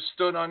Demko, who was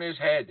stood on his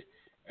head,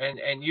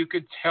 and you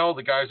could tell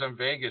the guys on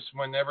Vegas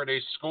whenever they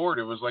scored,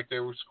 it was like they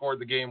scored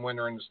the game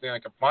winner in the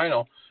Stanley Cup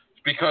Final,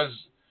 because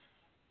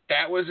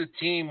that was a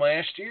team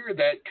last year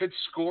that could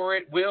score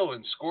at will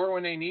and score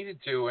when they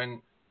needed to,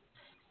 and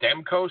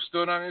Demko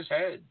stood on his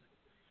head.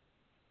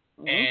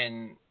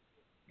 And,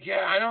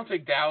 I don't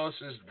think Dallas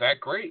is that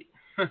great.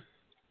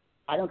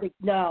 I don't think,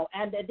 no.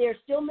 And they're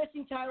still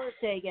missing Tyler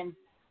Seguin.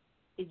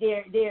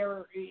 There's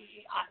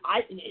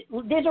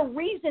a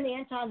reason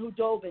Anton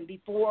Hudobin,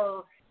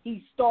 before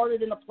he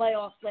started in the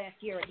playoffs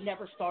last year, had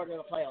never started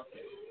a playoff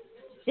game.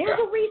 There's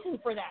a reason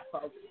for that,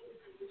 folks.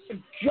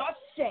 Just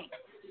saying.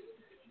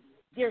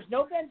 There's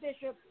no Ben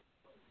Bishop.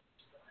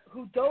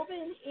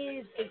 Hudobin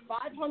is a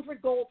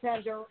 .500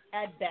 goaltender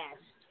at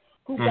best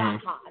who got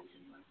hot.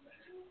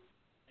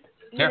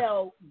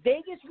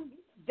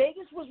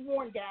 Vegas was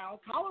worn down.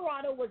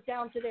 Colorado was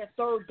down to their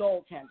third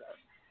goaltender.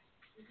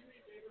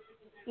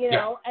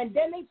 And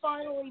then they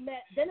finally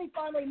met.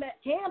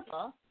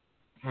 Tampa.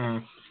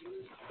 And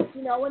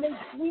then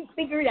we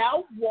figured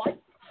out what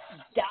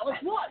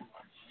Dallas was.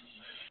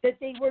 That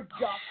they were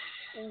just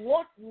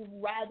luck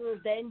rather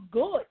than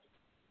good.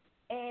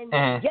 And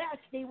yes,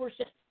 they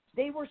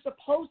were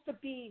supposed to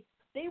be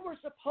they were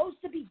supposed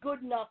to be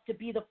good enough to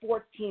be the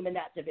 4th team in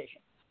that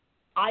division.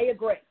 I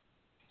agree.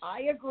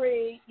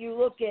 You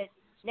look at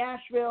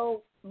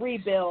Nashville,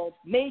 rebuild,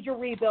 major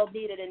rebuild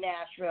needed in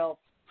Nashville.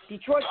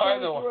 Detroit going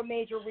through a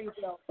major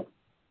rebuild.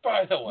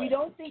 By the way, we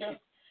don't think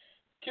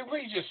can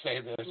we just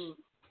say this?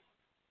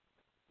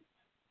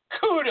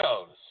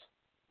 Kudos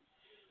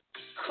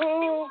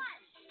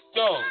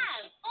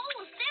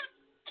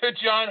to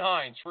John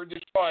Hines for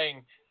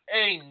destroying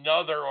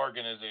another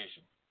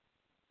organization.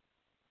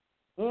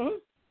 Mm-hmm.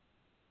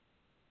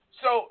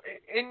 So,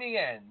 in the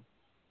end,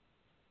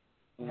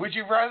 would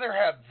you rather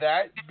have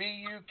that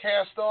BU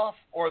cast off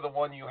or the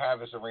one you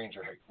have as a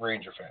Ranger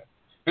fan?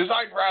 Because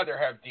I'd rather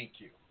have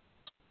DQ.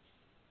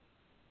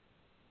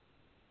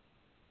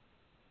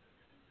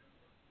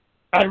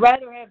 I'd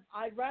rather have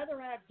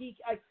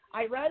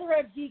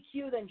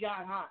DQ than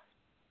John Hines,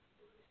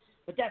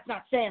 but that's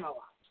not saying a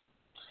lot.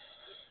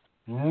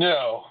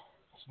 No,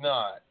 it's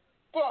not.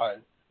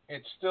 But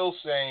it's still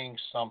saying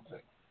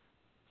something.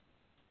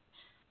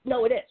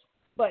 No, it is.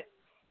 But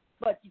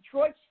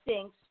Detroit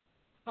stinks.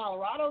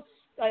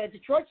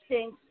 Detroit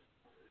stinks.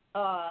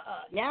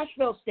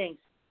 Nashville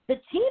stinks.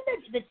 The team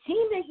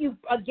that you,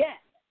 again,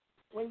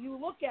 when you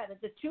look at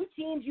it, the 2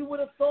 teams you would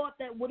have thought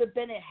that would have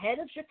been ahead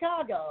of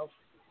Chicago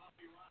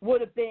would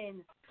have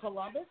been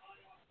Columbus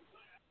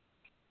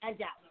and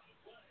Dallas.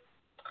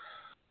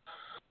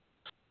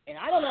 And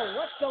I don't know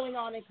what's going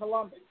on in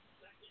Columbus.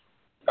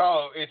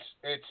 Oh,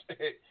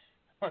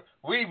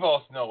 we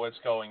both know what's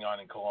going on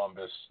in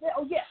Columbus.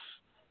 Oh, yeah.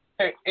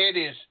 It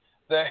is,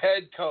 the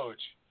head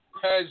coach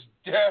has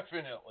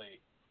definitely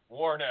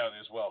worn out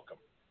his welcome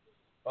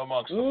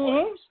amongst the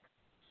players.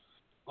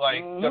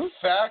 Like, the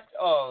fact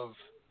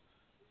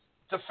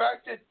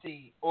that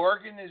the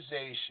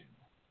organization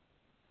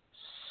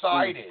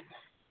sided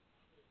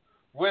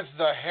with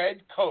the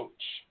head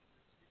coach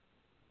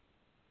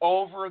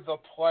over the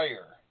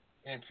player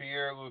in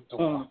Pierre-Luc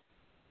Dubois.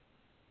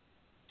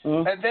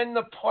 And then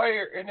the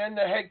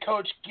head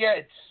coach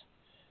gets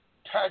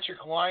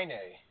Patrick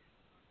Laine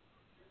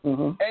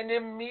and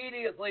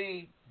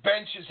immediately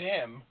benches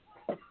him.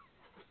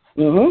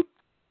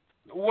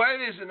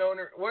 What is an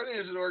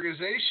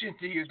organization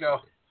do you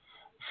go,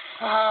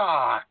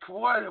 fuck,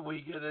 what are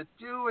we going to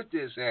do with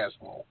this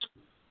asshole?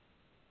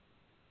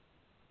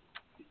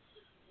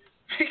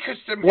 Because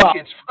to me,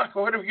 it's fuck,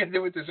 what are we going to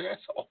do with this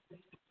asshole?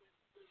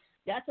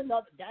 That's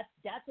another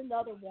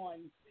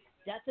one.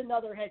 That's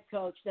another head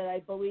coach that I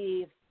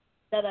believe.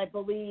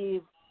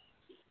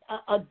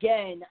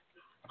 Again,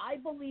 I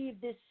believe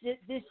this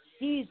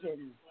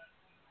season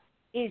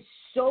is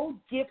so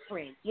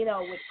different.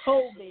 With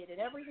COVID and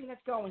everything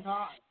that's going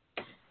on.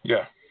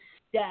 Yeah.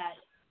 That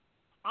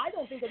I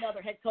don't think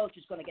another head coach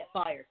is going to get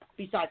fired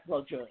besides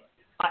Flo Julian.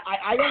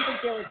 I don't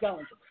think there is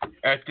going to.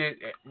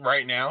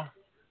 Right now.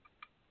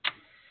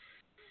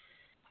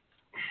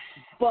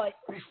 But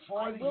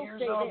before the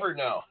year's over,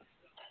 no.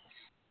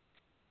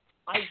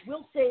 I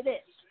will say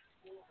this.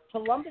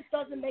 Columbus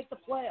doesn't make the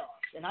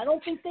playoffs, and I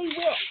don't think they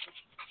will.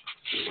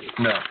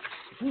 No.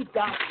 He's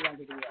got to be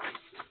under the year.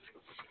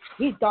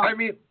 He's done. I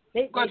mean,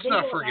 let's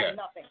not forget.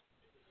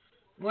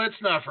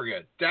 Let's not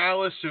forget.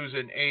 Dallas, who's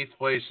in 8th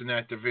place in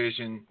that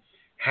division,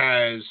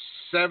 has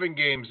 7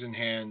 games in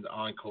hand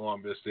on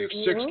Columbus. They have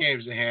 6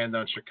 games in hand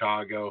on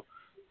Chicago.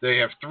 They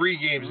have 3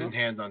 games in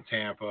hand on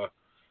Tampa.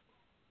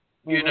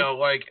 You know,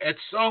 like, at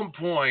some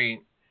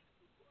point,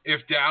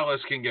 if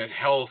Dallas can get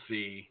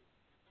healthy,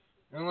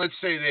 and let's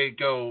say they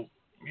go,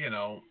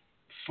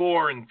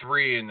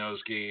 4-3 in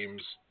those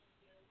games,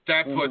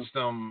 that puts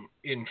them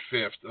in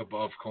 5th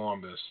above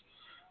Columbus.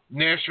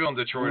 Nashville and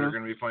Detroit are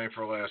going to be playing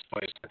for last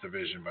place in that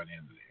division by the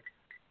end of the year.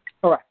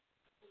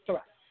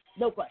 Correct.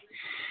 No question.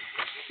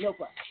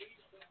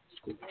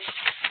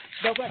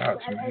 But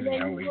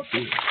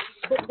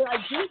I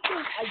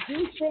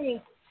do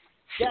think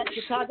that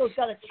Chicago's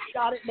got a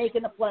shot at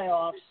making the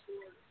playoffs,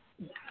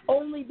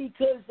 only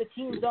because the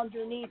teams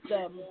underneath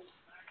them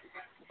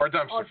are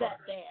that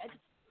bad.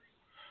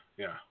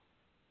 Yeah.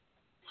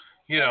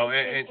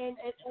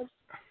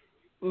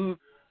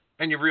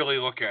 And you really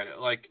look at it,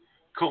 like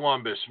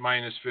Columbus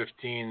minus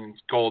 15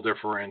 goal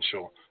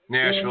differential,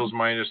 Nashville's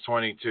minus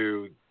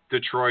 22,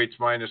 Detroit's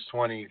minus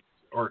 20,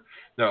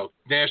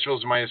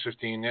 Nashville's minus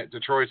 15,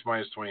 Detroit's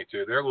minus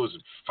 22. They're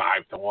losing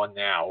 5-1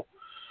 now.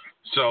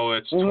 So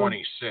it's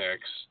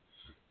 26,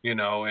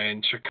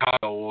 and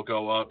Chicago will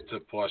go up to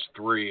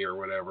 +3 or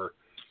whatever.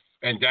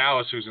 And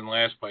Dallas, who's in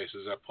last place,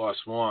 is at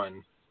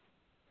 +1.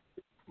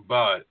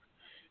 But,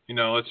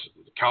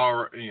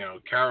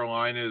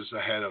 Carolina's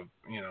ahead of,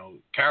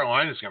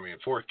 Carolina's going to be in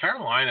 4th.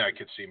 Carolina, I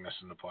could see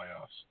missing the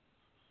playoffs.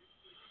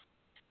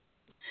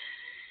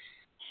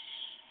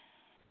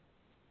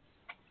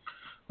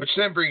 Which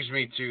then brings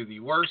me to the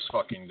worst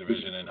fucking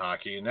division in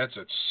hockey, and that's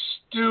a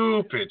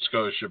stupid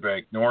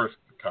Scotiabank North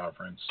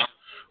Conference,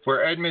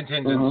 where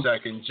Edmonton's in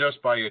 2nd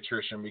just by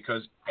attrition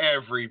because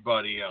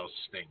everybody else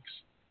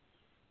stinks.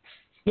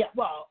 Yeah,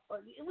 well,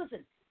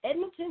 listen,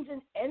 Edmonton's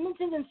in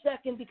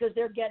 2nd because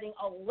they're getting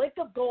a lick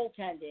of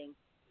goaltending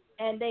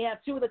and they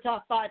have two of the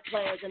top 5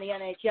 players in the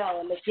NHL,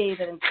 and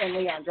McDavid and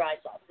Leon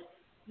Draisaitl.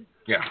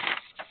 Yeah.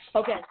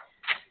 Okay.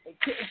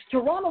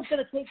 Toronto's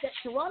going to take that.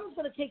 Toronto's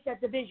going to take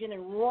that division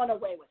and run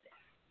away with it.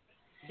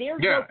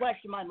 There's no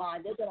question in my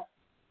mind.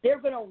 They're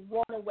going to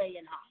run away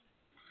and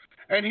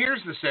hide. And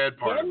here's the sad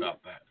part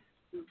about that.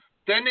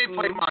 Then they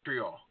play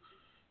Montreal.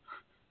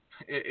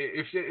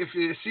 If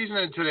the season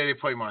ended today, they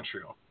play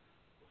Montreal.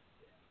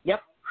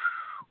 Yep.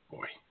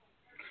 Boy,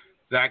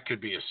 that could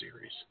be a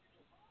series.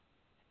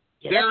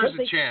 Yeah, there is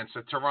a chance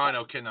that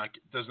Toronto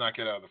does not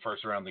get out of the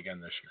first round again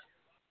this year.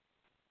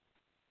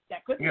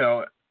 That could be.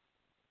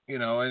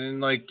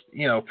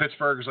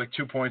 Pittsburgh is like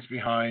 2 points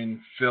behind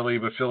Philly,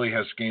 but Philly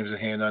has games in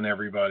hand on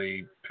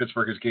everybody.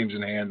 Pittsburgh has games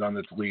in hand on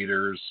its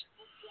leaders.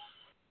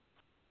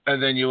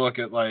 And then you look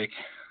at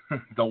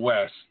the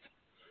West,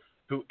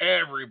 who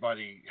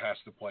everybody has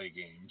to play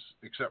games,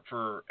 except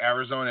for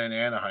Arizona and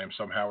Anaheim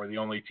somehow are the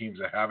only teams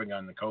that haven't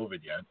gotten the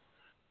COVID yet.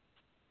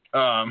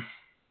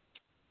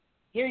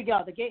 Here you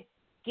go. The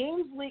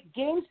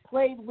games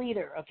played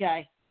leader,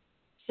 okay?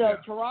 So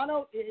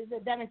Toronto,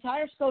 that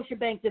entire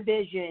Scotiabank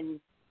division,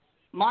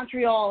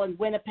 Montreal and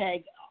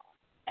Winnipeg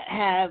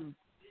have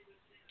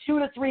 2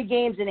 to 3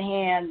 games in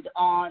hand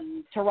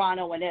on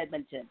Toronto and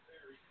Edmonton.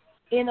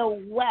 In the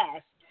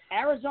West,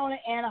 Arizona,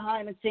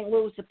 Anaheim, and St.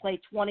 Louis have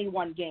played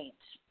 21 games.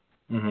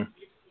 Mm-hmm.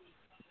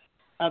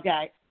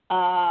 Okay.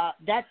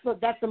 That's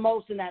the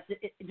most in that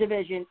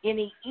division. In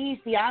the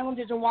East, the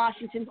Islanders and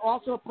Washington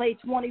also have played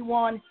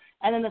 21,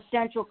 and in the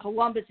Central,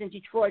 Columbus and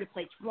Detroit have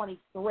played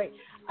 23.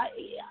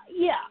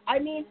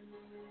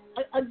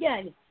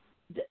 Again,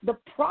 the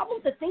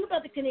thing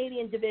about the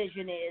Canadian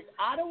division is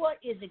Ottawa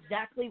is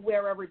exactly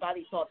where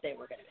everybody thought they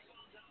were going to be.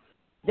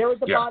 They're at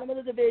the bottom of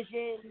the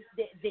division.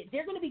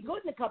 They're going to be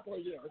good in a couple of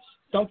years.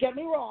 Don't get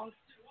me wrong.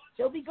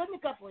 They'll be good in a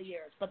couple of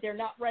years, but they're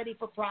not ready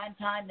for prime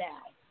time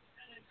now.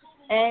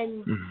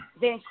 And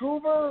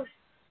Vancouver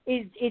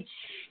is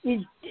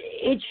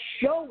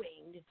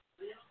showing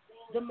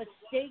the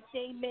mistake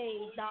they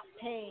made not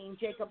paying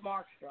Jacob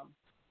Markstrom.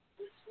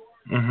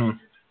 Mm-hmm.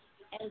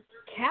 And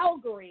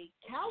Calgary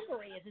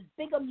is as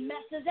big a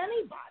mess as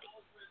anybody.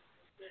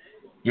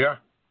 Yeah.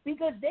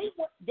 Because they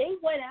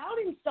went out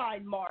and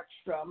signed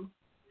Markstrom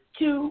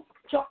to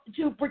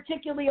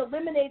particularly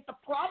eliminate the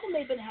problem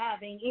they've been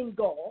having in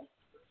goal.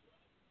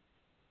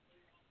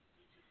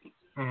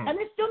 Mm-hmm. And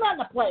they're still not in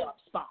the playoff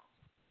spot.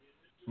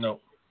 No.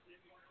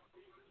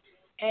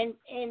 And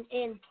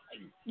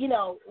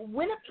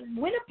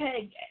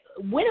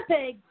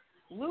Winnipeg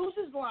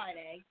loses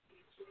Line,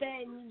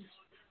 spends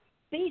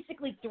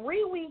basically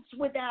 3 weeks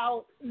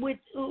without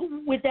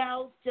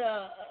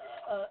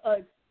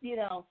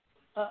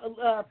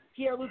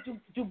Pierre-Luc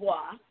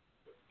Dubois,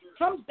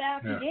 comes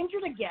back, he's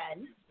injured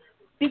again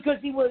because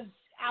he was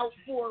out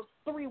for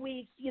 3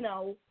 weeks,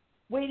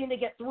 waiting to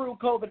get through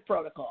COVID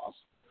protocols.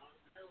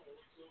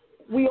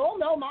 We all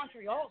know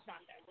Montreal's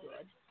not that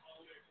good.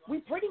 We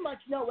pretty much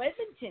know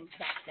Edmonton's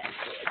not that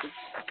good.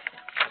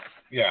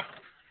 Yeah.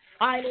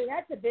 I mean,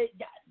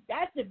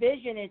 that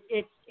division.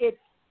 It's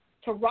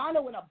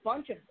Toronto and a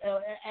bunch of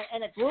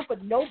and a group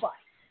of nobody.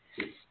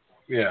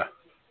 Yeah.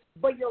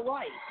 But you're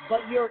right.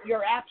 But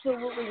you're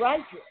absolutely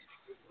right, George.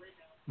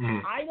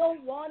 Mm-hmm. I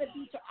don't want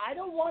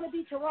to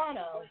be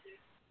Toronto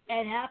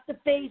and have to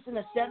face in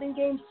a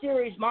 7-game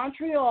series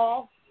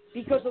Montreal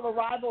because of the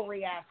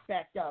rivalry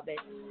aspect of it,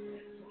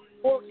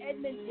 or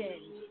Edmonton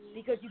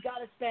because you got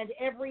to spend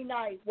every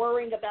night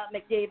worrying about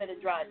McDavid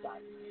and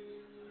Draisaitl.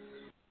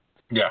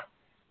 Yeah.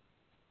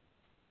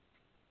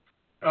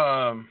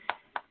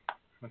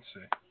 Let's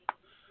see.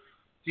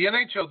 The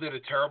NHL did a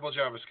terrible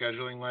job of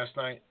scheduling last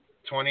night.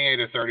 28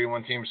 or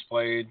 31 teams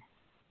played.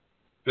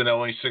 Been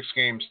only 6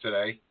 games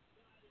today.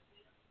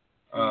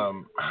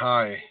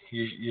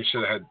 You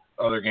should have had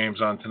other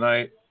games on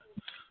tonight.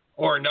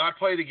 Or not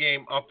play the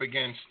game up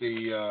against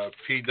the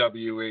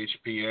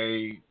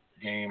PWHPA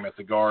game at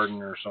the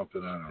Garden or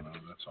something. I don't know.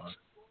 That's on.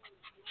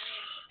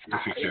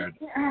 If you cared.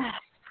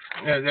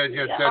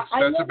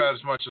 That's about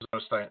as much as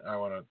I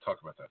want to talk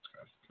about that,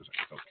 Scott, because I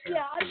don't care.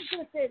 Yeah, I was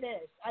going to say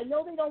this. I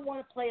know they don't want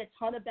to play a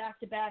ton of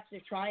back-to-backs.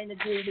 They're trying to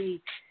do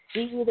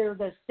either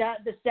the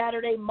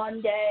Saturday,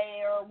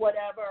 Monday, or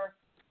whatever.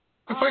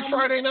 They play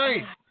Friday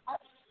night.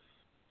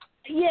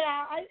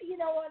 You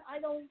know what?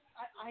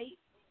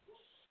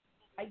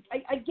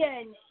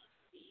 Again,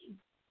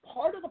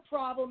 part of the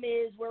problem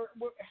is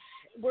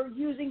we're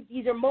using,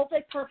 these are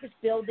multi-purpose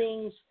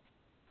buildings.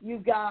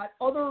 You've got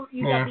the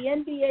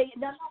NBA,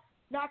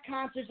 not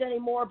concerts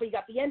anymore, but you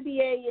got the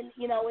NBA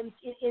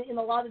in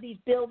a lot of these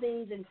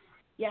buildings, and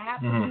you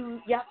have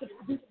to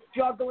do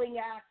juggling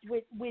act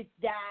with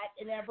that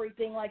and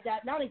everything like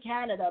that. Not in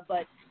Canada,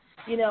 but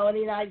in the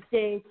United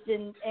States,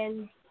 and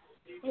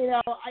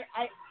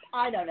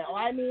I don't know.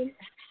 I mean,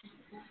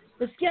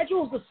 the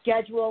schedule is the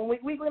schedule, and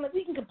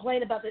we can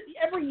complain about it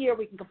every year.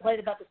 We can complain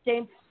about the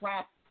same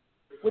crap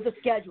with the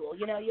schedule.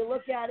 You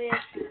look at it,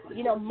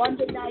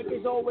 Monday night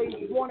there's always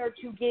 1 or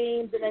 2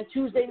 games, and then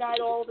Tuesday night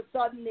all of a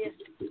sudden there's,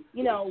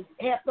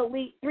 half the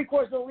league,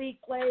 3/4 of the league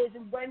plays,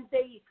 and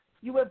Wednesday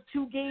you have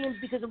 2 games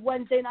because of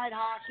Wednesday night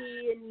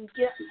hockey, and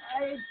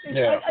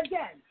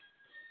again,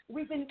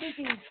 we can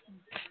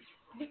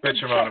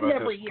bitch him out about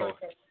every this.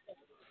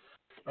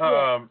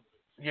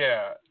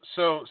 year.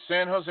 So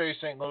San Jose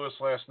St. Louis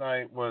last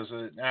night was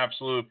an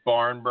absolute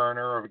barn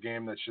burner of a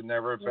game that should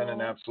never have been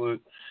an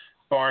absolute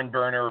barn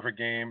burner of a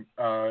game.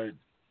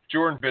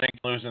 Jordan Binnington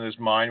losing his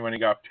mind when he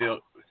got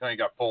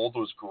pulled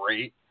was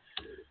great.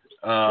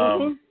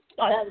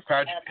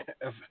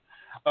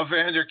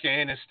 Evander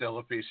Kane is still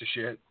a piece of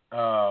shit.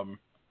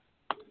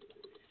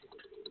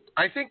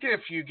 I think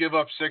if you give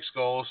up 6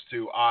 goals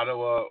to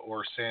Ottawa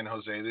or San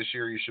Jose this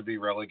year, you should be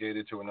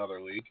relegated to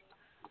another league.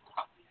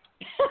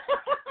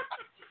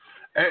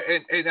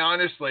 and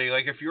honestly,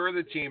 like if you're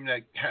the team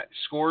that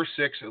scores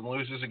 6 and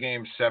loses a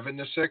game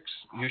 7-6,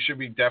 you should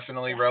be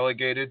definitely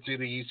relegated to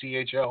the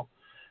ECHL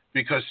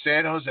because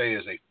San Jose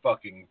is a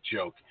fucking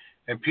joke.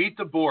 And Pete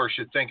DeBoer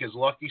should thank his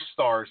lucky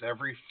stars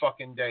every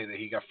fucking day that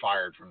he got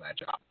fired from that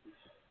job.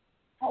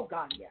 Oh,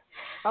 God, yeah.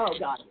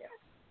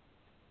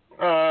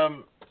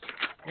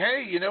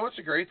 Hey, you know what's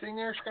a great thing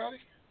there, Scotty?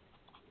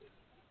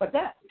 What's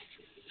that?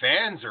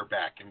 Fans are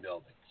back in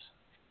buildings.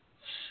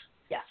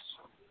 Yes.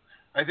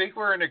 I think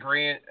we're in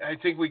agreement. I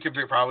think we could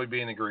probably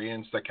be in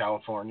agreement that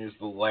California is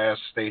the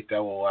last state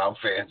that will allow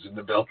fans in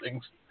the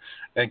buildings,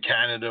 and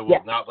Canada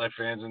will not let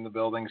fans in the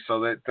buildings. So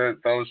that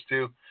those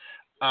two.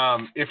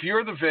 If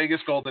you're the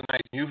Vegas Golden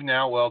Knights, you've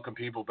now welcomed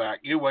people back.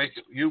 You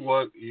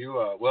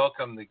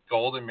welcome the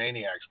Golden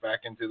Maniacs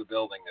back into the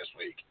building this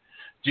week.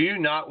 Do you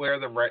not wear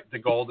the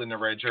gold and the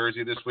red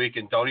jersey this week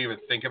and don't even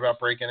think about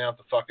breaking out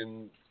the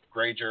fucking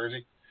gray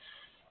jersey?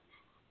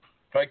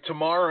 Like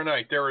tomorrow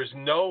night, there is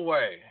no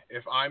way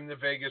if I'm the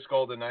Vegas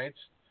Golden Knights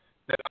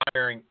that I'm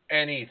wearing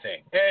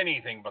anything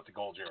but the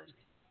gold jersey.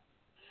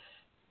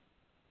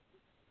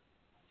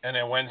 And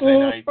then Wednesday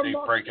night they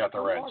break out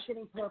the reds.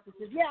 Marketing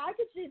purposes, I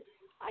could see.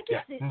 I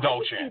could see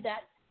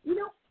that.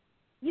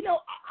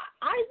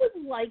 I would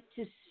like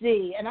to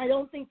see, and I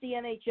don't think the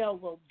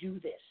NHL will do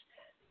this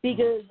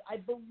because I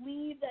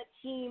believe that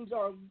teams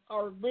are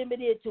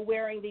limited to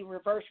wearing the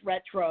reverse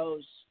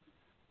retros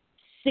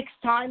 6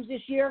 times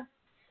this year.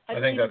 I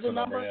think that's the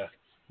number. Yeah,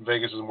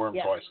 Vegas has worn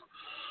them twice.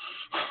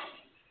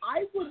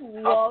 I would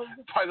love.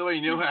 By the way,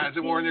 you know who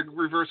hasn't worn the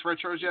reverse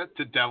retros yet?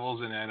 The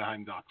Devils and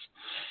Anaheim Ducks.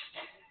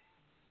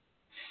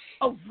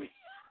 Oh, really?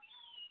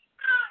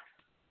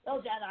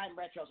 Those Anaheim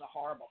retros are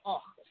horrible.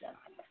 Oh, those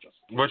Anaheim retros.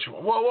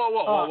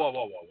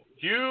 Whoa.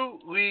 You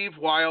leave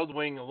Wild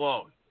Wing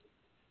alone.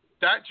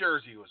 That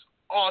jersey was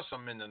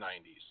awesome in the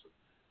 90s.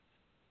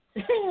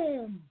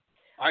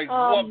 I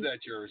love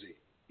that jersey.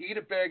 Eat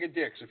a bag of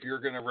dicks if you're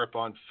going to rip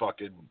on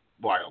fucking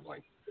Wild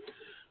Wing.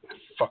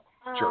 Fuck,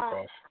 jerk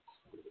off.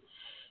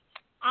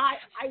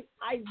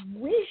 I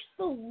wish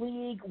the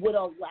league would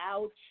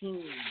allow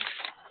teams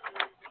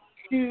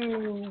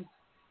to...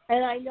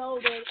 And I know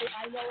it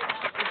has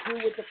to do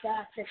with the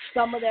fact that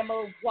some of them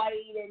are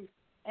white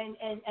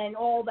and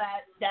all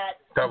that.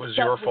 That was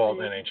your fault,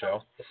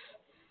 NHL.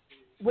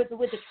 With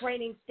the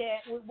training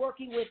staff, we're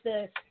working with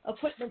the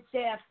equipment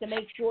staff to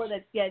make sure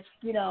that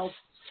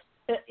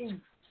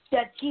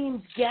that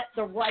teams get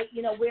the right,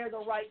 wear the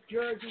right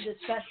jerseys,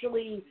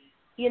 especially,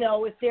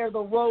 if they're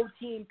the road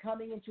team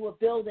coming into a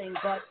building.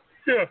 But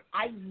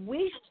I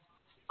wish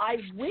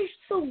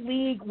the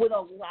league would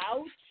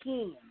allow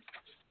teams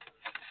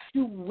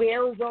to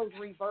wear those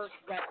reverse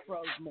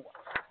retros more.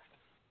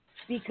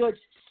 Because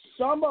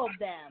some of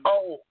them...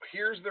 Oh,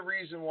 here's the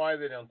reason why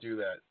they don't do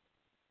that.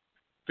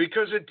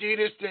 Because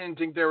Adidas didn't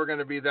think they were going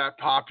to be that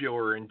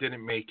popular and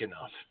didn't make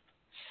enough.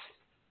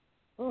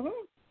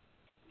 Mm-hmm.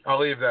 I'll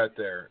leave that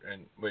there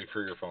and wait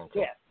for your phone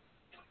call. Yeah.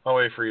 I'll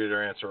wait for you to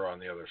answer on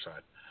the other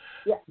side.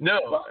 Yeah.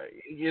 No,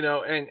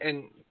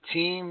 and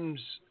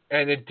teams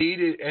and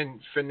Adidas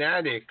and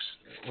Fanatics,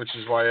 which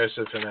is why I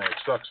said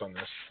Fanatics sucks on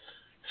this.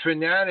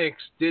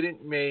 Fanatics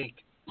didn't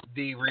make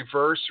the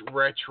reverse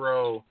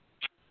retro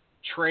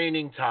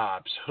training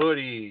tops,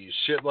 hoodies,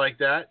 shit like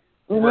that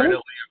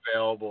readily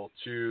available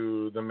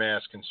to the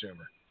mass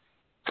consumer.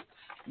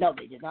 No,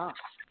 they did not.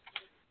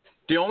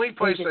 The only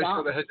place I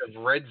saw that had a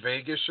red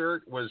Vegas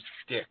shirt was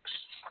Dick's.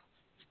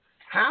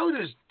 How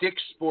does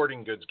Dick's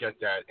Sporting Goods get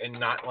that and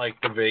not like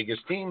the Vegas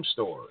team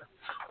store?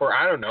 Or,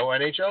 I don't know,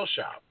 NHL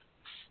shop?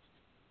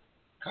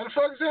 How the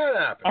fuck does that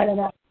happen? I don't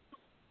know.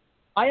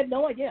 I have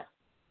no idea.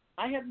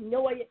 And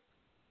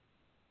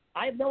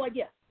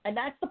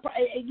that's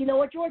you know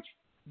what, George?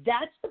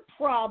 That's the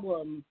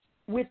problem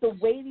with the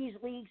way these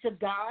leagues have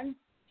gone,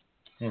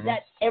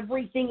 that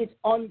everything is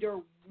under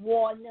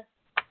one.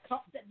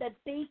 That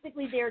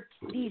basically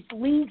these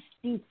leagues,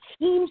 these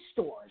team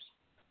stores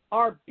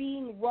are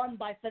being run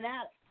by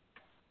Fanatics.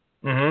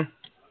 Mm-hmm.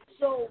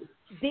 So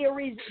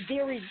there is,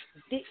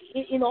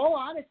 in all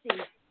honesty,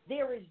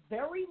 there is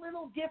very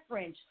little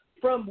difference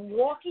from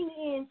walking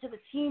into the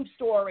team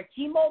store at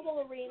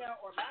T-Mobile Arena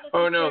or Madison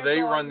Oh, no, Square they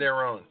Garden. run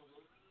their own.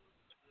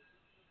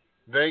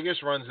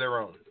 Vegas runs their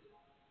own.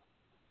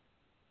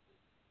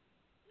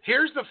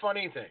 Here's the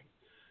funny thing.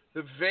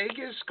 The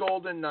Vegas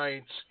Golden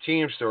Knights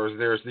team stores,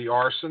 there's the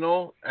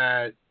Arsenal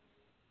at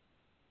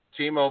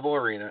T-Mobile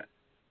Arena,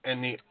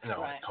 and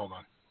hold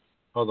on.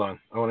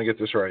 I want to get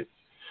this right.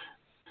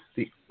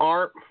 The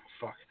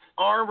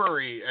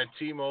Armory at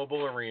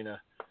T-Mobile Arena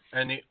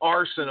and the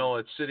Arsenal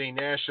at City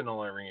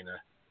National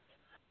Arena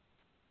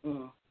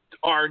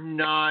are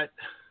not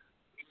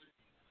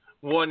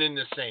one and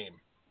the same.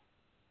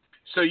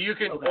 So you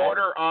can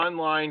order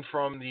online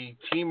from the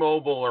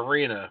T-Mobile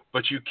Arena,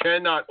 but you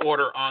cannot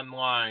order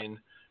online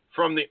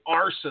from the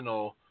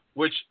Arsenal,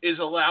 which is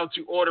allowed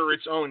to order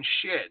its own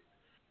shit,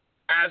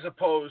 as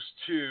opposed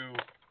to...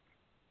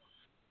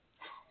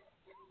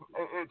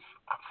 It's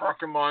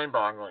fucking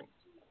mind-boggling.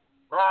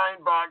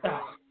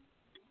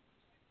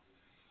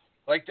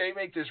 Like, they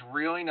make this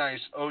really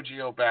nice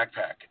OGO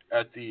backpack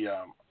at the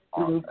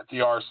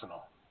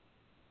Arsenal.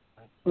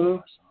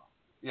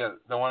 Yeah,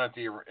 the one at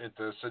the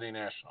City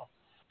National.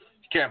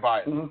 You can't buy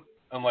it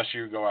unless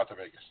you go out to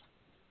Vegas.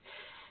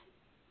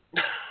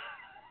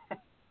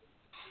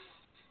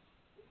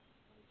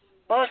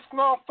 Makes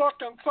no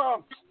fucking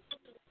sense.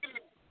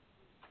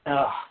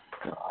 Oh,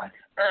 God.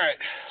 All right.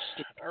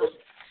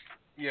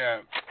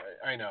 Yeah,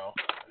 I know.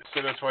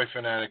 So that's why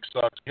Fanatic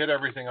sucks. Hit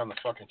everything on the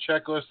fucking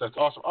checklist. That's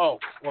awesome. Oh,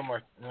 one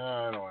more. No,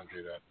 I don't want to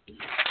do that.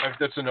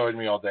 That's annoyed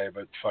me all day,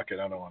 but fuck it.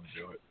 I don't want to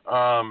do it.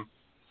 All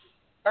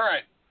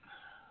right.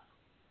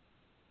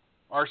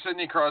 Our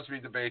Sidney Crosby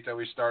debate that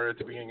we started at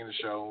the beginning of the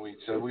show, we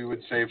said we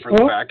would save for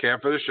the back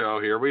half of the show.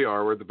 Here we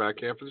are. We're at the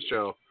back half of the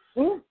show.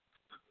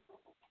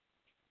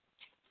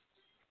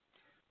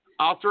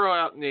 I'll throw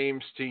out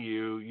names to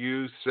you.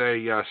 You say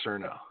yes or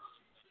no.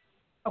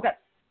 Okay.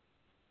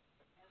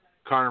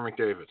 Connor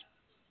McDavid.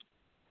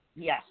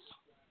 Yes.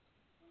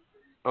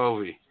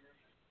 Ovi.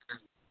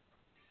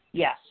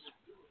 Yes.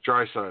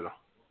 Draisaitl.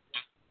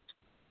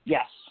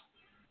 Yes.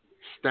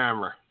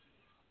 Stammer.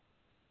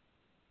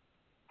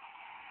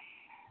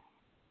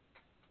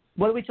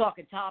 What are we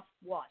talking? Top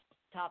what?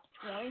 Top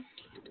 20?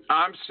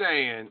 I'm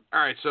saying, all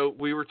right, so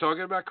we were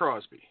talking about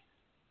Crosby,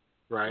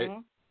 right?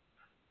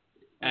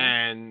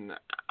 And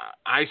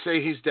I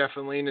say he's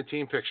definitely in the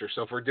team picture.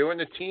 So if we're doing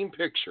the team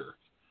picture,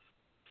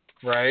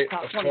 right,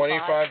 top of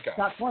 25 guys.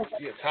 Top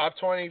 25. Yeah, top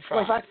 25.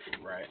 25?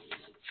 Right.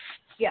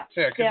 Yeah.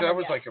 Yeah, because that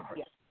was like a...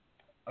 Yeah.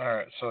 All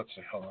right, so let's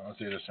see. Hold on. Let's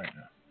do this right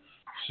now.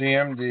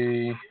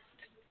 CMD.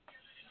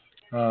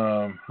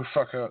 Who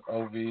fuck up?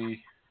 OV.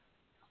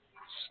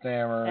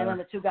 Stammer. And then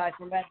the two guys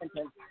from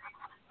Edmonton.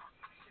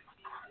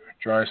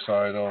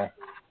 Draisaitl.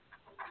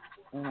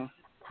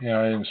 Yeah,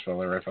 I didn't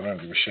spell it right, but I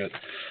don't give a shit.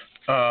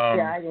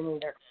 Yeah, I didn't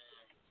either.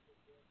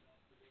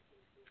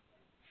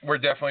 We're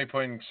definitely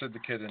putting Sid the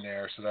Kid in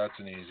there, so that's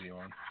an easy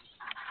one.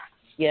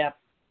 Yeah.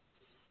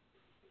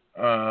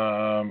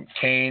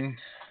 Kane.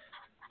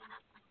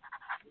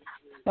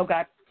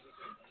 Okay.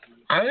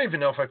 I don't even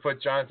know if I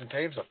put Jonathan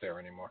Taves up there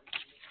anymore.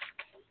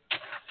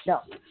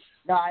 No,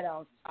 I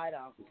don't.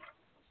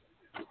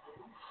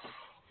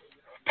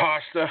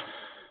 Pasta.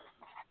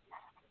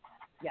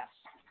 Yes.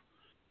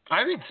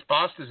 I think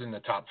Pasta's in the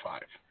top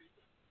 5.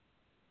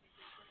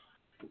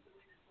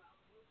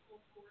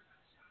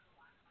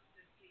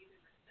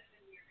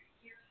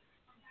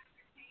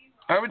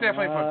 I would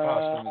definitely put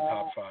Pasta in the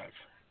top 5.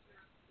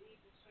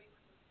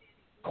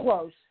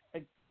 Close.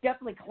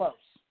 Definitely close.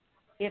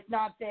 If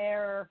not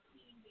there,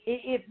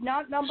 if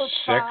not number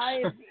 6.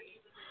 5,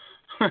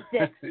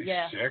 6.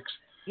 Yeah. 6.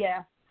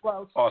 Yeah.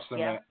 Close.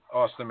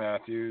 Austin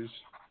Matthews.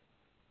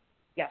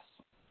 Yes.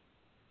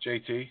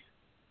 JT.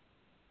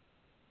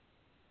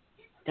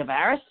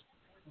 Tavares?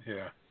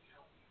 Yeah.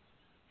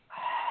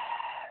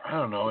 I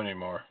don't know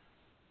anymore.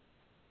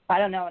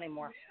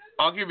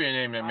 I'll give you a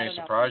name that may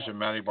surprise you,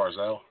 Matty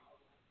Barzal.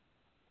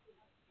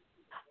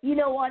 You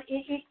know what?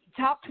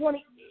 Top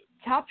 20,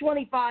 top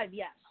 25.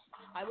 Yes,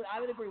 I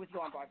would agree with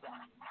you on Barzal.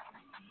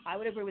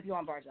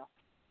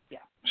 Yeah.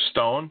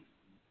 Stone.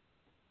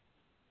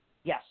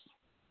 Yes.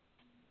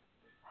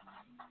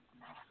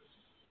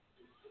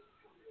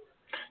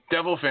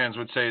 Devil fans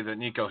would say that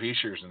Nico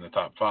Heischer's in the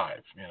top 5.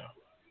 You know.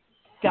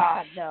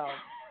 God no.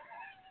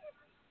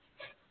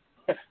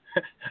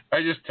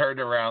 I just turned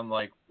around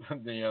like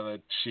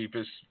the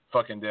cheapest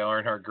fucking Dale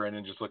Earnhardt grin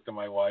and just looked at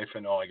my wife,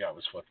 and all I got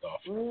was flipped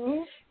off.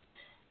 Mm-hmm.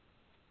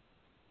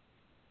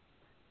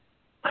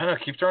 I don't know.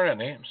 Keep throwing out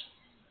names.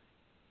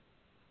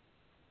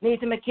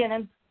 Nathan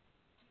McKinnon.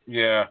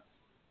 Yeah.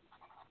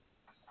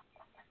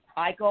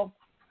 Eichel.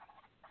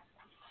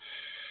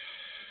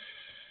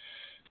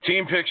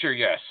 Team picture,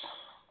 yes.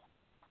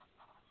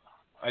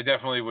 I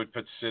definitely would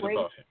put Sid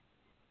above him.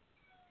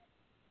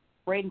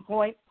 Braden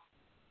Point.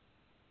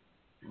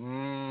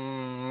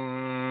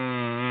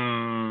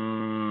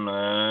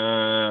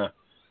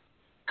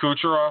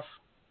 Kucherov.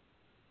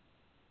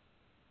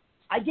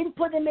 I didn't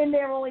put him in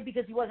there only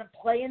because he wasn't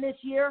playing this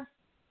year.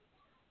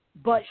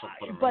 But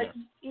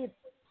if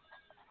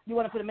you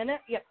want to put him in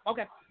there, yeah,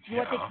 okay. You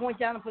want to take Point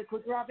down and put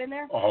Kucherov in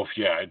there? Oh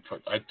yeah, I'd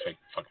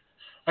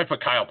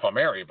put Kyle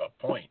Palmieri above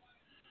Point.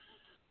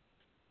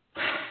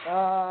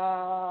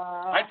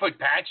 I'd put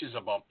Patches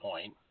above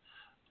Point.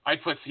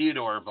 I'd put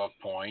Theodore above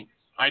Point.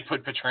 I'd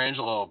put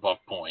Pietrangelo above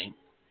Point.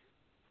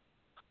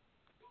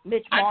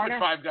 Mitch Marner.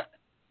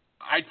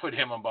 I'd put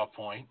him above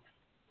Point.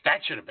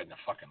 That should have been the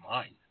fucking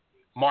line.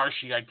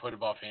 Marshy, I'd put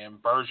above him.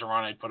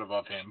 Bergeron, I'd put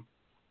above him.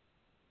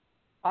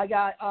 I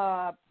got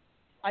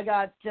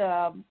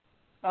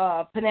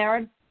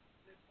Panarin.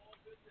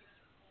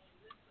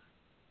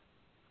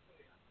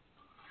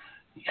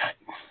 Yeah,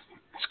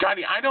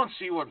 Scotty, I don't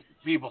see what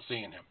people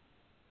see in him.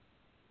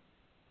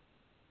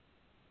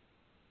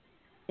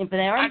 In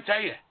Panarin? I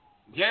tell you,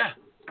 yeah,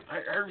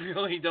 I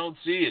really don't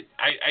see it.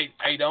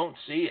 I don't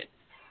see it.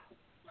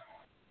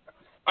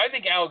 I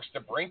think Alex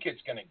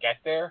DeBrinket's going to get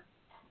there.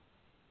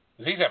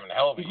 He's having a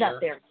hell of a year. He's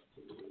not there.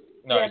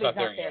 No, yeah, he's not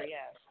there yet.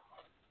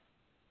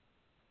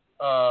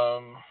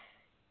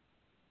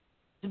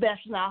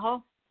 Sebastian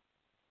Aho?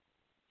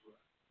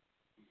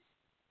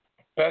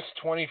 Best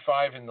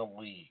 25 in the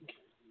league.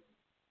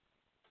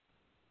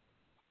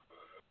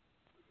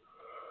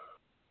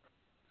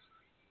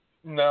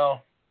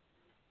 No.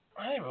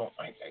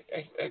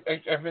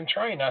 I've been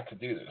trying not to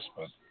do this,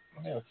 but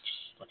let's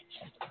just look at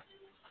something.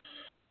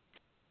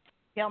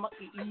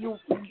 You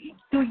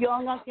too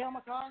young on Cale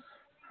Makar?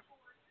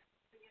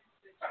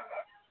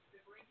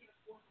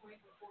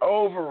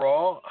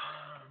 Overall,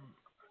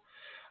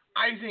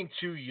 I think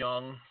too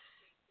young.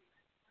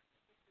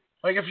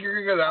 Like, if you're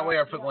going to go that way,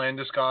 I put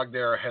Landeskog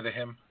there ahead of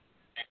him.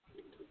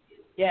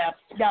 Yeah.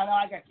 No,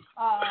 I agree.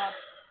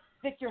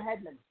 Victor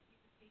Hedman.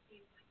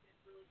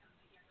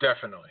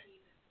 Definitely.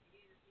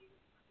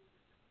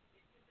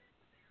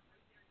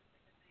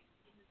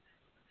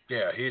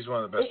 Yeah, he's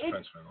one of the best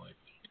defensemen in the league.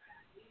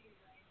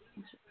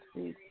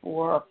 3,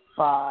 4,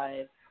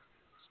 5,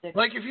 6.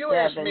 Like, if you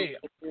ask me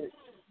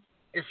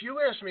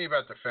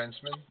about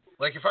defensemen,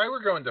 like if I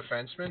were going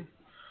defenseman,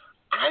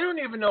 I don't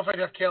even know if I'd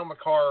have Cale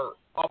Makar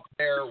up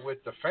there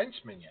with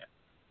defensemen yet.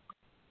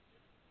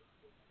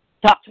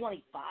 Top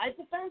 25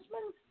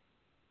 defenseman?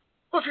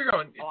 Well, if you're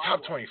going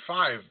top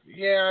 25,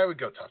 yeah, I would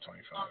go top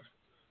 25.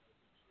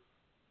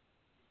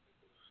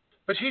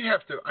 But he'd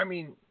have to, I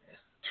mean,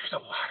 there's a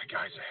lot of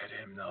guys ahead of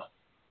him, though.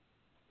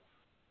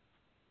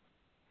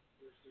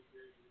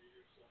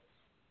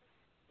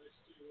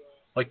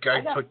 Like,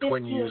 I'd put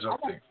Quinn Hughes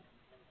up there.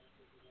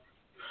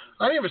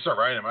 I didn't even start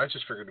writing them. I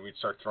just figured we'd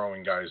start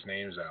throwing guys'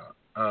 names out.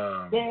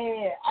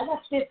 Yeah.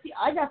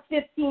 I got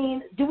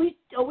 15.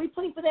 Are we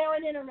putting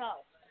Panarin in or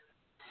no?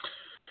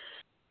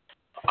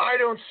 I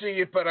don't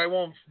see it, but I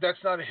won't.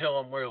 That's not a hill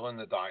I'm willing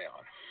to die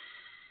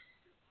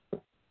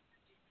on.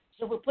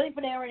 So we're putting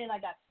Panarin in. I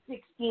got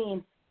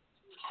 16.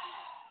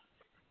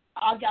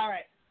 All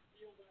right.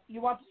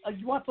 You want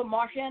to put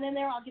Marchand in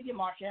there? I'll give you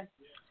Marchand.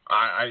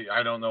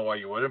 I don't know why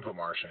you wouldn't put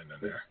Marchand in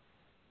there.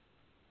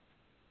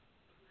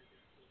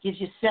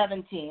 Gives you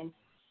 17.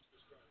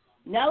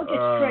 Now it gets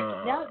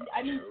tricky. Now,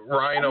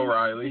 Ryan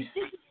O'Reilly.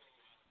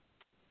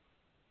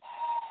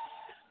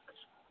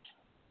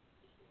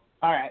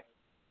 All right.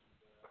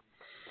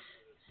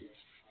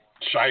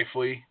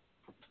 Scheifele.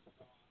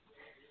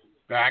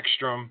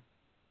 Backstrom.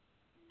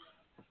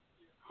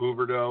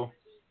 Huberdeau.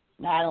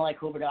 No, I don't like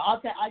Huberdeau.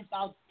 I'll take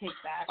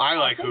back. I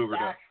like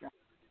Huberdeau.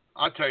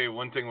 I'll tell you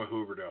one thing with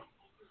Huberdeau.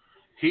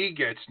 He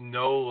gets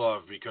no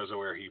love because of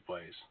where he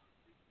plays.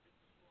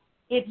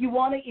 If you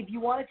want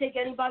to take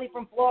anybody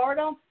from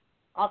Florida,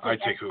 I'll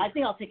take Huberdeau. I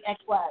think I'll take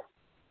Ekblad.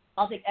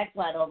 I'll take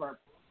Ekblad over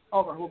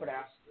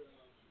Huberdeau.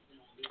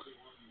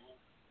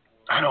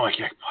 I don't like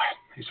Ekblad.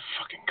 He's a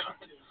fucking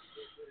cunt.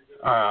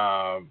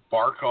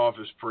 Barkov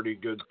is pretty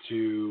good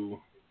too.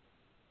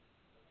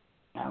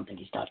 I don't think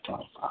he's top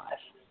 25.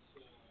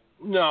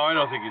 No, I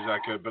don't think he's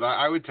that good, but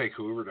I would take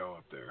Huberdeau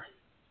up there.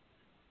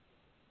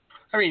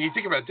 I mean, you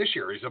think about this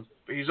year,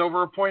 he's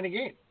over a point a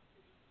game.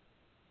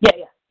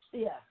 Yeah.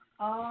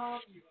 I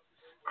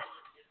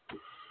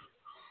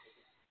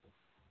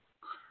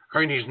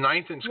mean, he's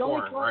ninth in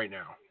scoring right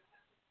now.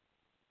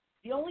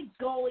 The only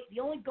goalie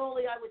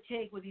I would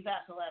take would be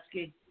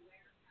Vasilevsky.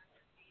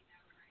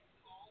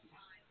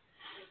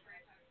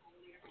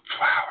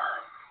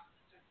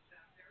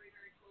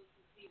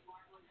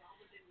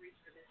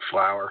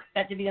 Flower.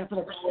 That's if you're going to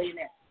put a goalie in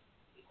there.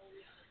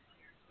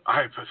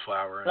 I'd put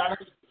Flower in there.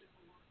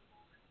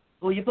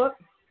 Who you put?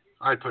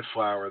 I'd put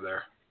Flower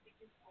there.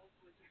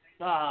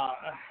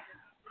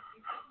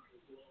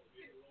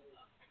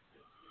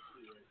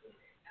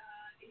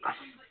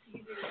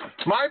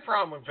 My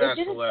problem with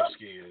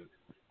Vasilevsky is,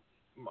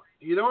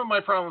 you know what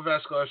my problem with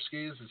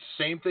Vasilevsky is? It's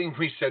the same thing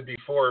we said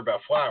before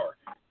about Flower.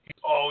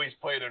 He's always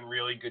played on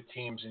really good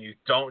teams, and you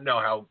don't know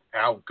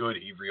how good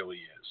he really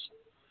is.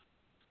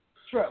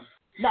 True.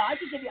 No, I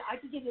could give you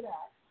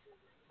that.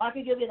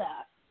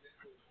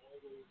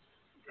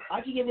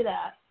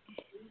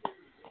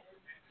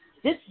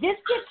 This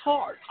gets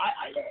hard.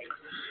 I think.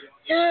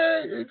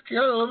 Yeah, it's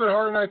got a little bit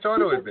harder than I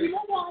thought it would be.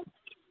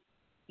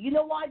 You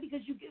know why?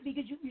 Because you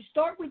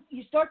start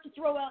to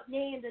throw out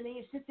names, and then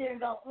you sit there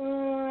and go,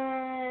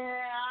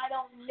 I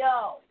don't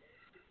know.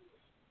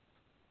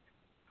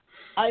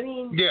 I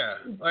mean, yeah,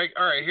 like,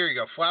 all right, here you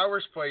go.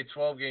 Flowers played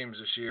 12 games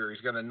this year.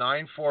 He's got a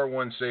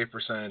 .941 save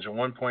percentage and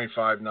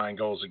 1.59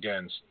 goals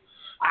against.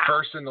 Wow.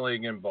 First in the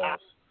league in both.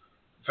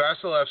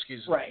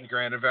 Vasilevsky's Right.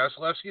 Granted,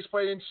 Vasilevsky's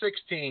played in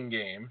 16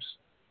 games.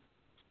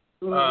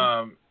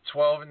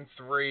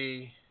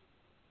 12-3.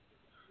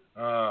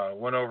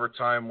 One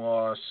overtime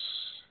loss.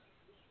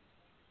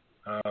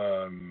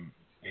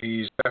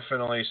 He's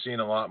definitely seen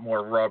a lot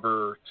more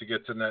rubber to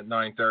get to that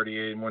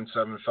 938 and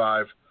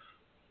 175.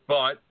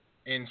 But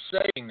in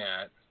saying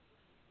that,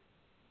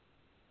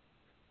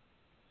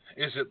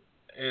 is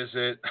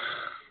it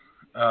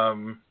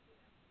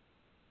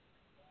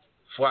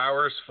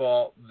Flowers'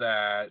 fault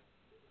that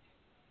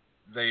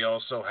they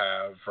also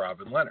have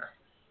Robin Leonard?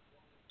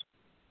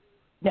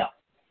 No.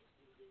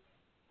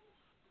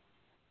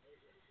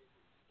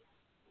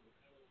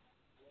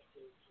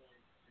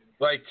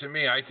 Like, to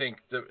me, I think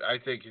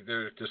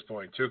they're at this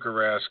point, Tuukka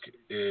Rask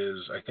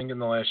is, I think, in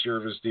the last year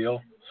of his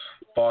deal.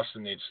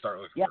 Boston needs to start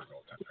looking for a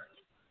goaltender.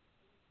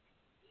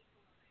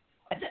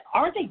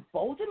 Aren't they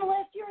both in the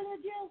last year of their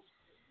deals?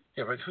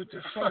 Yeah, but who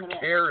the fuck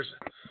cares?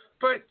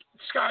 But,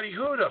 Scotty,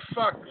 who the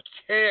fuck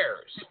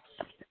cares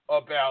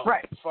about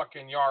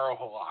fucking Jarro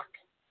Halak?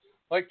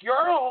 Like,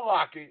 Jarro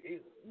Halak,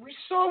 we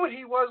saw what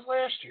he was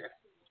last year.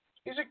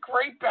 He's a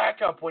great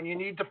backup when you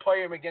need to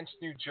play him against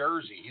New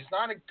Jersey. He's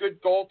not a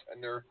good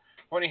goaltender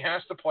when he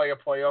has to play a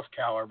playoff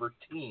caliber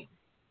team.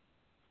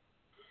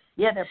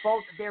 Yeah, they're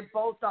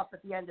both up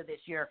at the end of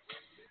this year.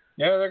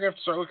 Yeah, they're going to have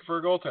to start looking for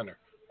a goaltender.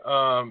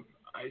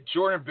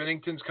 Jordan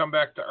Binnington's come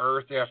back to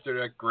earth after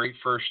that great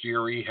first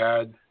year he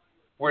had,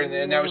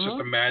 and that was just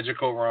a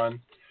magical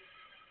run.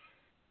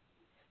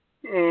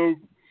 So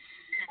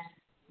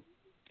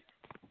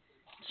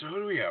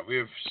who do we have? We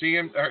have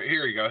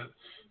here you go.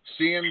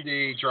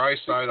 CMD,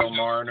 Draisaitl,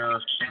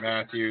 Marner,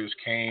 Matthews,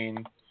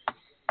 Kane.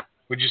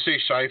 Would you say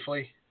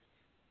Scheifele?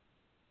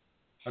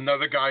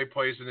 Another guy who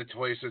plays in the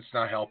place that's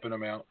not helping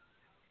him out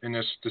in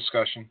this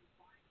discussion.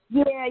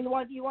 Yeah, you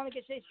want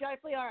to say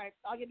Scheifele? All right,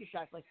 I'll give you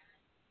Scheifele.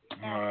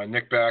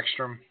 Nick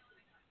Backstrom.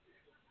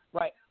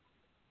 Right.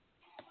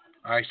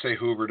 I say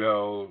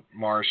Huberdeau,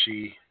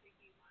 Marshy.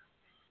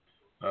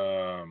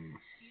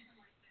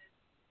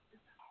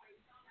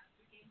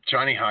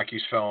 Johnny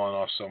Hockey's fallen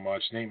off so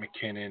much. Nate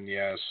McKinnon,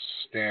 yes.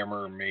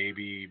 Stammer,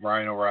 maybe.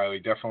 Ryan O'Reilly,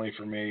 definitely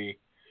for me.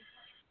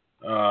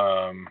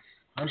 I'm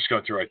just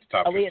going through the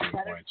top 15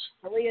 points.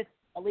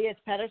 Elias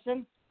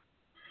Pettersson.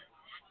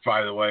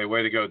 By the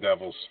way to go,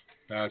 Devils.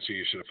 That's who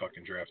you should have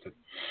fucking drafted.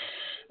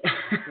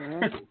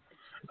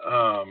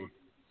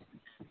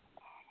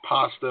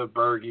 Pasta,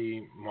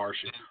 Berge,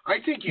 Marshy. I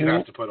think you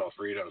have to put all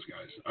three of those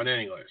guys on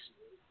any list.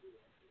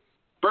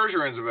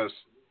 Bergeron's the best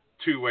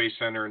two-way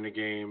center in the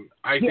game.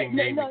 I think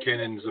Nate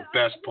McKinnon's the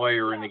best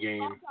player in the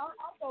game.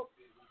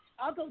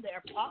 I'll go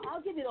there.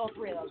 I'll give you all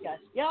three of those guys.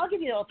 Yeah, I'll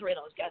give you all three of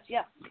those guys.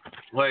 Yeah.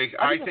 Like,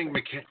 I think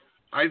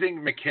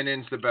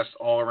McKinnon's the best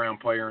all-around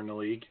player in the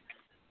league.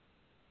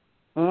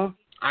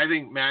 I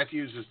think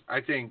Matthews is. I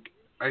think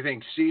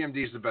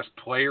CMD is the best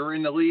player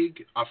in the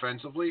league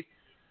offensively.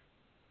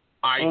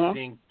 I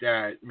think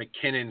that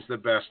McKinnon's the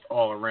best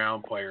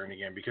all-around player in the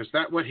game because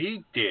what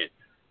he did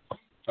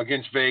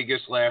against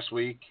Vegas last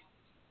week.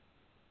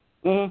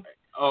 In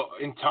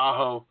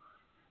Tahoe.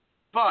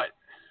 But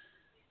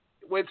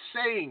with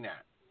saying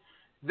that,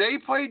 they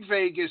played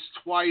Vegas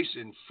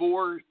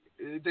four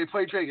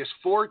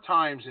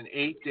times in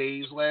 8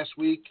 days last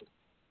week.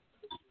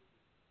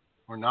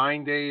 Or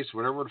 9 days,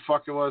 whatever the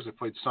fuck it was. They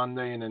played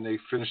Sunday and then they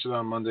finished it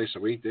on Monday,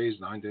 so 8 days,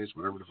 9 days,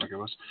 whatever the fuck it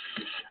was.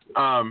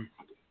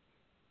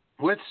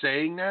 With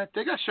saying that,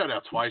 they got shut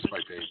out twice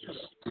by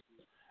Vegas.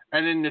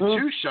 And in the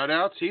two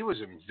shutouts, he was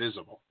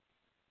invisible.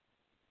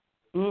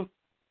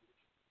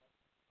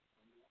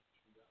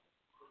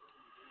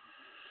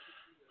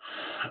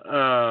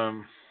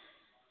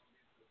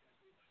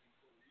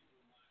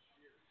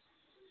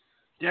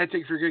 Yeah, I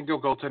think if you're going to go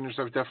goaltender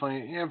stuff,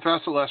 definitely. Yeah,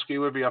 Vasilevsky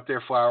would be up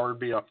there. Flower would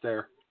be up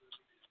there.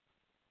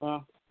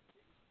 I'm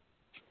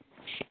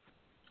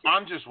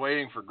just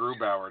waiting for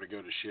Grubauer to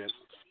go to shit.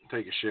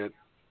 Take a shit.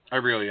 I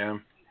really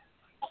am.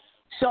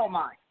 So am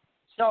I.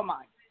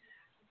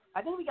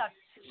 I think we got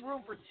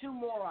room for two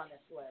more on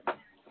this list.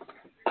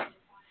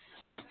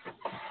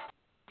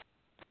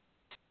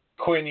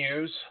 Quinn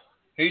Hughes.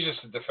 He's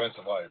just a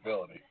defensive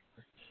liability.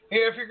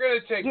 Yeah, if you're going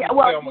to take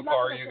Cale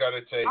Makar, you got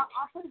to take.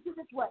 I'll put it this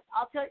way.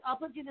 I'll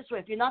put it this way.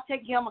 If you're not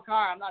taking Cale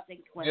Makar, I'm not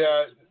taking Quinn.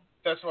 Yeah,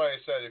 that's why I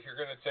said if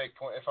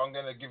I'm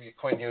going to give you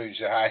Quinn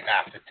Hughes, I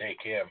have to take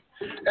him.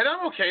 And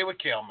I'm okay with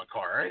Cale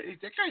Makar.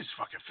 That guy's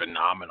fucking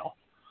phenomenal.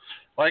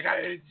 Like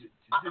the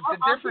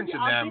difference in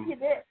them.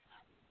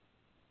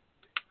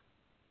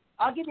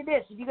 I'll give you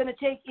this. If you're going to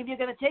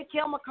take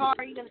Cale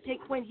Makar, you're going to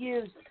take Quinn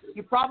Hughes.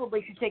 You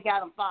probably should take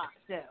Adam Fox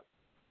too.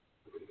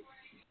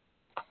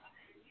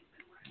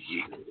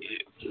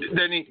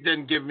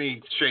 Then give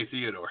me Shea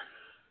Theodore.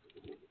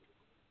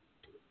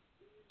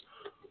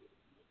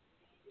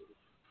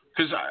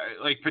 Because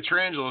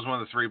Pietrangelo is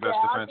one of the three best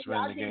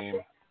defensemen in the game.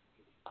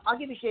 I'll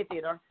give you Shea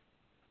Theodore.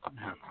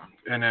 Yeah.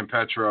 And then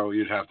Petro,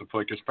 you'd have to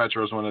put because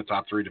Petro is one of the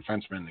top three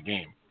defensemen in the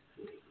game.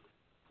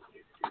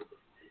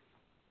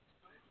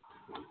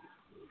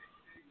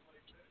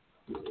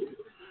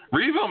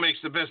 Revo makes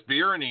the best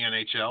beer in the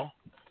NHL.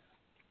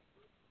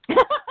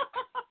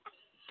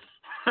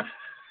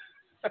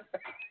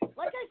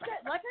 Like I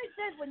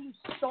said, when you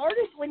start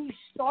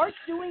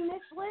doing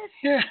this list,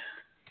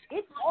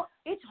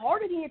 it's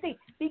harder than you think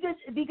because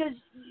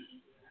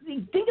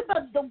think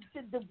about the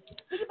think about.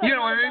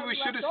 Maybe we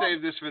should have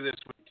saved this for this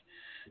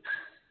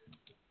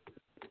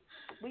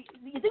week.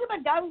 You think about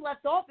the guy we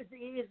left off is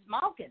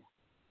Malkin.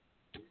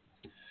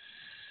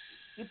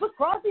 You put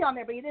Crosby on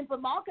there, but you didn't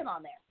put Malkin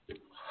on there.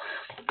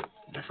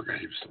 I forgot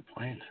he was still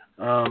playing.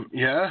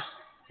 Yeah.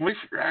 We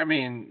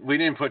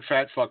didn't put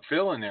Fat Fuck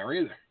Phil in there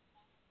either.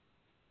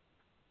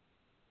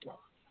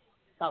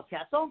 Oh,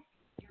 Kessel?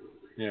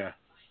 Yeah.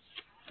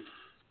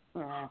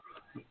 I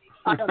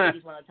don't think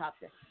he's one of the top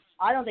six.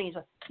 I don't think he's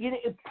one.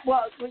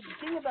 Well, the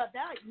thing about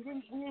that, we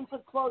didn't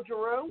put Claude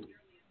Giroux.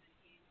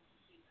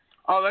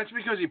 Oh, that's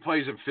because he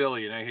plays in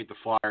Philly, and I hate the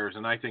Flyers,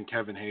 and I think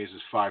Kevin Hayes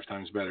is 5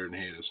 times better than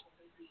he is.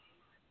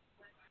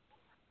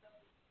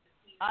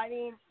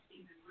 I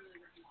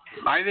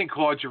think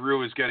Claude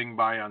Giroux is getting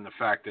by on the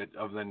fact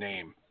of the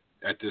name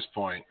at this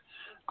point.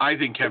 I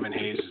think Kevin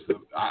Hayes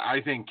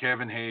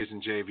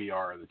and JVR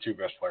are the 2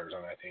 best players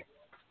on that team.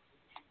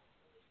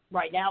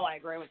 Right now, I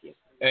agree with you.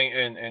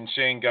 And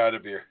Shane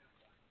Gottebir.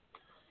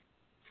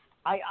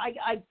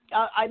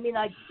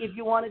 If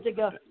you wanted to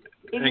go,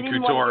 and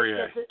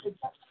Couturier.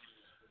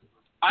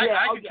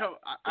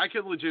 I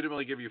could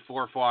legitimately give you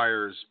 4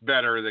 Flyers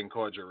better than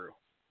Claude Giroux.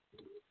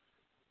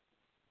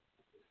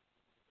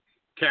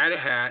 Cat a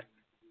Hat,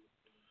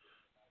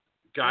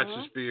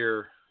 Gotcha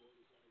Spear.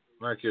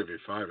 Might give you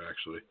 5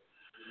 actually.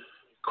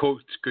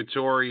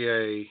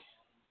 Couturier,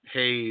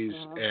 Hayes,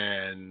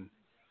 and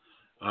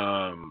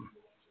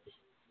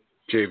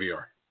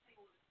JVR.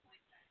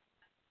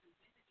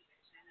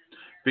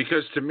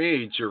 Because to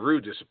me, Giroux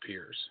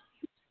disappears.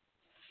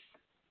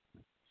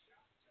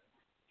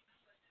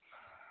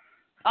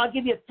 I'll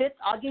give you a 5th.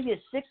 I'll give you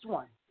a 6th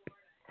one.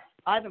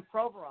 Ivan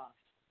Provorov.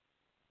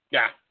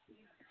 Yeah.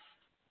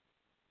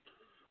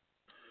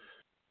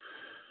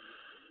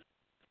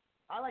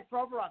 I like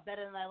Provorov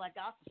better than I like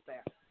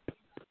Gostisbehere.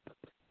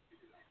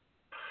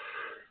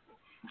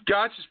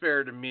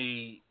 Gostisbehere to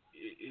me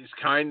is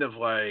kind of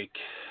like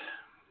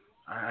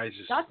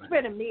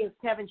Gostisbehere to me is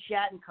Kevin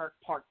Shattenkirk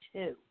Part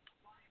 2.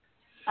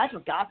 That's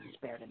what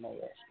Gostisbehere to me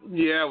is.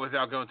 Yeah,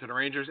 without going to the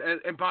Rangers.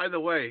 And by the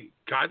way,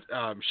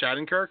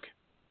 Shattenkirk,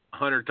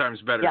 100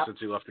 times better since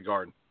he left the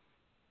Garden.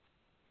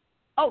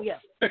 Oh yeah.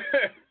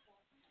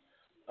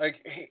 like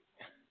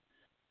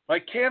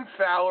Cam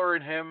Fowler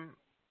and him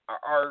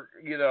are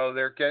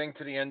they're getting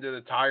to the end of the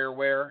tire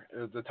wear,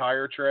 the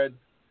tire tread,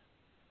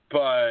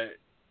 but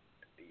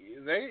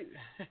they.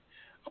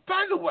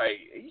 By the way,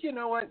 you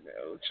know what?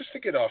 Just to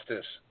get off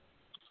this,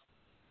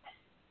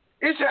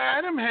 is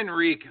Adam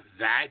Henrique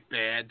that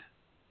bad?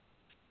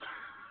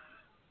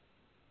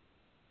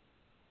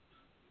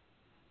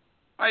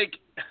 Like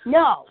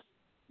no.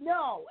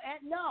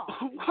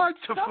 What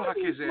the fuck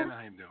is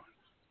Anaheim doing?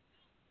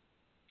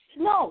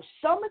 No,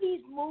 some of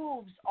these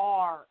moves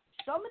are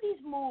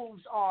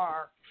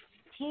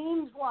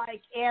teams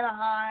like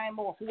Anaheim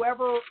or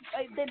whoever.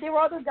 There were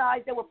other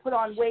guys that were put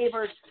on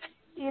waivers.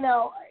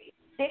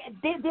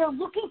 They're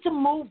looking to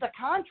move the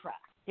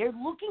contract. They're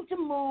looking to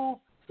move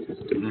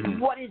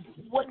what is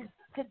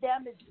to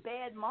them is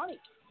bad money.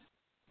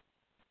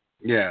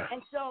 Yeah.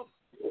 And so,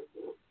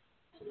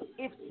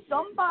 if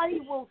somebody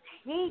will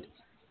take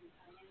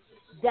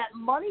that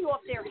money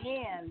off their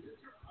hands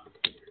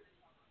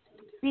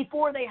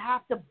before they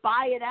have to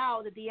buy it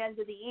out at the end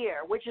of the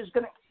year, which is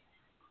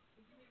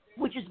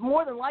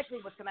more than likely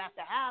what's going to have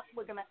to happen.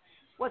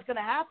 What's going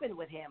to happen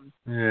with him?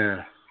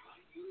 Yeah.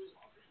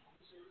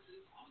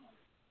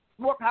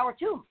 More power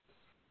to him.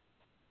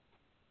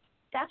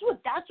 That's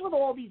what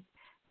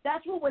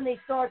when they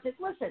started.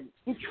 Listen,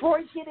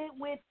 Detroit did it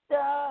with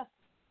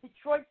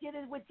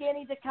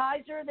Danny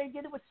DeKeyser. They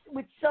did it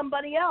with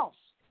somebody else.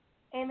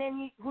 And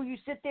then you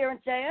sit there and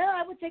say,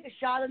 I would take a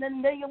shot, and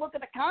then you look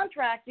at the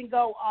contract and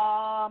go,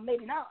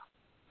 maybe not.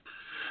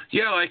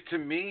 Yeah, like to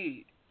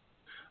me,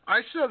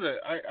 I saw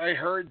I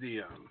heard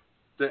the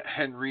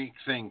Henrique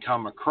thing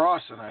come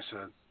across, and I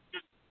said,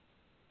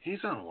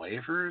 he's on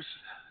waivers.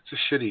 It's a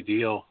shitty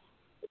deal,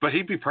 but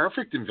he'd be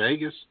perfect in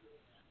Vegas.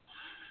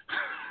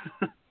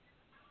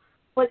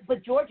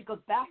 But George, it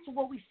goes back to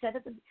what we said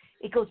at the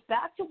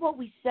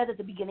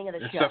beginning of the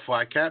show. It's the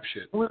flat cap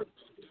shit.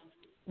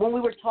 When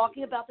we were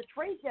talking about the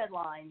trade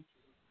deadline,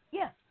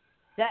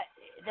 that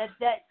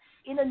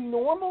in a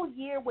normal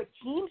year with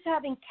teams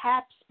having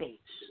cap space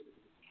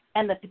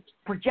and the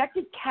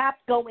projected cap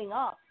going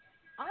up,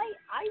 I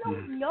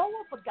don't know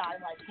if a guy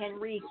like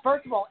Henry,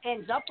 first of all,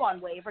 ends up on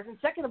waivers, and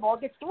second of all,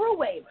 gets through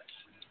waivers.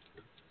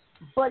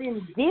 But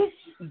in this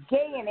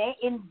day and age,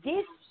 in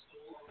this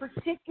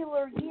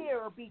particular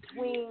year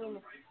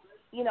between,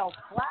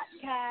 flat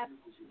cap,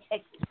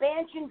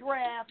 expansion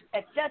draft,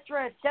 et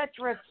cetera,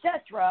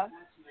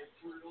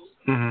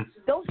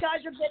 those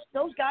guys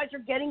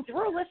are getting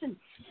through. Listen,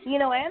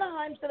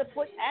 Anaheim's going to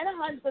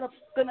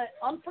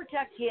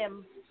unprotect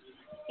him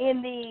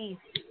in the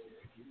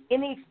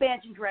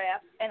expansion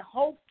draft and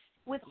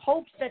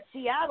hopes that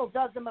Seattle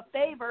does them a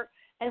favor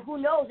And who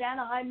knows,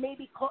 Anaheim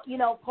maybe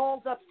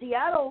calls up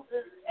Seattle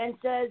and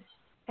says,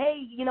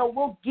 hey,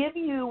 we'll give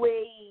you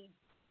a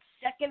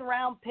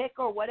second-round pick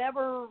or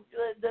whatever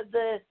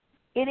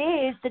it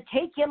is to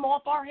take him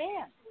off our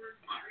hands.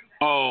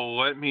 Oh,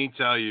 let me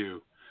tell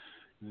you,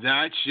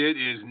 that shit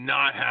is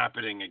not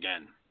happening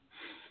again.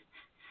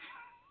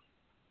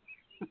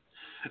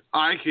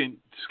 I can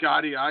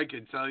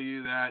tell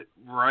you that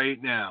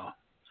right now.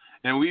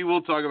 And we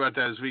will talk about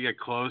that as we get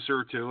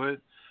closer to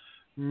it.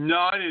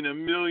 Not in a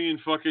million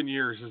fucking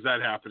years is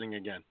that happening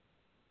again.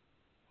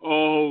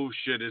 Oh,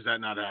 shit, is that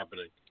not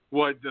happening?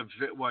 What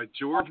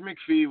George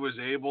McPhee was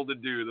able to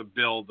do to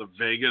build the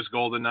Vegas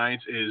Golden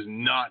Knights is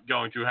not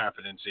going to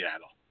happen in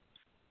Seattle.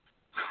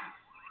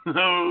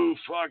 No,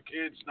 fuck,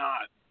 it's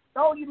not.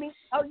 Oh, you mean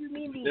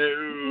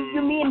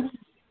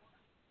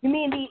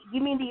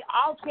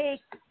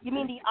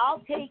I'll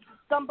take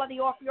somebody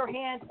off your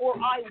hands, or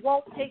I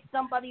won't take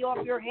somebody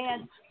off your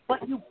hands,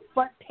 but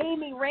pay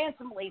me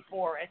ransomly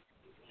for it.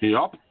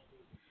 Yup.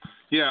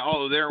 Yeah,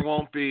 there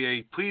won't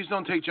be please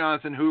don't take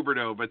Jonathan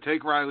Huberdeau, but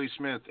take Riley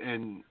Smith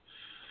and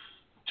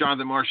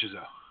Jonathan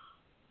Marchessault.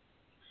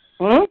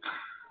 Hmm?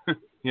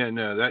 Yeah,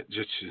 no, that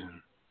just...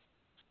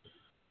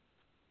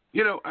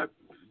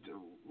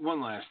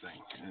 one last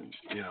thing, and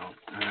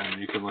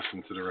you can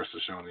listen to the rest of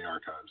the show in the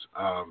archives.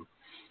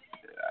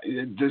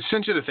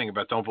 Essentially the thing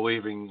about don't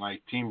believing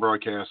team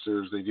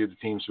broadcasters, they do the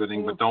team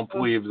spitting, but don't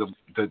believe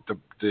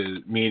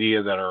the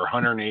media that are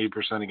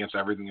 180% against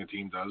everything the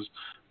team does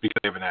because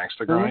they have an axe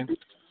to grind.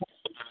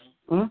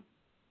 Mm-hmm.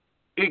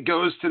 It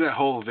goes to that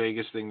whole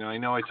Vegas thing. Now, I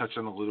know I touched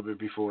on it a little bit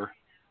before,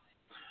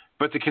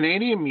 but the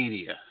Canadian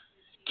media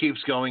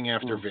keeps going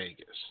after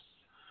Vegas.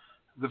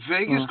 The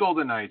Vegas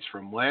Golden Knights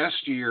from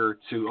last year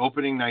to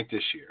opening night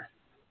this year,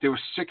 there were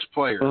 6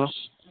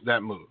 players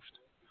that moved.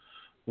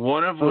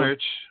 One of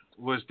which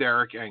was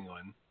Derek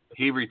Englund.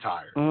 He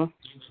retired.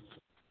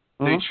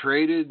 They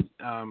traded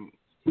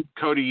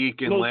Cody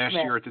Eakin last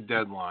year at the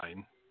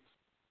deadline.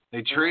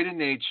 They traded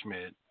Nate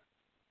Schmidt.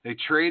 They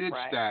traded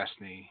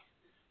Stastny.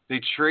 They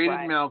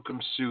traded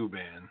Malcolm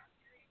Subban.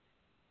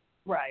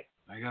 Right.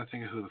 I got to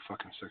think of who the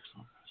fucking 6th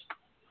one is.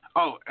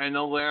 Oh, and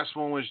the last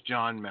one was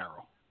John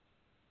Merrill.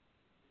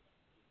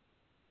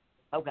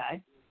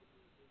 Okay.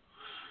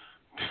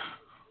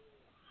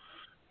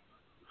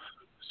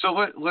 So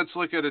let's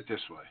look at it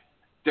this way.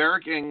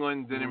 Derek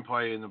Englund didn't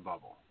play in the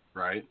bubble,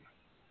 right?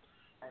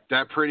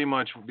 That pretty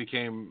much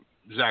became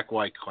Zach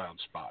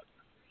Whitecloud's spot.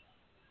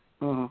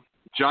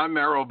 John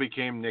Merrill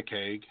became Nick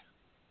Hague.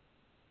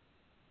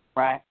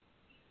 Right.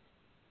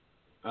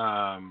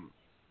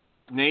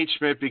 Nate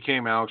Schmidt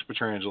became Alex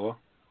Pietrangelo.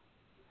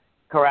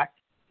 Correct.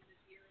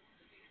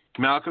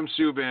 Malcolm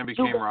Subban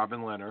became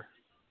Robin Lehner.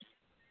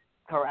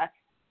 Correct.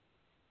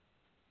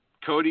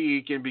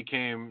 Cody Eakin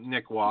became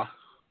Nick Waugh.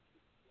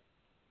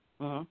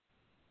 Mm-hmm.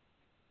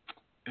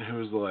 And who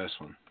was the last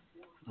one?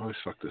 I always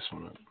fuck this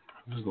one up.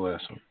 Who was the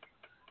last one?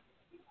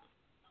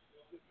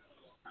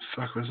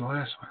 Fuck was the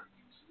last one?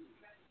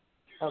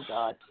 Oh,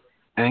 God.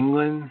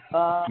 Englund,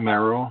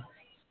 Merrill,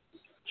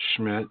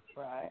 Schmidt,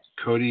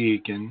 Cody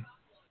Eakin,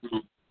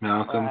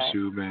 Malcolm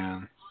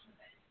Subban,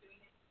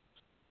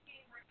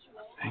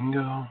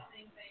 Engo,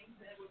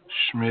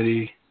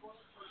 Schmitty,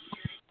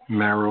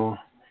 Merrill,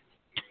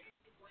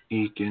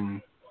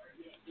 Eakin,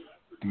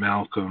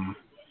 Malcolm.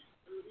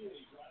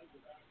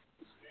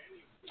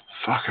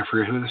 Fuck, I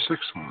forget who the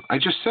 6th one. I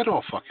just said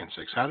all fucking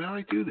 6. How did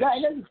I do this? Yeah, I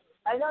know you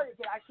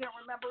did. I can't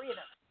remember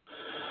either.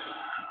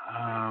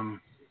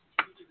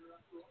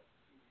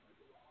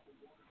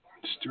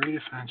 It's 3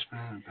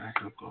 defensemen and a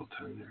backup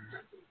goaltender.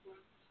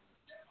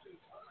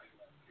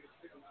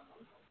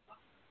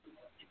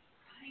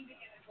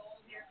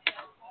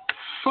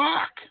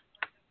 Fuck!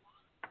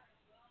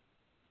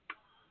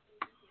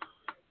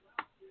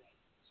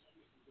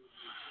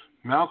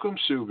 Malcolm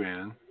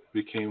Subban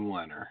became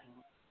Lehner.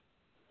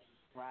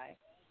 Right.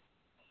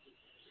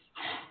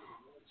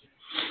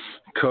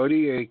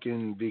 Cody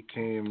Eakin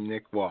became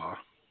Nick Waugh.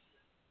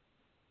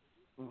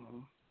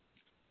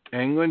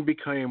 Englund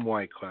became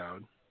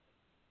Whitecloud.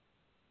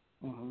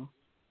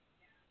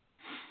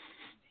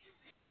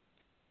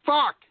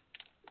 Fuck!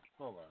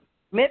 Hold on.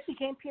 Smith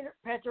became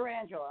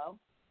Pietrangelo.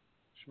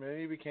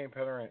 Schmitty became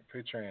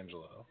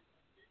Pietrangelo.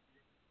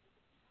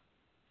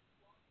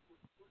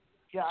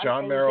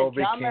 John Merrill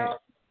became...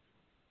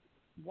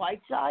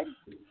 Whiteside?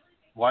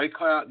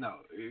 Whitecloud? No.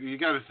 You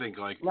got to think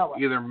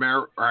either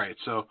Merrill... All right,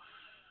 so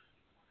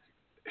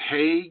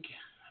Hague...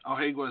 Oh,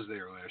 Hague was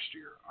there last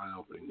year on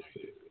opening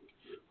night.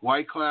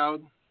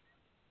 Whitecloud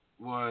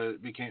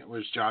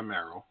was John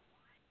Merrill.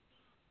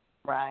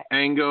 Right.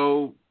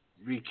 Ango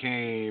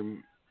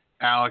became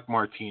Alec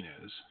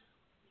Martinez.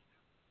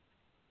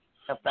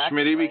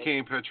 Schmitty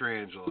became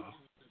Pietrangelo.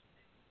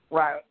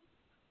 Right.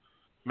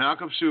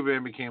 Malcolm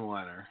Subban became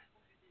Lehner.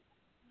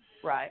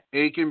 Right.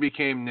 Eakin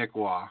became Nick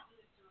Waugh.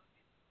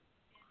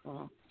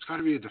 It's got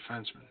to be a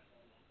defenseman.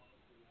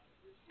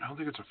 I don't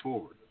think it's a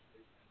forward.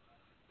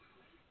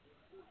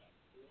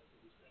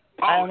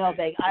 I don't know.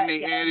 They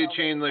added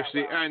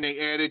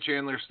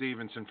Chandler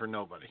Stevenson for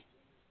nobody.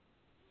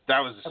 That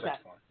was the Okay.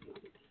 sixth one.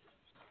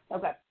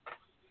 Okay.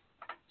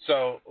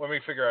 So let me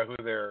figure out who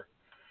their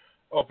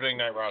opening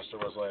night roster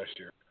was last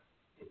year.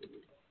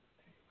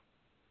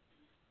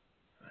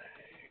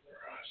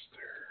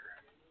 Roster.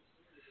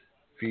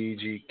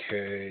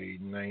 VGK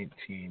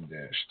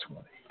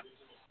 19-20.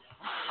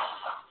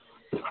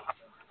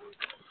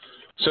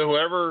 So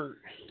whoever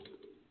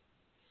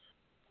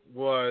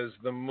was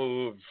the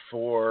move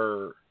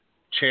for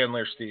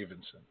Chandler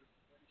Stevenson.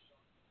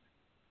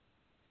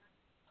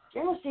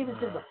 Chandler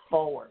Stevenson's a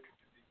forward.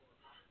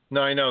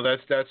 No, I know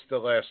that's the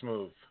last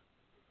move.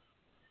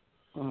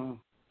 Mm-hmm.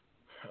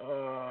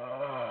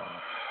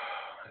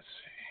 Let's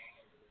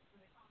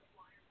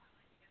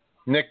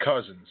see. Nick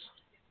Cousins.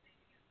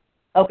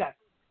 Okay.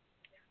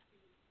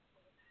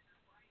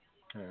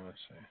 Yeah, let's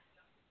see.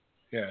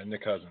 Yeah,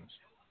 Nick Cousins.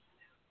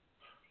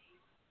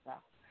 Yeah.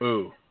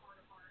 Ooh.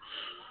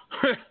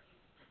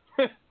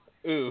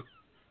 Ooh.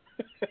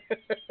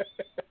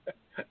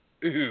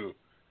 Ooh.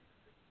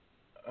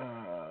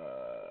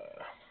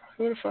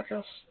 Who the fuck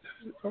else?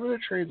 What were their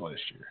trade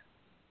last year?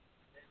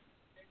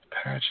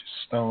 Patch,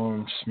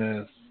 Stone,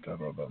 Smith, blah,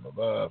 blah, blah, blah,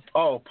 blah.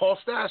 Oh, Paul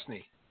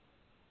Stastny.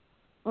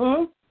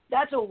 Mm-hmm.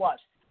 That's who it was.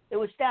 It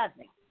was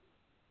Stastny.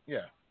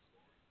 Yeah.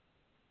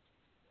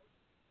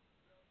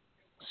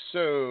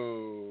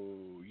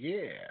 So,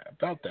 yeah,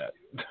 about that.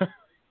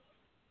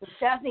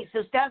 Stastny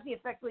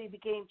effectively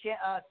became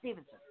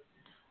Stevenson.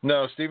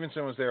 No,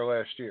 Stevenson was there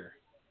last year.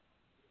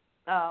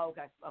 Oh,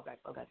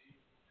 okay.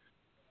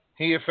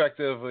 He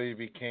effectively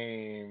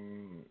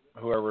became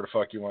whoever the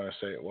fuck you want to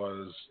say it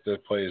was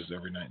that plays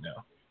every night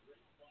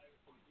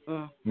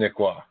now. Nick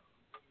Waugh. Or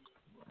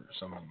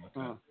something like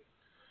that.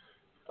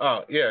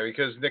 Oh, yeah,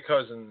 because Nick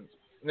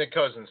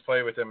Cousins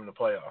played with them in the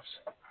playoffs.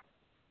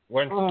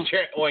 When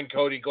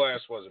Cody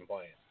Glass wasn't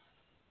playing.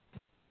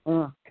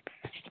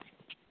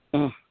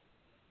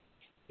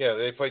 Yeah,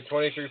 they played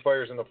 23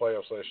 players in the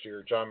playoffs last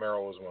year. John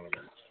Merrill was one of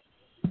them.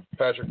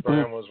 Patrick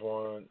Brown was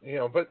one. You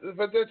know, but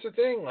that's the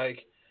thing.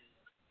 Like,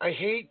 I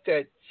hate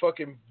that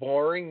fucking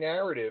boring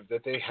narrative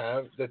that they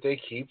have, that they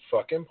keep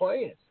fucking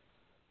playing.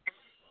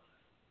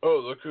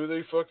 Oh, look who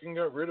they fucking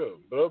got rid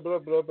of. Blah, blah,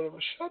 blah, blah.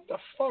 Shut the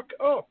fuck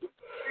up.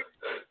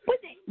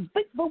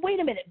 But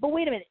wait a minute.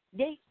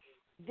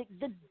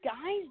 The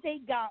guys they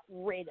got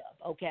rid of,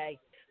 okay,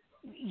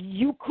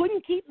 you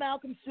couldn't keep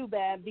Malcolm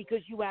Subban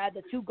because you had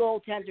the two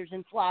goaltenders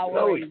in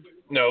Flower.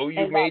 No,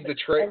 you made the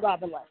trade. And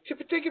Robin Leonard. Yeah,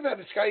 but think about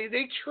it, Scotty.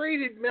 They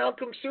traded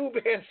Malcolm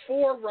Subban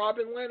for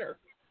Robin Leonard.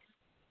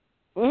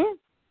 Hmm?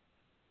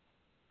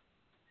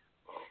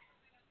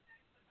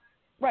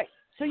 Right.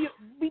 So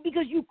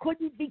because you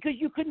couldn't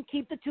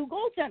keep the two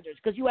goaltenders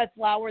because you had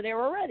Flower there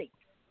already.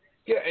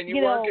 Yeah, and you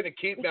weren't going to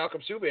keep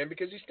Malcolm Subban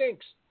because he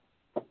stinks.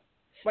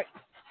 Right.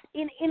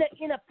 In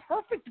a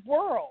perfect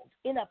world,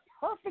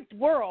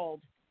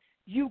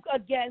 you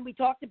we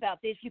talked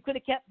about this. You could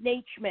have kept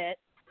Nate Schmidt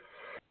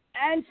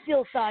and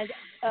still signed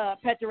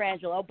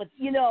Pietrangelo, but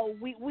we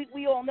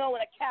all know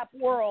in a cap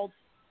world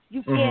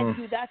you can't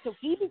do that. So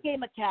he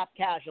became a cap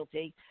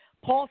casualty.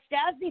 Paul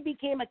Stastny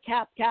became a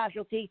cap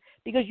casualty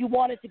because you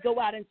wanted to go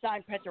out and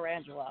sign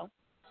Pietrangelo.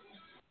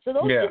 So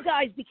those two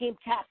guys became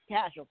cap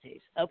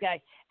casualties.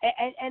 Okay,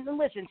 and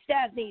listen,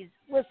 Stastny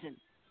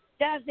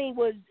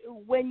was,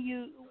 when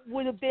you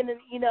would have been,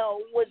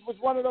 was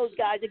one of those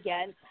guys,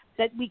 again,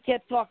 that we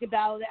kept talking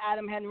about,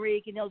 Adam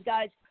Henrique and those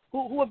guys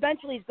who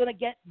eventually is going to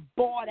get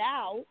bought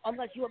out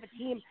unless you have a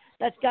team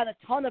that's got a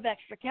ton of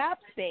extra cap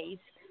space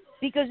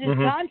because his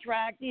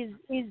contract is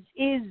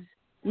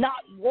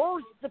not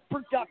worth the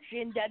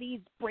production that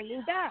he's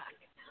bringing back.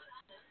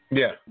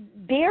 Yeah.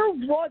 There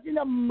wasn't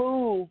a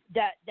move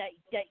that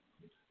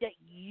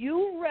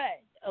you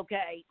read,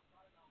 okay,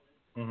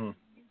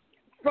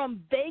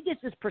 from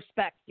Vegas's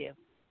perspective,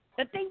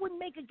 that they wouldn't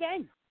make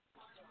again.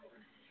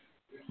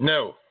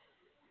 No.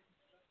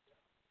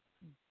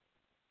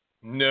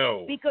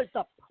 Because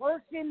the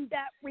person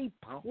that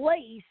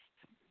replaced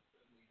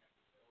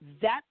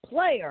that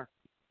player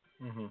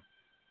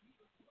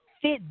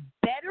fit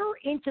better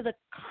into the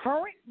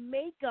current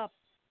makeup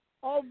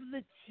of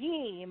the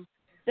team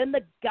than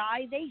the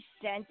guy they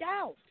sent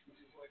out.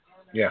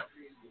 Yeah.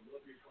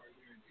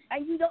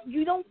 And you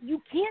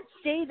can't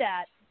say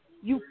that.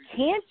 You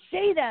can't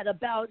say that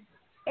about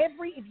if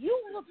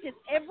you looked at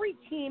every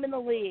team in the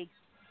league,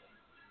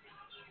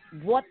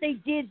 what they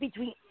did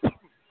between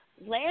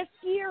last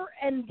year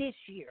and this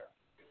year,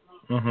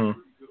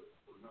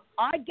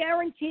 I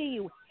guarantee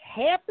you,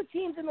 half the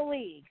teams in the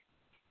league,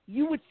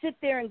 you would sit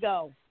there and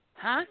go,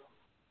 huh?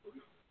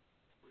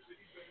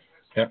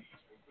 Yep.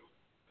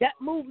 That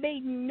move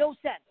made no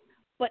sense.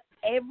 But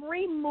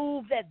every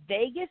move that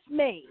Vegas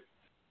made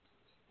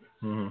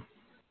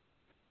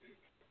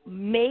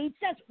made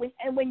sense.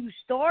 When you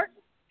start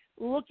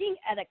looking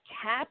at a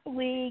cap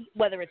league,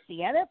 whether it's the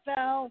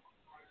NFL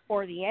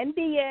or the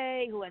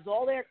NBA, who has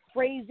all their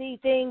crazy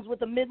things with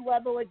the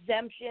mid-level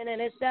exemption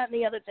and it's that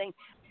and the other thing,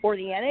 or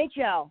the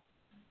NHL,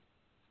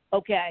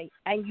 okay,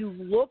 and you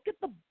look at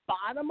the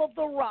bottom of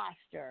the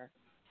roster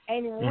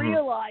and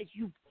realize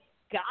you've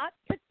got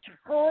to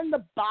turn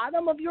the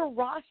bottom of your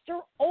roster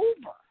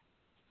over.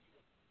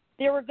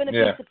 There are going to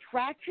be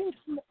subtractions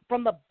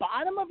from the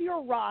bottom of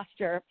your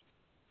roster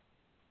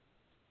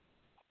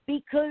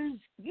because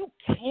you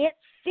can't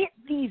fit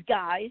these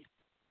guys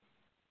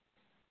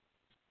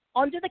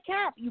under the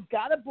cap. You've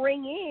got to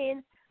bring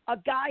in a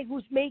guy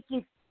who's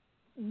making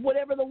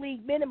whatever the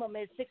league minimum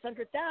is,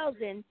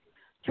 $600,000,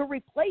 to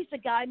replace a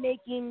guy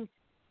making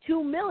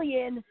 $2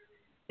 million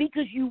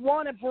because you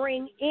want to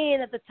bring in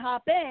at the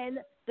top end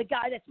the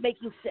guy that's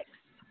making $6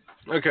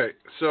 million. Okay,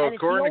 so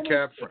according to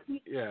Cap,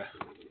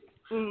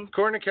 Mm-hmm.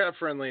 According to Cap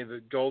Friendly,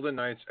 the Golden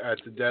Knights at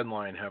the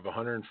deadline have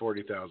 $140,000.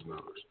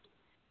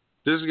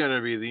 This is going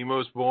to be the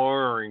most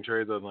boring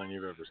trade deadline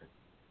you've ever seen.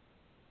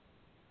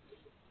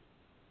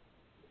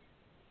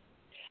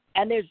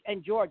 And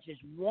George, there's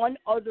one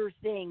other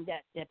thing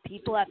that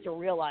people have to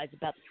realize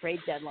about the trade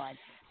deadline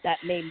that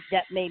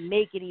may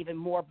make it even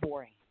more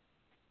boring.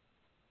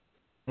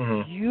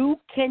 Mm-hmm. You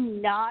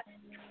cannot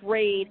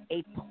trade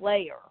a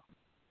player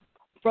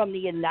from the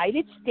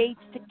United States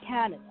to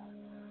Canada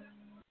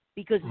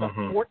because of a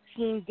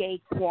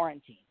 14-day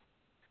quarantine.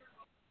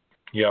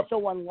 Yep.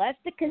 So unless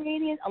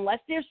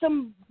there's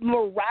some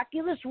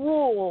miraculous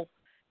rule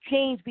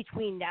change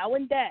between now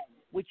and then,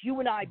 which you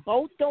and I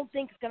both don't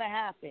think is going to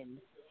happen,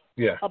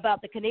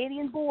 about the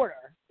Canadian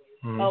border,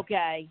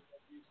 okay,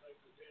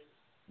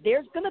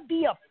 there's going to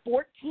be a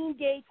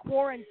 14-day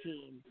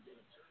quarantine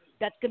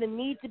that's going to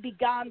need to be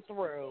gone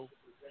through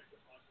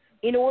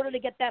in order to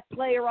get that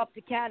player up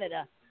to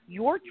Canada.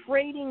 You're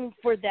trading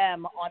for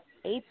them on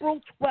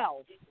April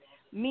 12th,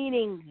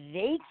 meaning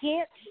they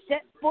can't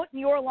set foot in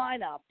your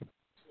lineup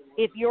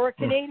if you're a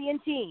Canadian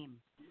team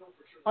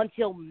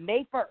until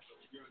May 1st,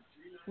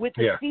 with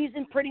the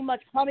season pretty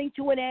much coming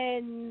to an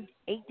end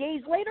 8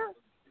 days later.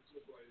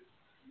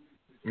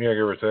 Yeah,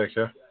 give or take,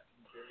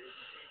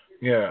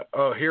 Yeah.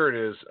 Oh, here it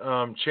is.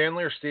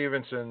 Chandler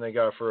Stevenson they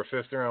got for a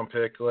 5th-round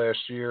pick last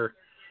year.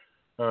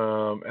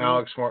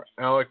 Alec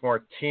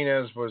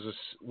Martinez was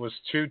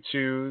 2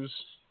 2s.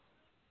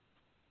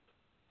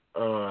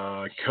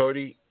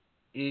 Cody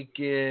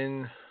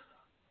Eakin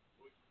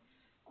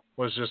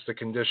was just a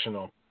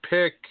conditional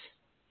pick.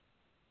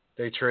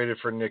 They traded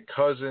for Nick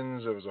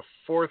Cousins. It was a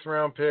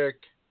 4th-round pick.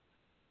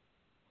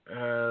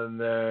 And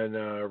then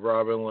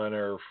Robin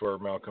Leonard for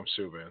Malcolm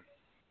Subban.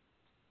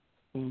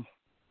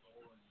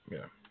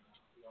 Yeah.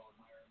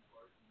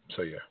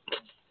 So, yeah.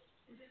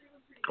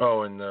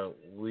 Oh, and the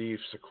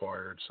Leafs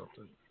acquired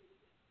something.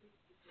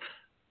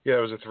 Yeah,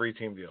 it was a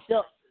 3-team deal.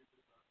 So,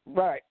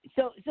 right.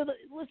 So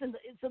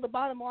the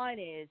bottom line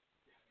is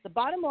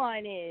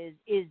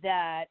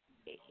that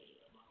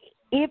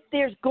if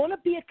there's going to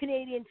be a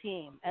Canadian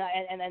team,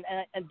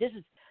 and this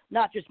is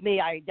not just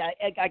me, I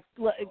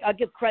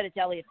give credit to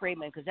Elliot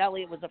Friedman because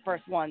Elliot was the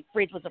first one.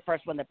 Fried was the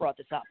first one that brought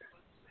this up.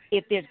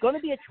 If there's going to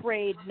be a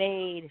trade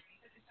made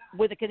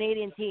with a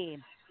Canadian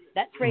team,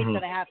 that trade's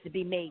going to have to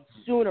be made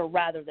sooner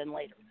rather than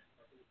later.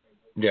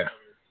 Yeah.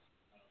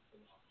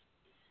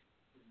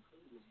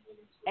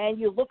 And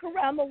you look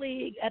around the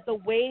league at the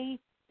way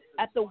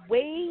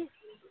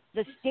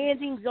the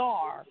standings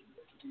are,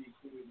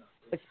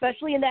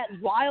 especially in that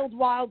wild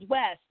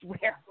West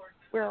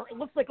where it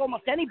looks like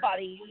almost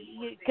anybody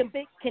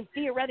can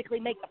theoretically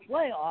make the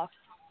playoffs.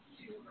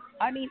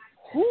 I mean,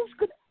 who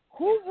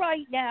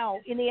right now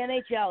in the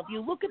NHL, if you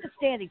look at the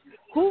standings,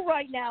 who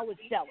right now is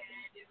selling?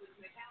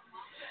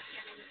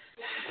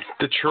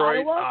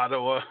 Detroit,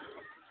 Ottawa.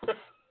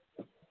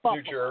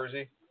 New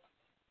Jersey.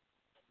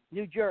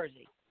 New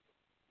Jersey.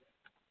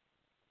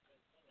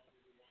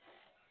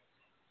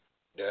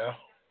 Yeah.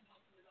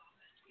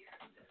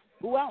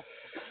 Who else?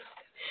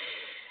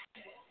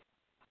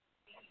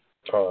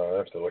 Oh, I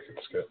have to look at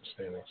the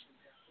standings.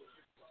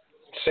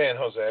 San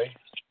Jose.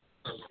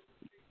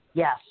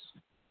 Yes.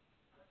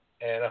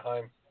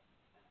 Anaheim.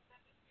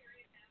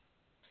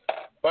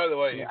 By the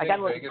way, you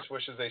think Vegas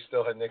wishes they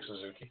still had Nick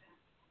Suzuki?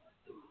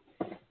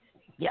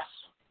 Yes.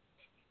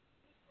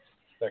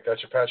 That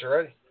got your patch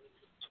already?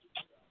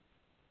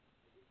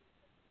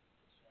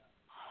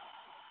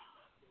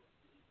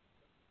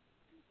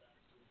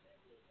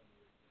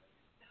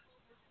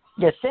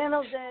 Yeah, San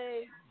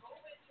Jose.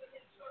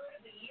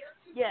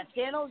 Yeah,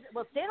 San Jose.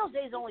 Well, San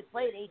Jose's only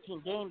played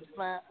 18 games.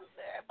 But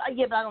I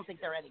don't think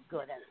they're any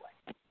good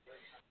anyway.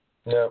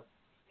 No.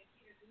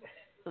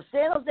 So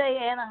San Jose,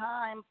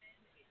 Anaheim,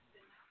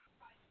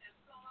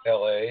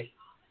 L.A.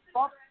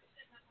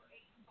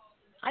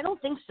 I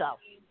don't think so.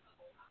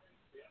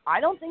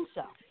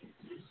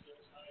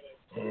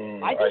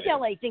 I think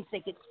LA thinks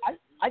they can.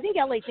 I think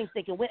LA thinks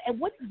they can win. And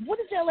what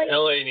is LA?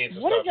 LA needs to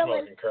stop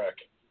smoking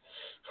crack.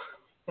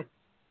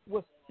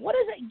 What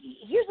is it?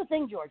 Here's the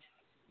thing, George.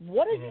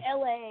 What does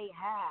LA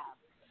have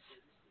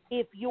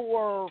if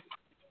you're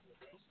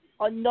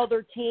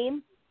another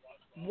team?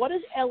 What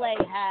does LA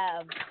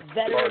have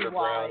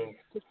veteran-wise?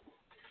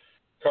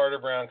 Carter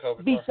Brown,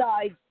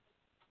 Kopitar.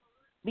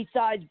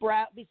 Besides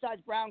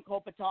Brown,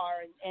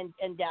 Kopitar,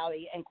 and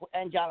Dowdy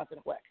and Jonathan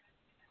Quick.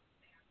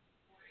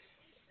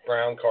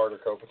 Brown, Carter,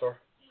 Kopitar.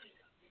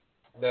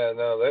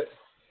 No,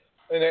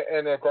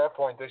 And at that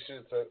point, they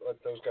should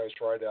let those guys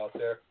try it out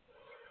there.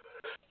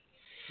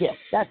 Yeah,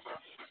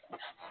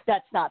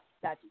 that's not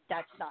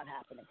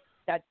happening.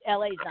 That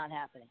LA's not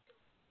happening.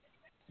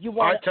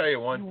 I'll tell you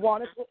one. You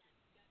want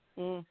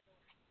to?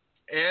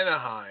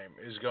 Anaheim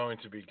is going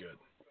to be good.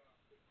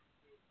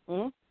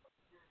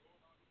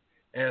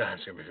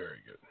 Anaheim's going to be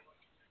very good.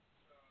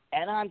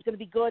 Anaheim's going to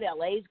be good.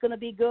 LA's going to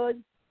be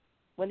good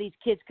when these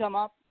kids come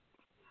up.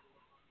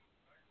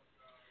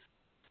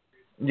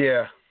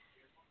 Yeah.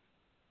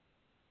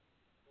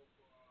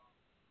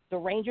 The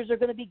Rangers are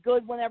going to be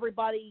good when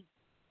everybody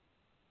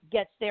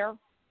gets there.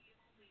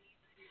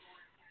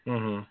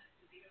 Mhm.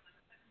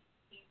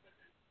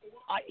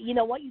 You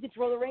know what? You could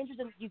throw the Rangers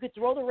in. You could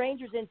throw the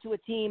Rangers into a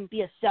team,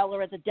 be a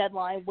seller at the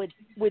deadline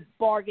with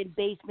bargain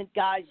basement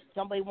guys.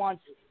 Somebody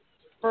wants,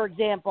 for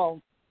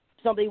example,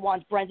 somebody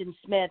wants Brendan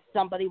Smith.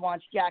 Somebody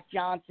wants Jack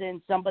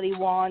Johnson. Somebody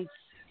wants,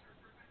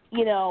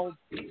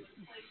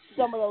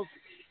 some of those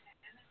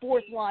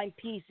fourth line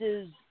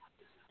pieces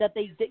that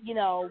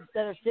that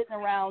are sitting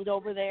around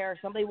over there.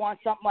 Somebody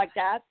wants something like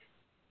that,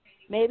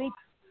 maybe.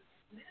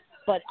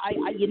 But I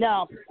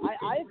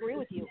agree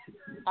with you.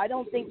 I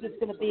don't think it's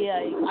going to be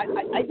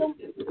I don't.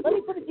 Let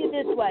me put it to you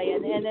this way,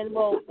 and then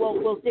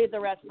we'll save the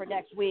rest for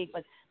next week.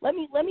 But let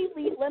me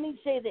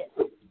say this: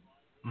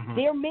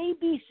 there may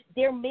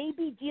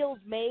be deals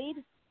made,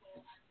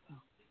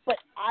 but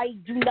I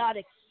do not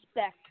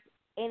expect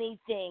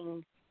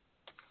anything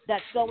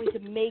that's going to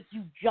make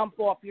you jump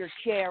off your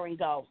chair and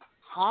go,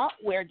 "Huh?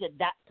 Where did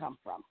that come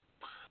from?"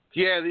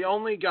 Yeah, the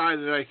only guy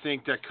that I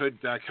think that could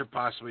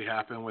possibly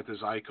happen with is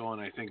Eichel, and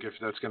I think if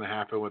that's going to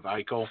happen with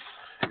Eichel,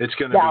 it's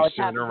going to be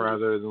sooner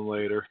rather than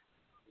later.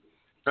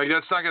 Like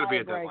that's not going to be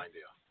a deadline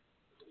deal.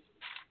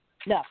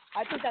 No,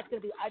 I think that's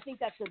going to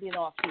be an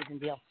off-season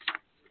deal.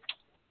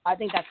 I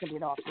think that's going to be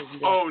an off-season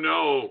deal. Oh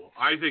no,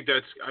 I think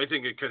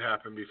it could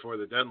happen before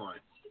the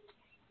deadline.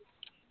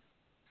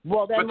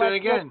 Well, then,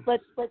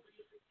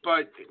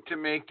 But to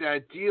make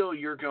that deal,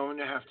 you're going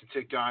to have to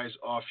take guys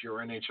off your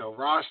NHL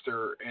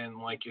roster. And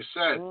like you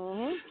said,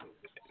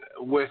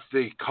 with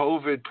the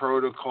COVID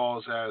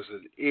protocols as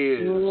it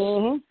is,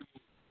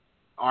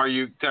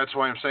 that's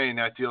why I'm saying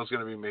that deal is going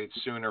to be made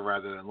sooner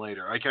rather than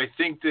later. Like, I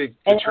think the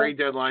trade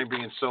deadline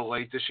being so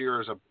late this year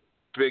is a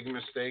big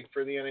mistake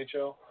for the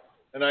NHL.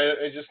 And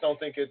I just don't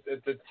think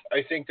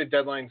I think the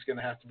deadline is going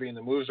to have to be, and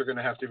the moves are going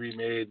to have to be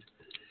made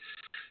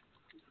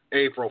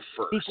April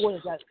 1st. Before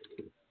that,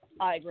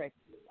 I agree.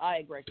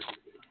 I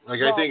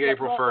think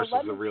April 1st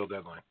is the real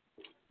deadline.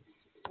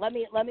 Let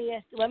me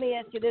ask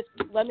you this.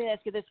 Let me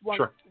ask you this one.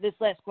 Sure. This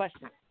last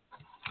question.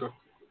 Sure.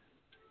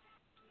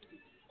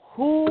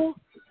 Who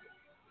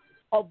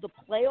of the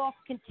playoff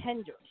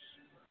contenders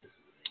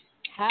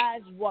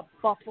has what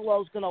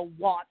Buffalo's going to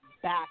want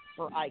back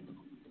for Eichel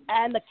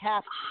and the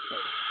cap space?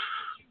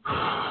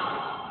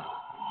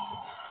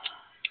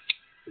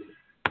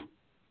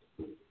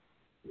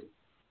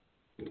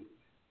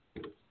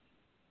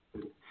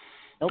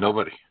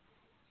 Nobody.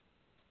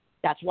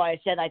 That's why I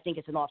said I think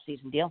it's an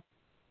off-season deal.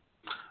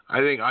 I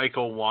think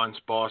Eichel wants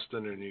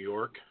Boston or New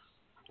York.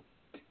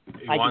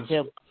 I do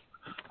too.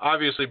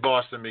 Obviously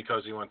Boston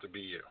because he wants to be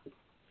you.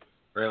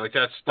 Right? Like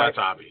that's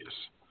obvious.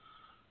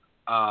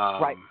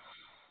 Right.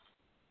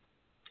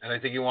 And I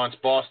think he wants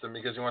Boston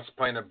because he wants to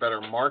play in a better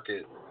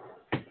market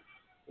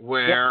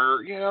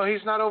where,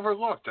 he's not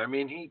overlooked. I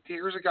mean,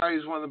 here's a guy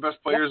who's one of the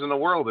best players in the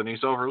world, and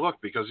he's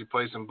overlooked because he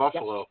plays in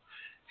Buffalo.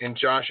 In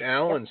Josh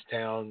Allen's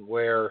town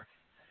where,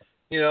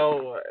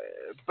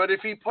 but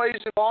if he plays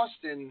in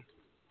Boston,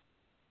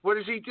 what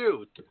does he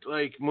do?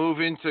 Like move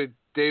into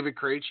David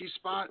Krejci's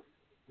spot?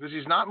 Because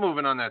he's not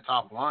moving on that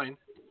top line.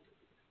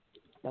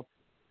 Nope.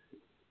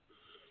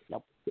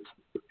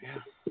 Yeah.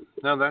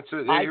 No, that's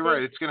it. You're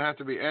right. It's going to have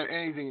to be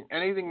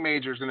anything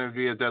major is going to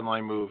be a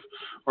deadline move,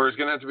 or it's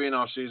going to have to be an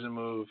off-season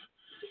move.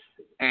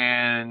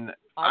 And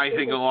I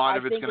think a lot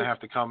of it's going to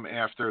have to come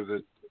after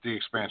the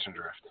expansion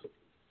draft.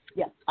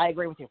 Yeah, I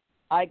agree with you.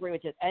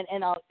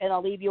 And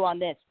I'll leave you on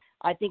this.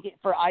 I think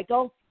for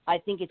Eichel, I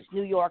think it's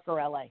New York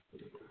or LA.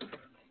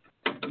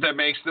 That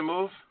makes the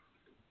move?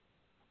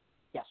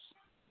 Yes.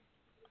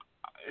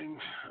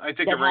 I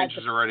think the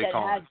Rangers are already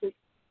calling.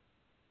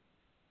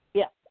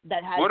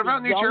 That has. What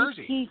about New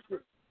Jersey?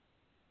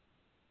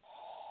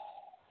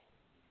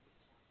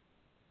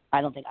 I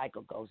don't think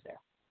Eichel goes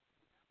there.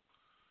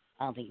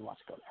 I don't think he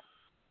wants to go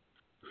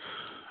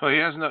there.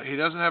 Well, he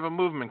doesn't have a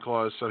movement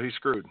clause, so he's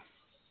screwed.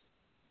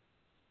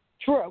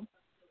 True.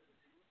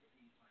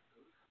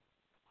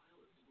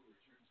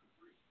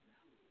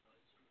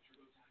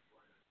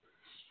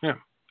 Yeah.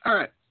 All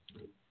right.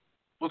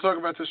 We'll talk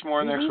about this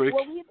more next week.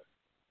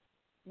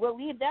 We'll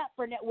leave that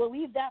for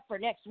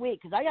next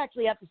week because I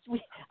actually have to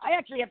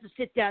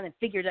sit down and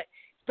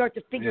start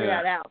to figure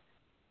that out.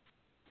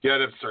 Yeah,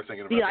 I'd have to start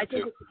thinking about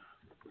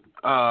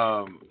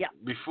that too.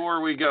 Before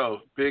we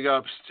go, big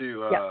ups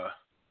to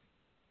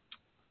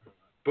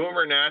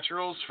Boomer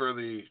Naturals for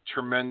the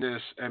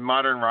tremendous and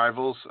Modern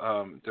Rivals.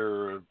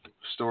 They're a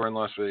store in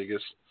Las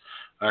Vegas,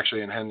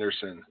 actually in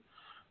Henderson,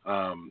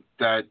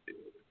 that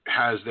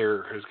has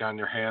gotten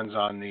their hands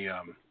on the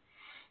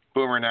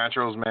Boomer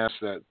Naturals mask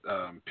that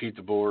Pete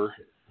DeBoer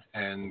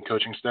and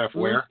coaching staff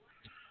wear.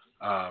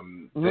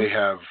 They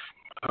have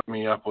hooked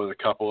me up with a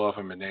couple of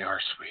them, and they are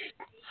sweet.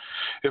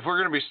 If we're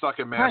going to be stuck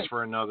in masks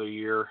for another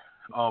year,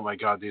 oh my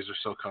God, these are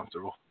so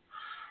comfortable.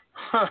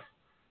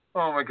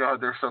 Oh my God,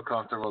 they're so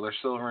comfortable. They're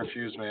silver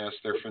infused masks.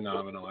 They're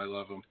phenomenal. I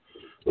love them.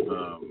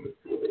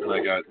 And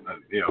I got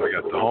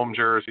the home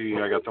jersey.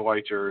 I got the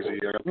white jersey.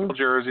 I got the blue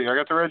jersey. I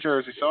got the red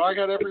jersey. So I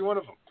got every one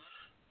of them.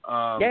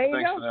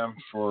 Thanks to them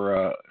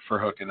for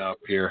hooking up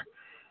here.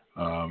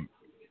 We're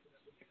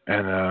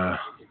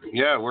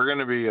going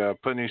to be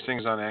putting these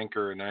things on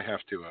Anchor, and I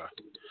have to,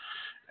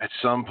 at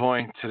some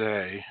point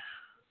today,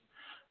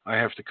 I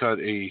have to cut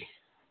a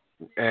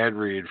ad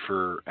read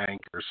for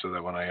Anchor so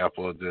that when I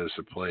upload this,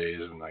 it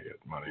plays and I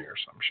get money or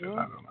some shit.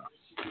 I don't know.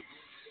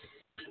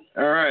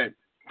 All right.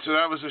 So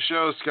that was the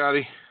show,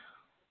 Scotty.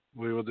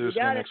 We will do this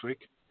again next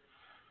week.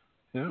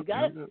 Yeah. You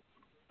got it.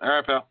 All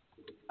right, pal.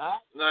 All right.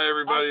 Night,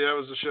 everybody. That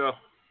was the show.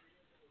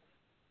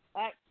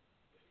 All right.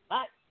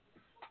 Bye.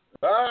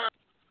 Bye.